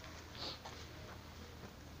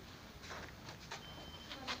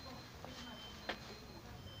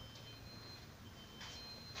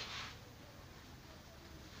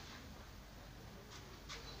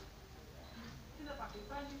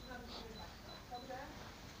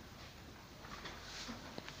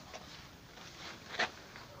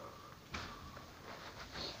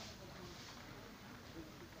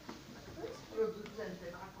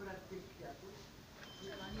 Producentem akurat tych kwiatów?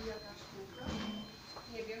 Pani jaka spółka?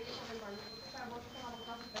 Nie wiem, nie powiem pani. Trzeba było się na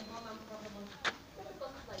pokazać, tak bo nam to tylko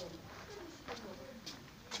znajomi.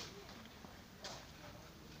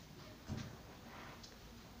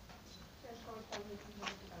 Ciężko mi powiedzieć, że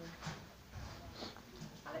pytanie.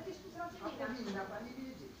 Ale gdzieś tu z racji A wina. powinna pani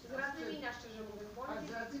wiedzieć. Z racji wina, szczerze mówiąc. Bo A oni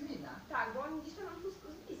z racji wina? tak, bo oni gdzieś tam nam tu z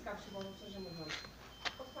bliska przywożą, szczerze mówiąc.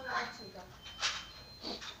 Od pana odcinka.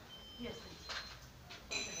 Jesteś.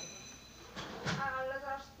 Ale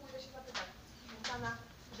zaraz pójdę się zapytać. Pana,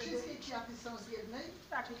 żeby... Wszystkie kwiaty są z jednej?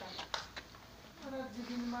 Tak i tak.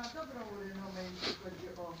 Radzywin ma dobrą renomę, jeśli chodzi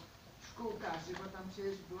o szkółkarzy, bo tam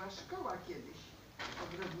przecież była szkoła kiedyś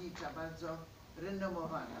ogrodnicza, bardzo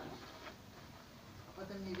renomowana. A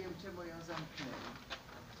potem nie wiem, czemu ją zamknęli.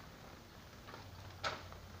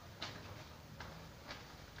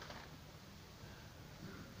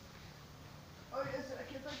 O Jezu,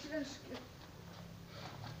 jakie to ciężkie.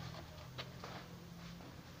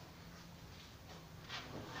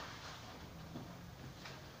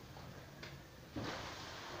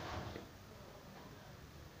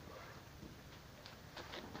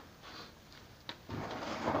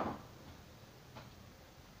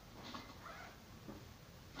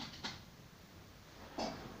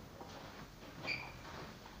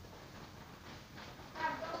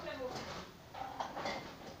 Tak, dobrze mówię.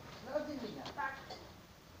 Radzywina. Tak.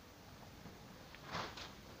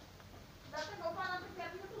 Dlaczego pana te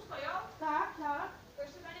kwiaty tu stoją? Tak, tak. To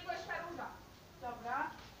jeszcze dla niego jest ta róża.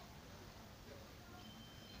 Dobra.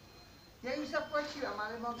 Ja już zapłaciłam,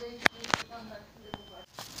 ale mogę iść tam na chwilę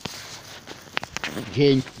popłacić.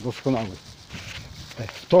 Dzień doskonały.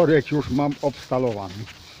 Wtorek już mam obstalowany.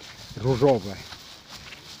 Różowe.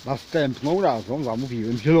 Następną razą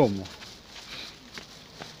zamówiłem zielono.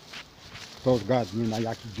 Kto zgadnie na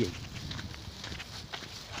jaki dzień.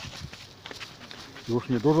 Już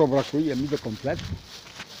niedużo brakuje mi do kompletu.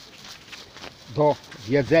 Do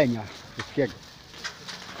jedzenia wszystkiego.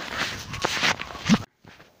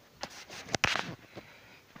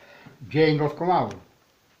 Dzień doskonały.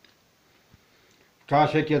 W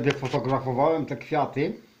czasie, kiedy fotografowałem te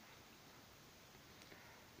kwiaty,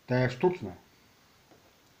 te sztuczne,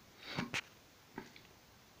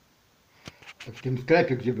 w tym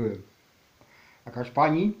sklepie, gdzie byłem, jakaś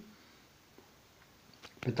pani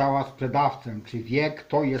pytała sprzedawcę, czy wie,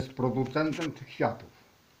 kto jest producentem tych kwiatów.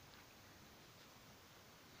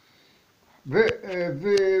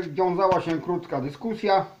 Wywiązała się krótka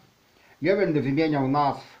dyskusja. Nie będę wymieniał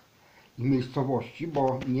nazw i miejscowości,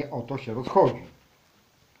 bo nie o to się rozchodzi.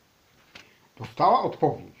 Dostała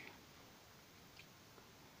odpowiedź.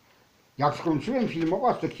 Jak skończyłem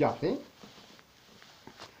filmować te kwiaty,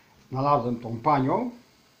 znalazłem tą panią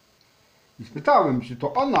i spytałem, czy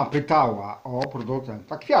to ona pytała o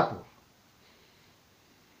producenta kwiatów.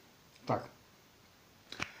 Tak.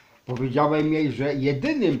 Powiedziałem jej, że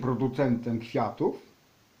jedynym producentem kwiatów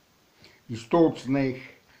i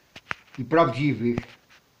sztucznych i prawdziwych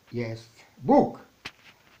jest Bóg.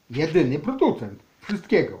 Jedyny producent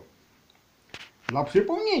wszystkiego. Dla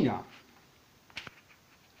przypomnienia.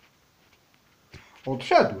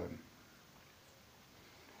 Odszedłem.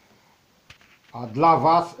 A dla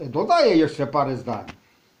Was dodaję jeszcze parę zdań.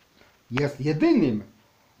 Jest jedynym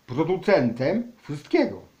producentem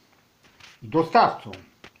wszystkiego i dostawcą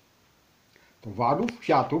towarów,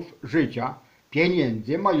 kwiatów, życia,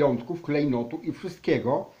 pieniędzy, majątków, klejnotu i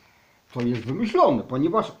wszystkiego, co jest wymyślone,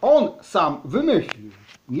 ponieważ On sam wymyślił,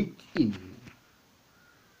 nikt inny.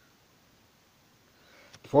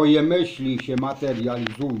 Twoje myśli się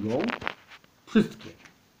materializują, wszystkie,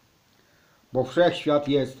 bo wszechświat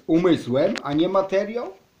jest umysłem, a nie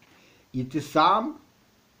materią i Ty sam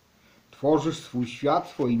tworzysz swój świat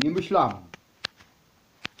swoimi myślami.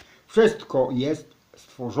 Wszystko jest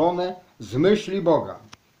stworzone z myśli Boga.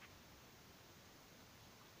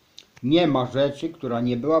 Nie ma rzeczy, która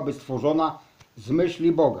nie byłaby stworzona z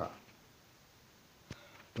myśli Boga,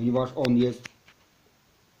 ponieważ On jest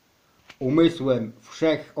umysłem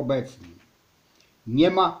wszechobecnym.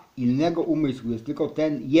 Nie ma innego umysłu, jest tylko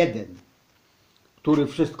ten jeden, który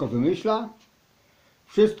wszystko wymyśla,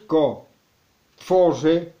 wszystko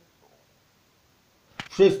tworzy,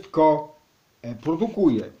 wszystko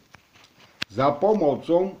produkuje za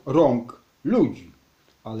pomocą rąk ludzi.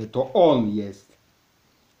 Ale to On jest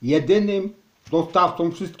jedynym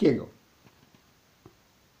dostawcą wszystkiego.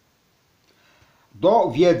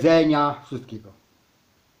 Do wiedzenia wszystkiego.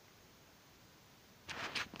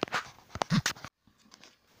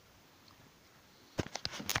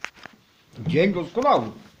 Dzień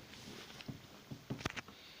doskonały.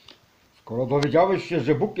 Skoro dowiedziałeś się,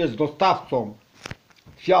 że Bóg jest dostawcą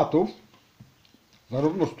kwiatów,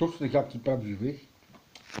 zarówno sztucznych, jak i prawdziwych,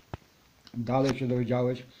 dalej się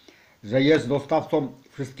dowiedziałeś, że jest dostawcą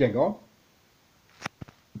wszystkiego,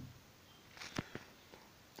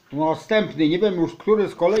 to następny, nie wiem już który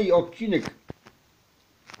z kolei odcinek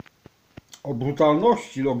o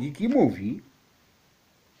brutalności logiki mówi,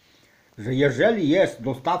 że jeżeli jest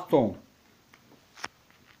dostawcą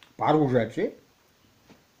paru rzeczy,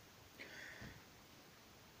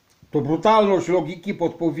 to brutalność logiki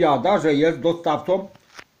podpowiada, że jest dostawcą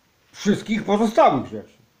wszystkich pozostałych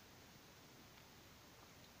rzeczy.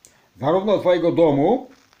 Zarówno twojego domu,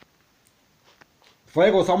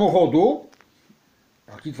 twojego samochodu,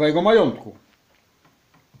 jak i twojego majątku.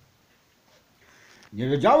 Nie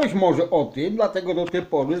wiedziałeś może o tym, dlatego do tej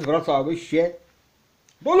pory zwracałeś się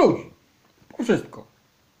do ludzi. Po wszystko.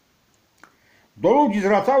 Do ludzi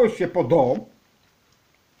zwracałeś się po dom,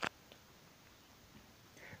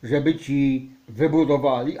 żeby ci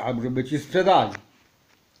wybudowali albo żeby ci sprzedali.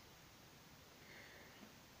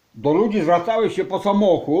 Do ludzi zwracałeś się po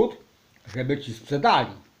samochód, żeby ci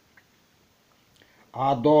sprzedali.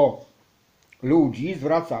 A do ludzi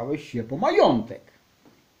zwracałeś się po majątek,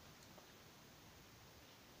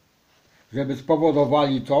 żeby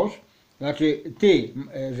spowodowali coś, znaczy ty,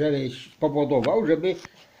 żebyś spowodował, żeby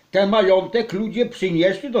ten majątek ludzie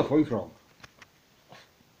przynieśli do twoich rąk.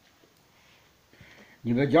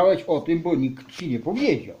 Nie wiedziałeś o tym, bo nikt ci nie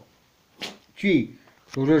powiedział. Ci,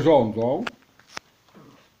 którzy rządzą,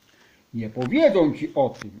 nie powiedzą ci o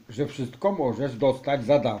tym, że wszystko możesz dostać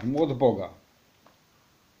za darmo od Boga.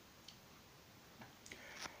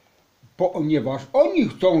 Ponieważ oni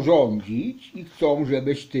chcą rządzić i chcą,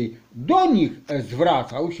 żebyś ty do nich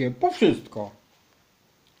zwracał się po wszystko,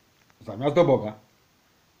 zamiast do Boga.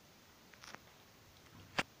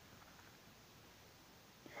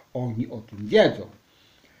 Oni o tym wiedzą.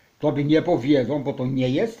 Tobie nie powiedzą, bo to nie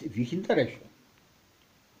jest w ich interesie.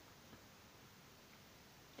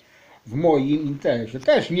 W moim interesie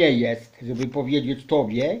też nie jest, żeby powiedzieć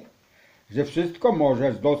tobie, że wszystko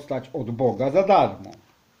możesz dostać od Boga za darmo.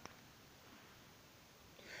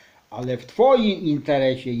 Ale w twoim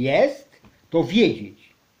interesie jest to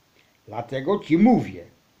wiedzieć. Dlatego ci mówię,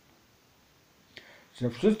 że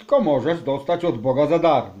wszystko możesz dostać od Boga za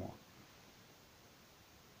darmo.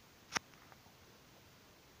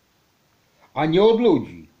 A nie od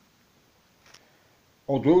ludzi.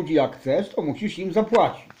 Od ludzi jak chcesz, to musisz im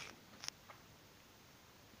zapłacić.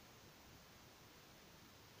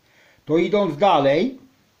 To idąc dalej,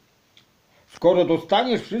 skoro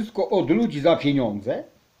dostaniesz wszystko od ludzi za pieniądze,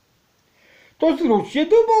 to zwróć się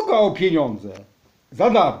do Boga o pieniądze. Za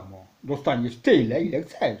darmo. Dostaniesz tyle, ile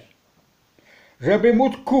chcesz. Żeby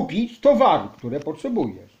móc kupić towary, które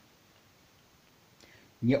potrzebujesz.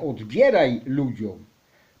 Nie odbieraj ludziom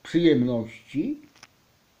przyjemności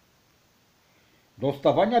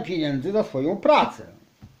dostawania pieniędzy za swoją pracę.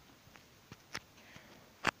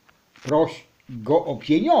 Proś go o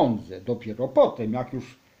pieniądze dopiero potem, jak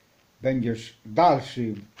już będziesz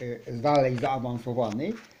dalej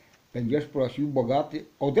zaawansowany, będziesz prosił bogaty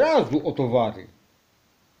od razu o towary.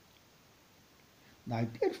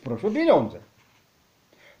 Najpierw proszę o pieniądze,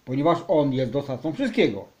 ponieważ on jest dostawcą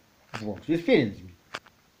wszystkiego, włącznie z pieniędzmi.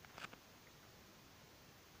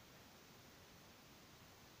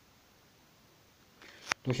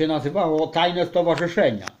 To się nazywało tajne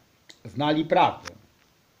stowarzyszenia. Znali prawdę.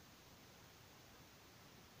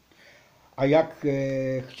 A jak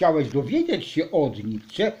chciałeś dowiedzieć się od nich,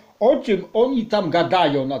 o czym oni tam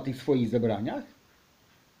gadają na tych swoich zebraniach,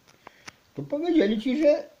 to powiedzieli ci,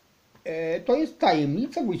 że to jest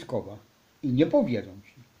tajemnica wojskowa i nie powiedzą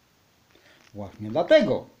ci. Właśnie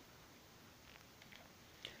dlatego,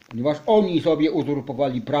 ponieważ oni sobie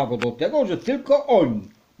uzurpowali prawo do tego, że tylko oni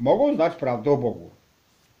mogą znać prawdę o Bogu,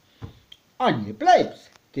 a nie plebs.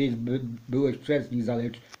 Ty byłeś przez nich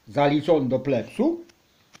zaliczony do plebsu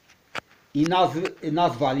i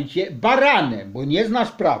nazwali cię baranem, bo nie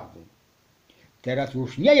znasz prawdy. Teraz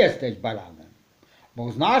już nie jesteś baranem,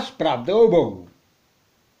 bo znasz prawdę o Bogu,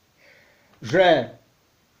 że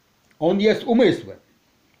On jest umysłem.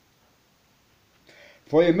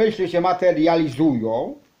 Twoje myśli się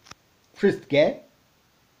materializują, wszystkie,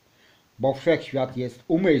 bo wszechświat jest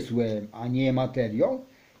umysłem, a nie materią,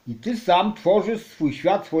 i ty sam tworzysz swój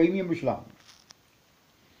świat swoimi myślami.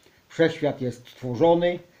 Wszechświat jest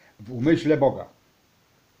stworzony w umyśle Boga.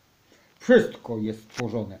 Wszystko jest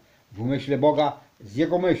stworzone w umyśle Boga z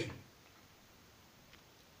Jego myśli.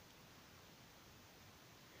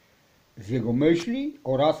 Z Jego myśli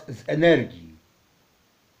oraz z energii.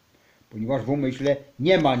 Ponieważ w umyśle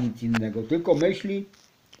nie ma nic innego, tylko myśli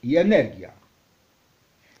i energia.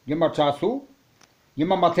 Nie ma czasu, nie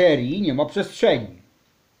ma materii, nie ma przestrzeni.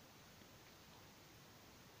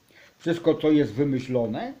 Wszystko, co jest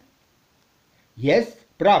wymyślone, jest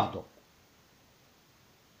prawdą.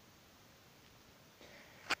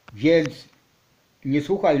 Więc nie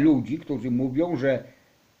słuchaj ludzi, którzy mówią, że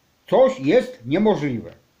coś jest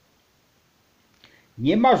niemożliwe.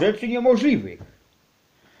 Nie ma rzeczy niemożliwych,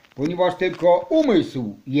 ponieważ tylko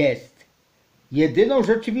umysł jest jedyną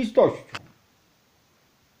rzeczywistością.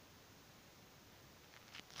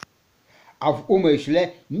 A w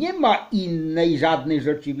umyśle nie ma innej żadnej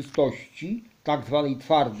rzeczywistości, tak zwanej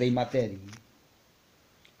twardej materii.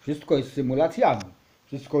 Wszystko jest symulacjami,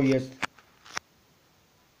 wszystko jest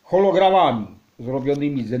hologramami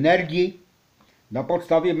zrobionymi z energii na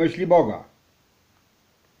podstawie myśli Boga.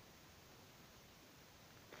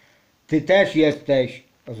 Ty też jesteś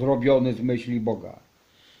zrobiony z myśli Boga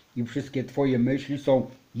i wszystkie twoje myśli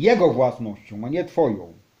są Jego własnością, a nie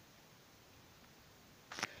twoją.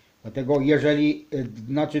 Dlatego jeżeli,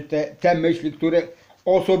 znaczy te myśli, które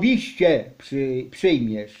osobiście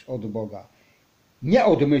przyjmiesz od Boga, nie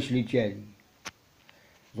od myślicieli,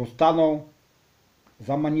 zostaną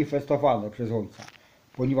zamanifestowane przez Ojca,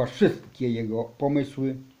 ponieważ wszystkie Jego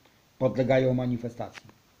pomysły podlegają manifestacji.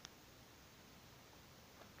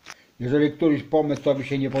 Jeżeli któryś pomysł Tobie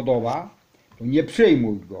się nie podoba, to nie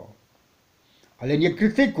przyjmuj go, ale nie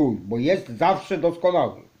krytykuj, bo jest zawsze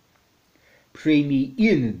doskonały. Przyjmij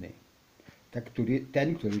inny,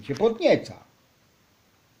 ten, który Cię podnieca.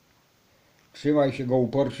 Trzymaj się go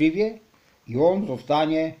uporczywie i on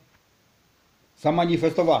zostanie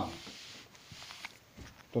zamanifestowany.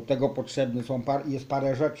 Do tego potrzebne jest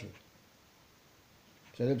parę rzeczy.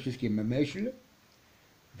 Przede wszystkim myśl,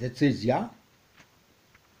 decyzja,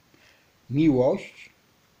 miłość,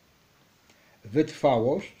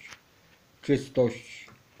 wytrwałość, czystość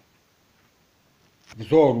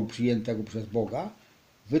wzoru przyjętego przez Boga,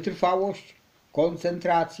 wytrwałość,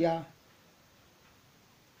 koncentracja,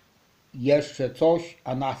 jeszcze coś,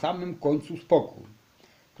 a na samym końcu spokój.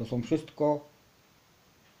 To są wszystko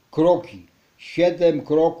kroki. 7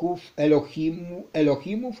 kroków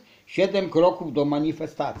Elohimów, 7 kroków do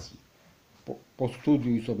manifestacji.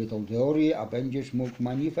 Postudiuj sobie tą teorię, a będziesz mógł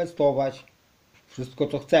manifestować wszystko,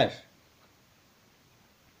 co chcesz.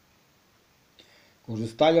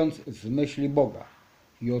 Korzystając z myśli Boga.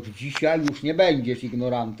 I od dzisiaj już nie będziesz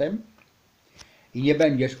ignorantem i nie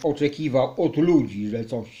będziesz oczekiwał od ludzi, że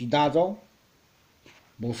coś ci dadzą,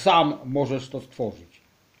 bo sam możesz to stworzyć.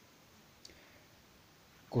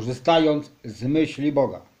 Korzystając z myśli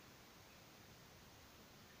Boga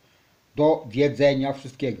do wiedzenia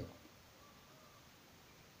wszystkiego.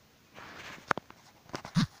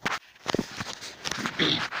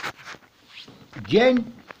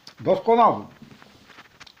 Dzień doskonały.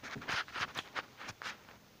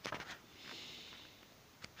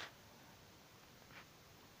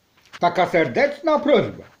 Taka serdeczna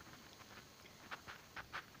prośba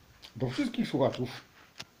do wszystkich słuchaczów.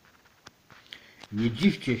 Nie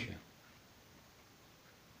dziwcie się,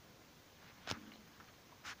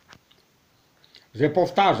 że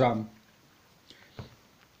powtarzam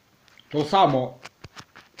to samo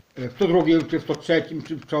w 102, czy w 103,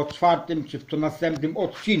 czy w 104, czy w to następnym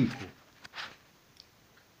odcinku.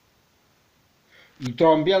 I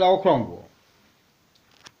trąbię na okrągło.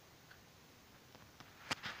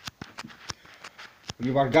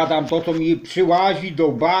 Ponieważ gadam to, co mi przyłazi do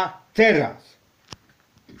łba teraz.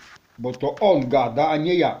 bo to on gada, a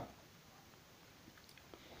nie ja.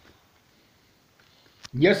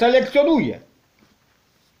 Nie selekcjonuję,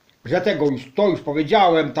 że to już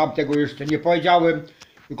powiedziałem, tamtego jeszcze nie powiedziałem,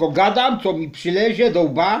 tylko gadam, co mi przylezie do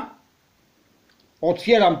łba,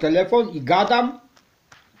 otwieram telefon i gadam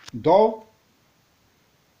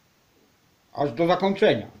aż do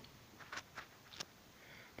zakończenia.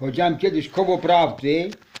 Powiedziałem kiedyś, koło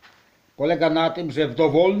prawdy polega na tym, że w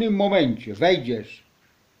dowolnym momencie wejdziesz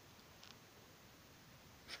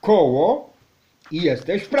w koło i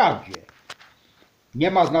jesteś w prawdzie.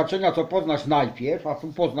 Nie ma znaczenia, co poznasz najpierw, a co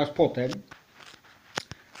poznasz potem,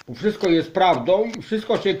 bo wszystko jest prawdą i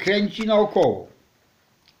wszystko się kręci naokoło.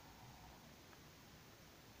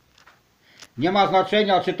 Nie ma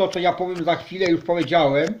znaczenia, czy to, co ja powiem za chwilę, już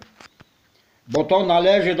powiedziałem, bo to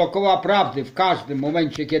należy do koła prawdy w każdym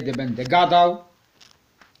momencie, kiedy będę gadał.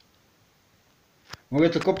 Mówię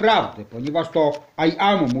tylko prawdę, ponieważ to I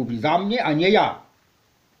am mówi za mnie, a nie ja.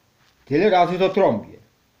 Tyle razy to trąbię.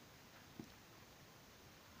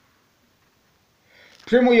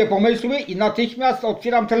 Przyjmuję pomysły i natychmiast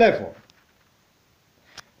otwieram telefon.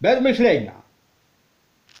 Bez myślenia.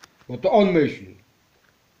 Bo to on myśli.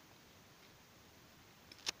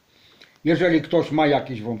 Jeżeli ktoś ma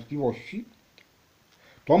jakieś wątpliwości,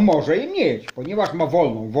 to może je mieć, ponieważ ma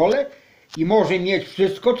wolną wolę i może mieć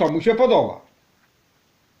wszystko, co mu się podoba.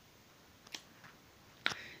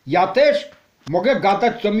 Ja też mogę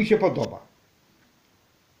gadać, co mi się podoba.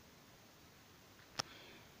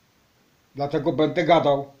 Dlatego będę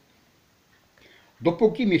gadał,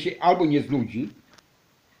 dopóki mnie się albo nie znudzi,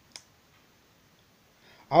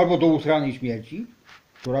 albo do usranej śmierci,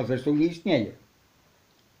 która zresztą nie istnieje.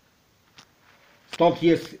 Stąd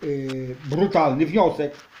jest brutalny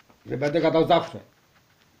wniosek, że będę gadał zawsze.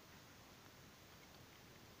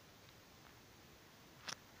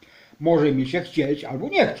 Może mi się chcieć albo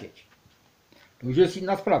nie chcieć. To już jest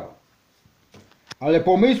inna sprawa. Ale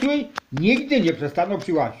pomysły nigdy nie przestaną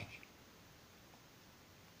przyłazić.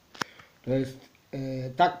 To jest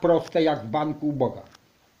tak proste jak w banku u Boga.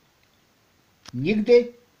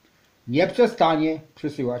 Nigdy nie przestanie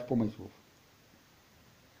przysyłać pomysłów.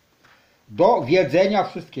 Do wiedzenia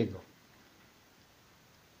wszystkiego.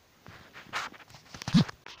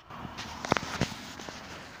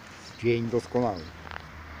 Dzień doskonały.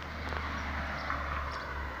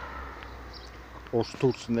 O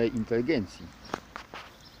sztucznej inteligencji.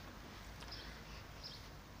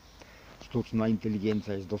 Sztuczna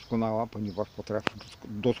inteligencja jest doskonała, ponieważ potrafi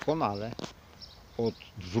doskonale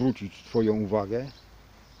odwrócić Twoją uwagę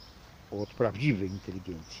od prawdziwej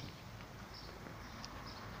inteligencji.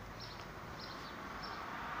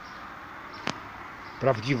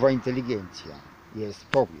 Prawdziwa inteligencja jest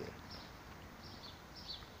powie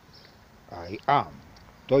I am.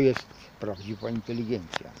 To jest prawdziwa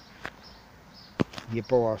inteligencja. Nie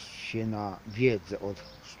połaż się na wiedzę od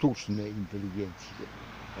sztucznej inteligencji.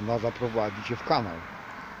 Ona zaprowadzi cię w kanał.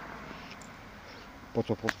 Po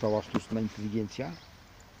co powstała sztuczna inteligencja?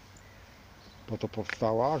 Po to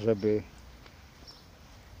powstała, żeby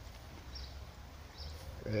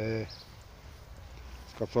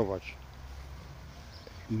skasować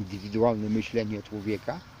indywidualne myślenie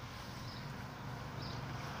człowieka.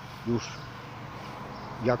 Już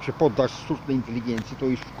jak się poddasz sztucznej inteligencji, to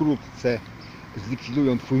już wkrótce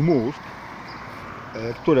zlikwidują twój mózg,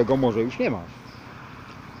 którego może już nie masz.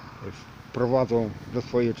 Wprowadzą do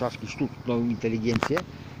swojej czaszki sztuczną inteligencję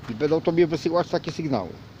i będą tobie wysyłać takie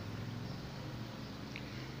sygnały.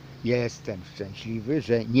 Jestem szczęśliwy,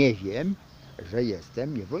 że nie wiem, że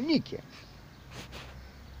jestem niewolnikiem.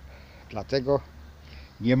 Dlatego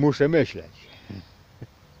nie muszę myśleć.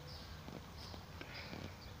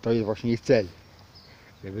 To jest właśnie ich cel.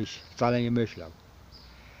 Żebyś wcale nie myślał.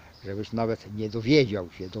 Żebyś nawet nie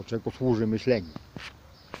dowiedział się, do czego służy myślenie.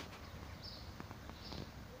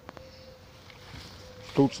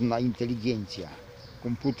 Sztuczna inteligencja,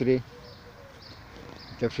 komputery,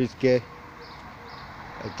 te wszystkie,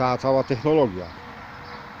 ta cała technologia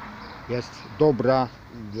jest dobra,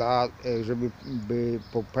 żeby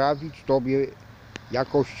poprawić tobie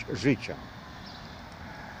jakość życia,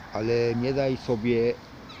 ale nie daj sobie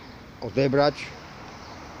odebrać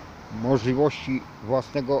możliwości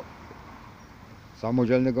własnego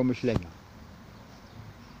samodzielnego myślenia.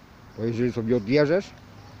 Bo jeżeli sobie odbierzesz,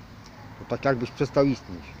 to tak jakbyś przestał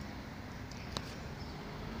istnieć.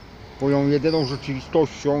 Twoją jedyną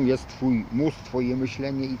rzeczywistością jest twój mózg, twoje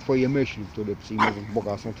myślenie i twoje myśli, które przyjmujesz od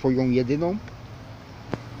Boga. Są twoją jedyną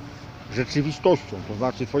rzeczywistością, to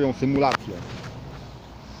znaczy twoją symulacją.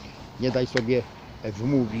 Nie daj sobie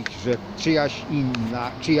wmówić, że czyjaś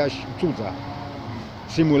inna, czyjaś cudza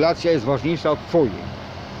symulacja jest ważniejsza od twojej.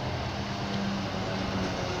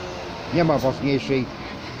 Nie ma ważniejszej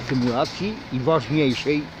symulacji i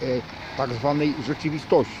ważniejszej tak zwanej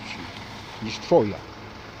rzeczywistości niż Twoja.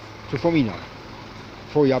 Przypominam,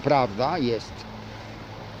 Twoja prawda jest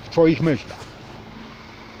w Twoich myślach.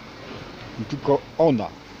 I tylko ona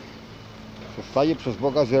zostaje przez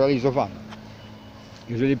Boga zrealizowana.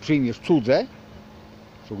 Jeżeli przyjmiesz cudze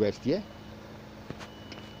sugestie,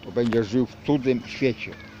 to będziesz żył w cudzym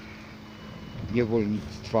świecie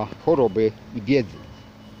niewolnictwa, choroby i biedy.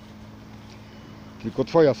 Tylko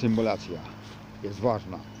Twoja symulacja jest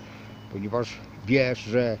ważna, ponieważ wiesz,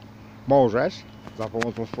 że możesz za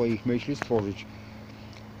pomocą swoich myśli stworzyć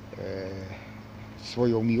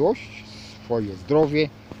swoją miłość, swoje zdrowie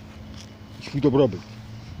i swój dobrobyt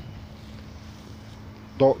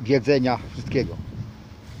do wiedzenia wszystkiego.